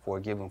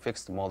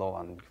fixed model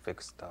and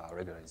fixed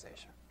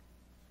regularization.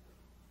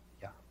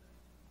 Yeah.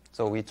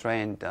 So we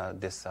trained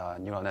this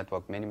neural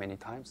network many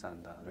times,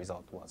 and the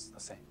result was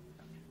the same.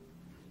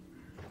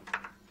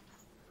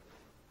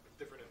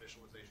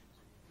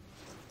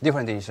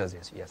 Different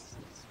initializations, yes.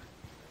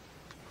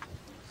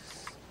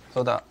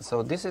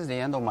 So this is the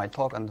end of my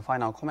talk, and the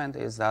final comment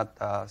is that,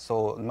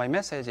 so my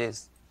message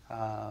is,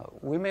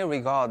 we may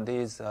regard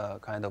these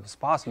kind of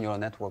sparse neural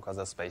network as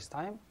a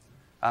space-time,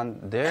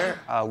 and there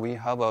we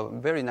have a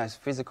very nice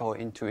physical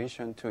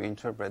intuition to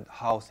interpret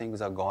how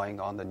things are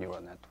going on the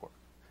neural network.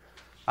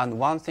 And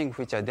one thing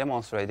which I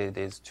demonstrated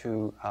is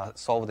to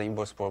solve the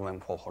inverse problem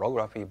for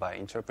holography by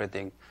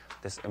interpreting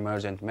this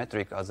emergent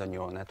metric as a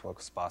neural network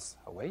sparse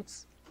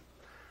weights.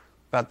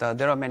 But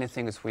there are many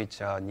things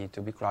which need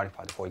to be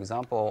clarified. For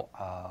example,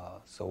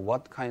 so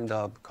what kind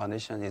of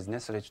condition is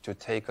necessary to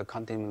take a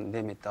continuum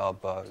limit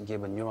of a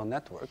given neural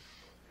network?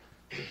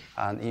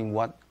 And in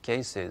what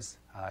cases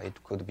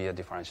it could be a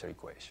differential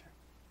equation?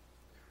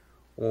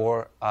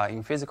 Or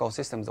in physical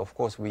systems, of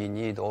course, we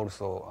need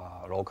also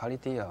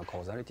locality,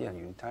 causality, and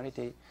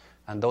unitarity.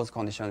 And those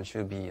conditions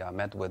should be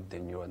met with the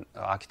neural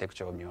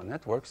architecture of neural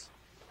networks.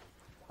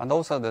 And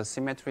also the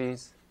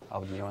symmetries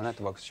of the neural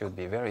networks should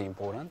be very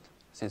important,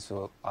 since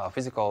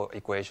physical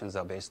equations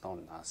are based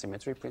on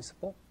symmetry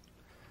principle,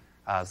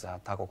 as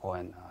Tako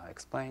Cohen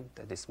explained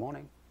this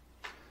morning.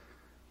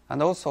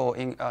 And also,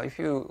 if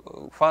you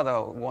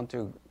further want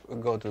to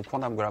go to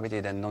quantum gravity,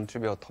 then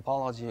non-trivial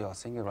topology or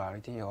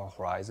singularity or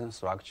horizon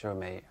structure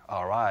may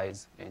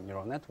arise in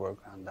neural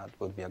network, and that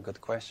would be a good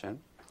question.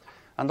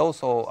 And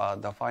also,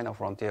 the final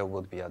frontier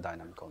would be a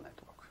dynamical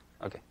network.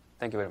 Okay,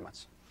 thank you very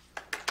much.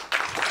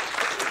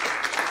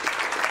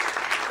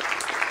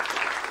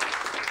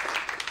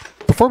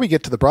 Before we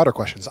get to the broader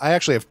questions, I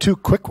actually have two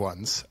quick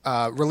ones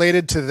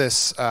related to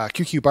this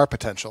QQ bar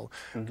potential.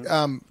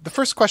 Mm-hmm. The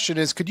first question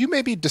is, could you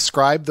maybe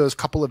describe those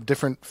couple of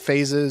different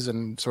phases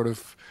and sort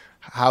of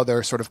how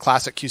they're sort of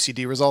classic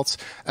QCD results?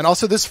 And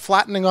also this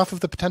flattening off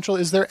of the potential,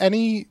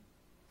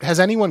 has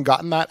anyone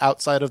gotten that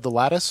outside of the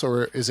lattice,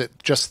 or is it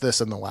just this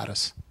in the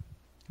lattice?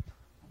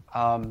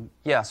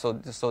 Yeah, so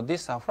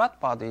this flat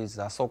part is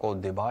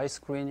so-called device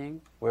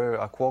screening, where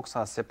quarks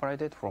are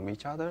separated from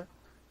each other.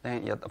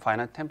 Then at the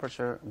finite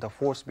temperature, the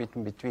force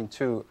between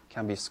two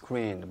can be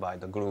screened by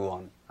the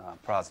gluon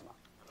plasma.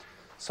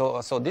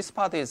 So this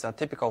part is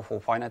typical for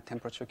finite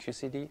temperature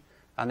QCD,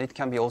 and it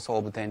can be also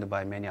obtained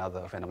by many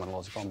other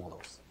phenomenological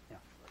models. Yeah.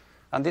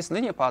 And this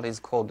linear part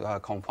is called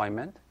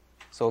confinement.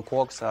 So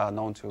quarks are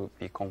known to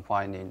be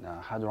confined in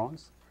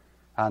hadrons,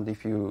 and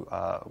if you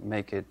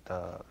make it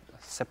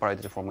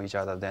separated from each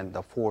other, then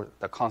the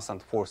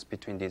constant force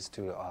between these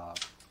two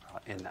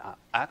in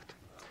act,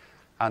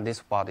 and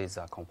this part is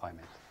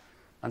confinement.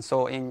 And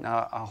so in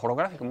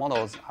holographic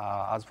models,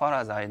 as far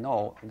as I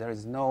know, there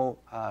is no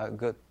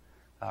good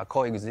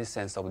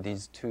coexistence of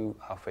these two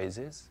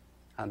phases,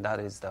 and that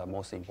is the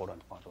most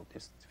important part of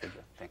this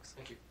figure. Thanks.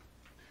 Thank you.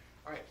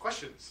 All right,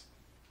 questions?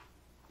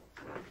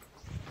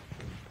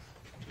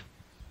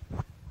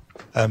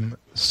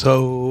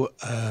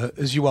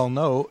 As you well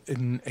know,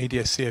 in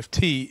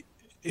ADS-CFT,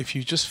 if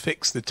you just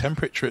fix the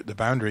temperature at the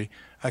boundary,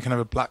 I can have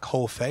a black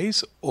hole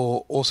phase,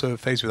 or also a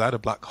phase without a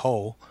black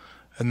hole,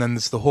 and then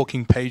there's the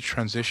Hawking-Page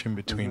transition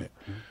between it.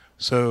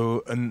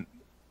 So, and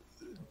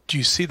do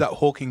you see that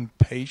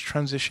Hawking-Page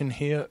transition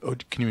here, or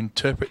can you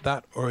interpret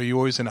that, or are you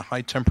always in a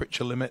high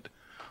temperature limit?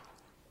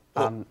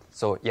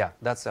 So yeah,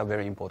 that's a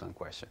very important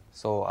question.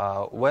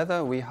 So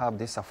whether we have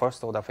this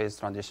first order phase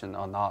transition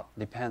or not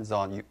depends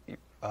on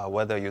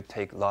whether you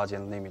take large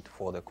N limit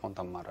for the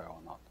quantum matter or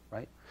not,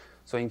 right?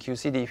 So in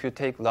QCD, if you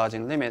take large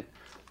N limit,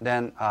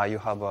 then you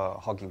have a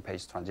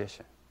Hawking-Page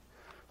transition.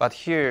 But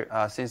here,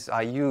 since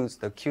I use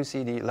the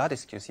QCD,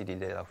 lattice QCD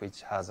data,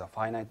 which has a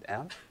finite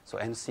n, so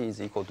NC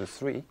is equal to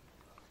 3,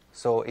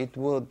 so it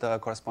would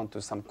correspond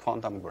to some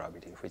quantum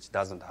gravity, which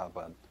doesn't have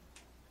a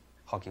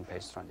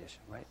Hawking-Page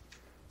transition, right?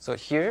 So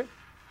here,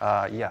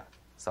 yeah,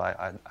 so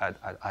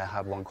I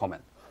have one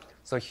comment.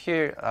 So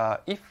here,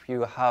 if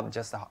you have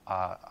just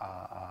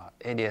a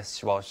ADS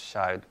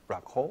Schwarzschild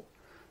black hole,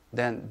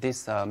 then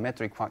this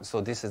metric function, so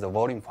this is the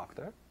volume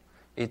factor,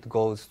 it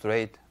goes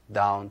straight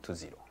down to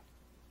 0.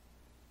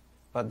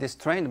 But this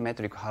trained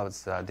metric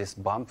has this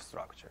bump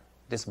structure.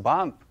 This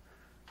bump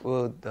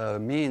would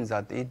mean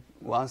that it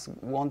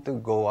want to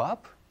go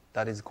up,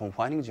 that is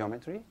confining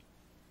geometry,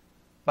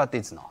 but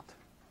it's not.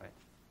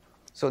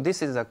 So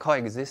this is a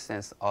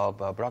coexistence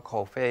of a black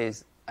hole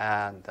phase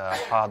and a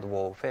hard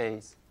wall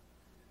phase,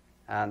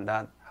 and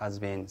that has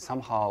been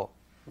somehow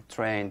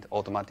trained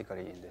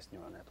automatically in this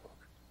neural network.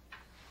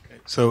 Okay.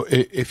 So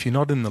if you're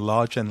not in the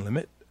large N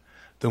limit,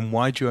 then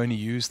why do you only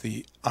use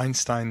the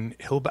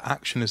Einstein-Hilbert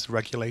action as the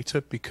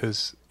regulator?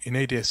 Because in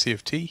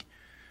ADS-CFT,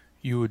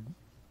 you would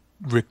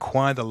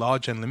require the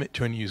large N limit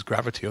to only use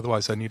gravity.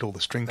 Otherwise, I need all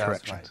the string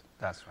corrections. Right.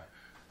 That's right.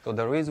 So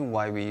the reason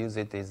why we use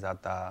it is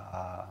that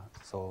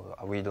so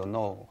we don't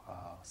know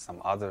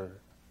some other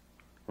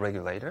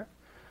regulator,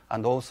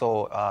 and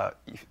also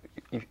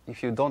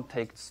if you don't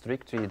take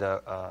strictly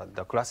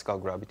the classical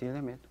gravity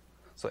limit,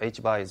 so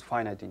h bar is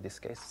finite in this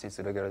case since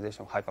the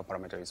regularization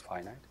hyperparameter is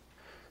finite.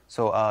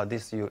 So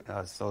this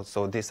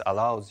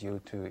allows you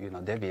to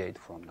deviate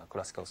from the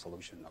classical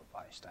solution of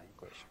Einstein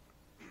equation.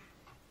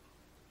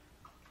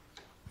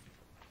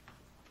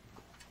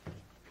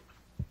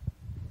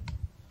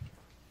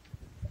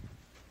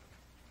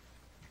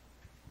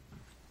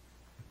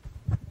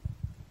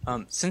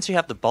 Since you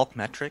have the bulk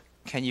metric,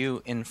 can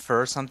you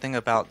infer something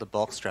about the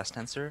bulk stress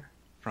tensor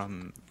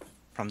from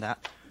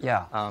that?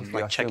 Yeah.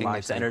 Like checking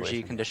its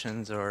energy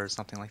conditions or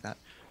something like that?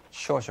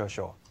 Sure.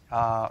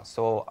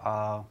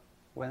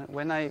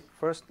 When I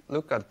first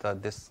look at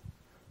this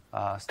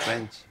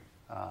strange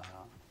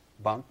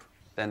bump,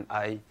 then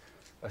I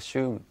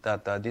assume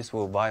that this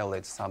will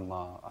violate some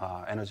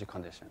energy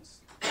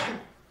conditions.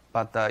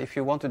 But if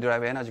you want to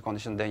derive energy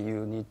condition, then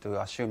you need to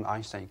assume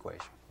Einstein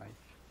equation, right?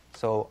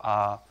 So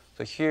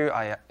here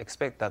I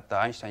expect that the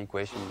Einstein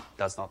equation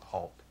does not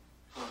hold.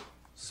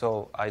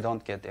 So I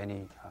don't get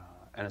any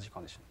energy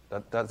condition.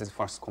 That is the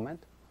first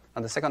comment.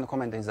 And the second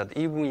comment is that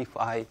even if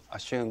I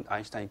assume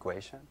Einstein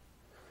equation,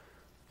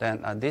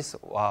 then this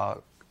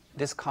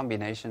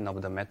combination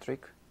of the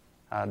metric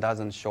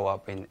doesn't show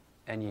up in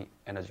any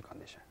energy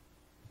condition.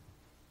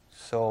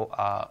 So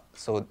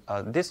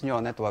this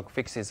neural network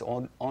fixes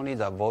only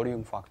the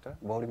volume factor,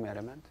 volume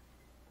element.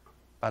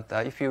 But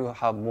if you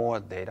have more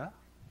data,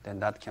 then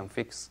that can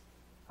fix,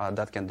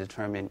 that can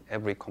determine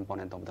every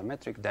component of the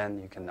metric. Then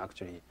you can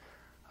actually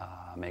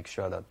make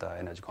sure that the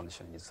energy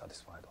condition is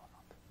satisfied or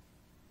not.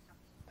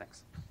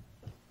 Thanks.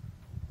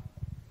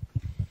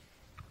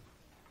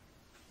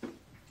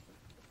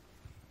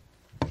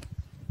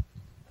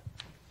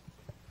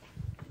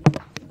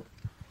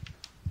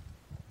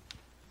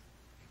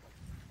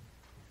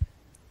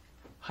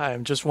 Hi,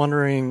 I'm just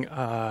wondering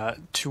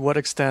to what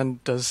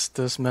extent does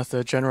this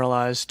method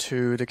generalize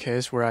to the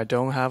case where I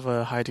don't have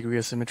a high degree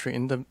of symmetry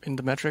in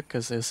the metric?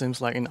 Because it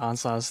seems like in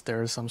ansatz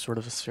there is some sort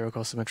of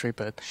spherical symmetry,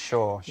 but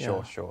sure.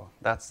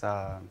 That's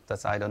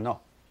I don't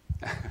know.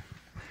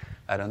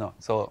 I don't know.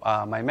 So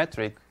my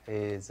metric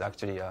is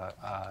actually a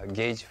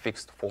gauge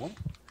fixed form.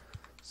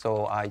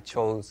 So I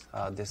chose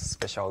this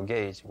special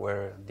gauge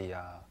where the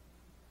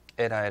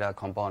eta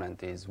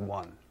component is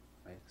 1,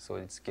 right? So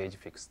it's gauge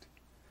fixed.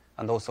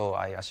 And also,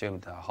 I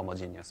assumed a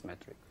homogeneous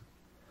metric.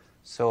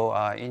 So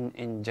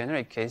in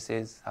generic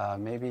cases,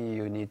 maybe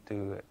you need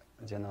to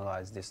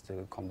generalize this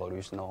to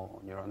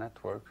convolutional neural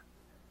network.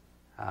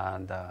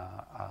 And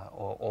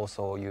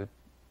also, you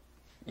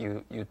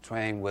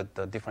train with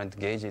the different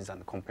gauges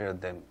and compare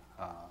them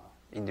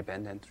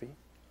independently,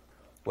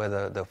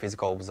 whether the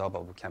physical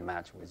observable can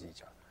match with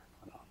each other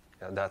or not.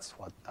 Yeah, that's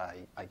what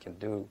I can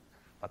do,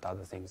 but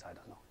other things I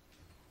don't know.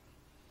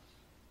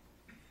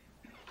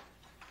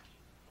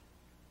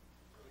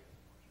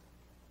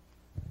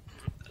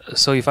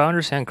 So if I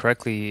understand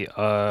correctly,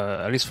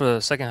 at least for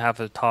the second half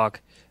of the talk,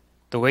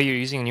 the way you're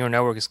using a neural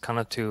network is kind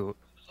of to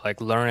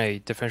like learn a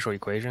differential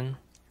equation.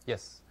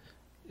 Yes.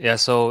 Yeah.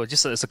 So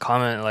just as a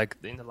comment, like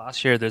in the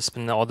last year, there's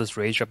been all this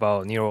rage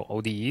about neural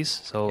ODEs.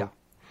 So,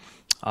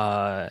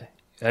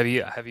 have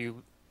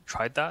you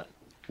tried that?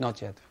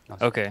 Not yet.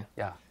 Okay.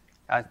 Yeah.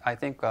 I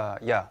think,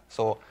 yeah.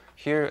 So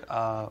here,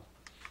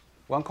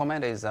 one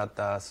comment is that,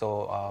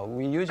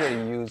 we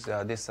usually use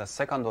this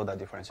second order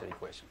differential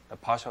equation, the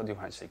partial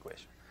differential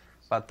equation.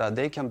 But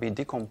they can be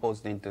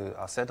decomposed into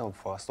a set of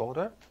first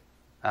order.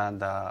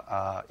 And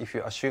if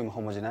you assume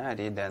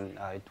homogeneity, then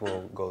it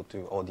will go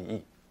to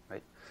ODE,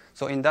 right?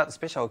 So in that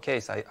special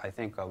case, I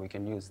think we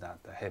can use that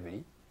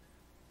heavily.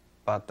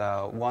 But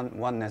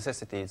one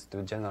necessity is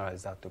to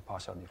generalize that to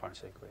partial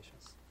differential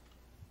equations.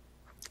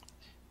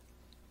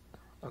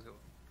 Okay.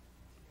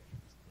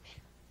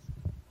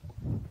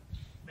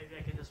 Maybe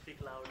I can just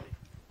speak loudly.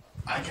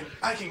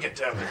 I can get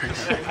down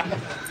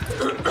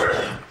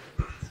there.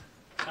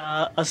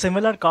 A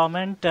similar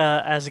comment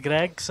as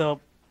Greg.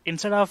 So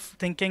instead of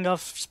thinking of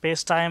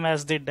space-time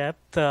as the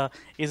depth,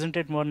 isn't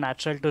it more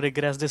natural to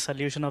regress the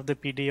solution of the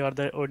PD or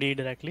the ODE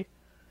directly?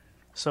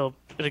 So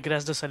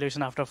regress the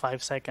solution after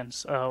 5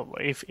 seconds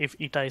if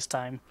eta is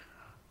time,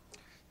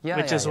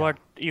 which is what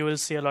you will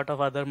see a lot of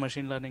other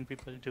machine learning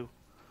people do.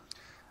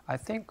 I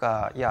think,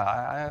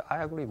 I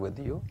agree with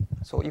you.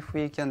 So if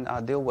we can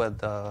deal with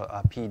the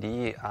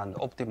PD and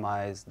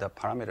optimize the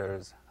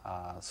parameters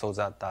so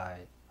that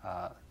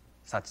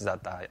such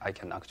that I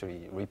can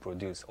actually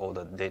reproduce all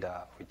the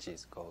data which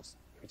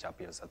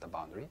appears at the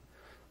boundary,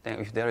 then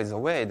if there is a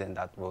way, then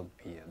that would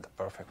be the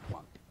perfect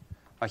one.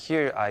 But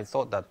here I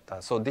thought that,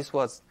 so this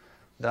was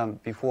done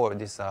before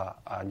this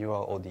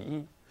neural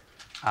ODE,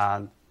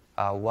 and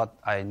what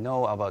I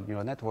know about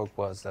neural network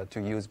was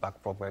to use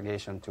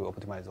backpropagation to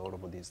optimize all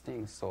of these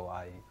things. So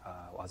I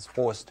was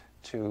forced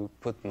to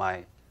put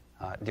my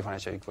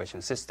differential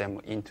equation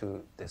system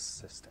into this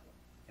system.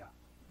 Yeah.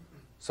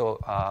 So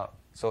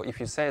if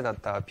you say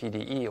that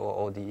PDE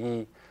or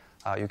ODE,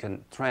 you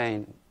can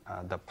train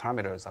the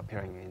parameters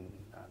appearing in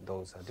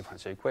those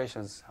differential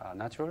equations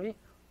naturally,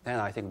 then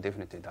I think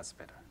definitely that's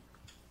better.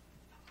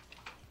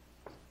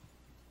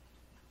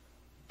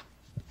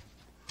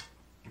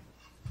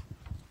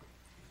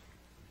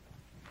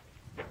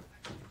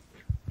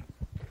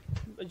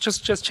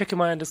 Just checking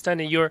my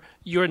understanding. Your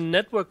neural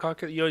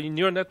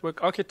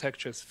network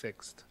architecture is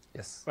fixed.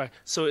 Yes. Right.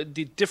 So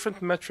the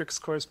different metrics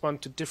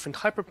correspond to different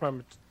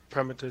hyperparameters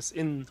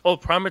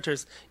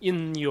parameters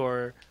in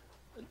your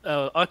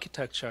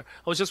architecture.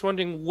 I was just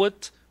wondering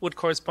what would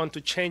correspond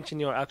to change in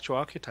your actual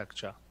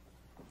architecture.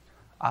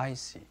 I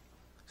see.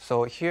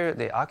 So here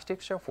the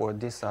architecture for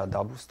this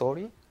double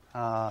story,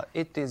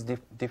 it is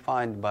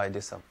defined by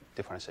this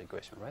differential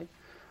equation, right?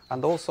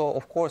 And also,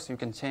 of course, you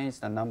can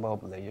change the number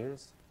of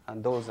layers,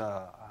 and those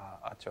are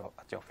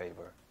at your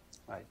favor,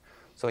 right?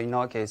 So in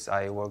our case,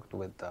 I worked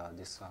with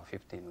this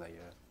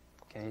 15-layer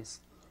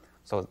case,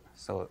 so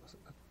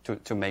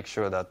to make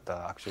sure that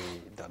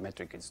actually the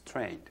metric is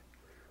trained.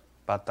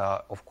 But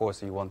of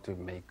course, you want to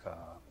make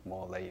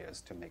more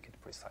layers to make it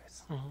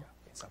precise. Mm-hmm.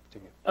 Yeah, it's up to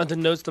you. And the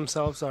nodes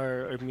themselves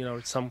are,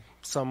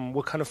 some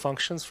what kind of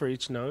functions for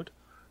each node,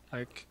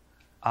 like?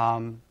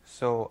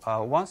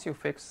 Once you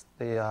fix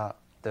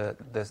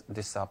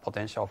this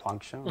potential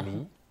function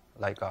V,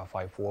 like a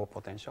 5-4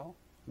 potential,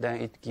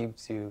 then it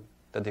gives you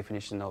the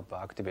definition of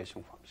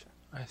activation function.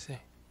 I see.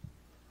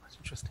 That's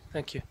interesting.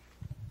 Thank you.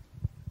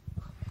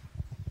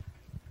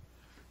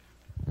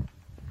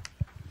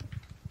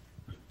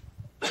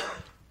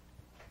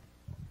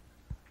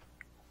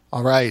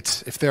 All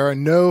right. If there are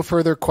no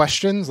further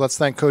questions, let's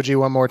thank Koji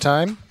one more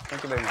time.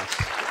 Thank you very much.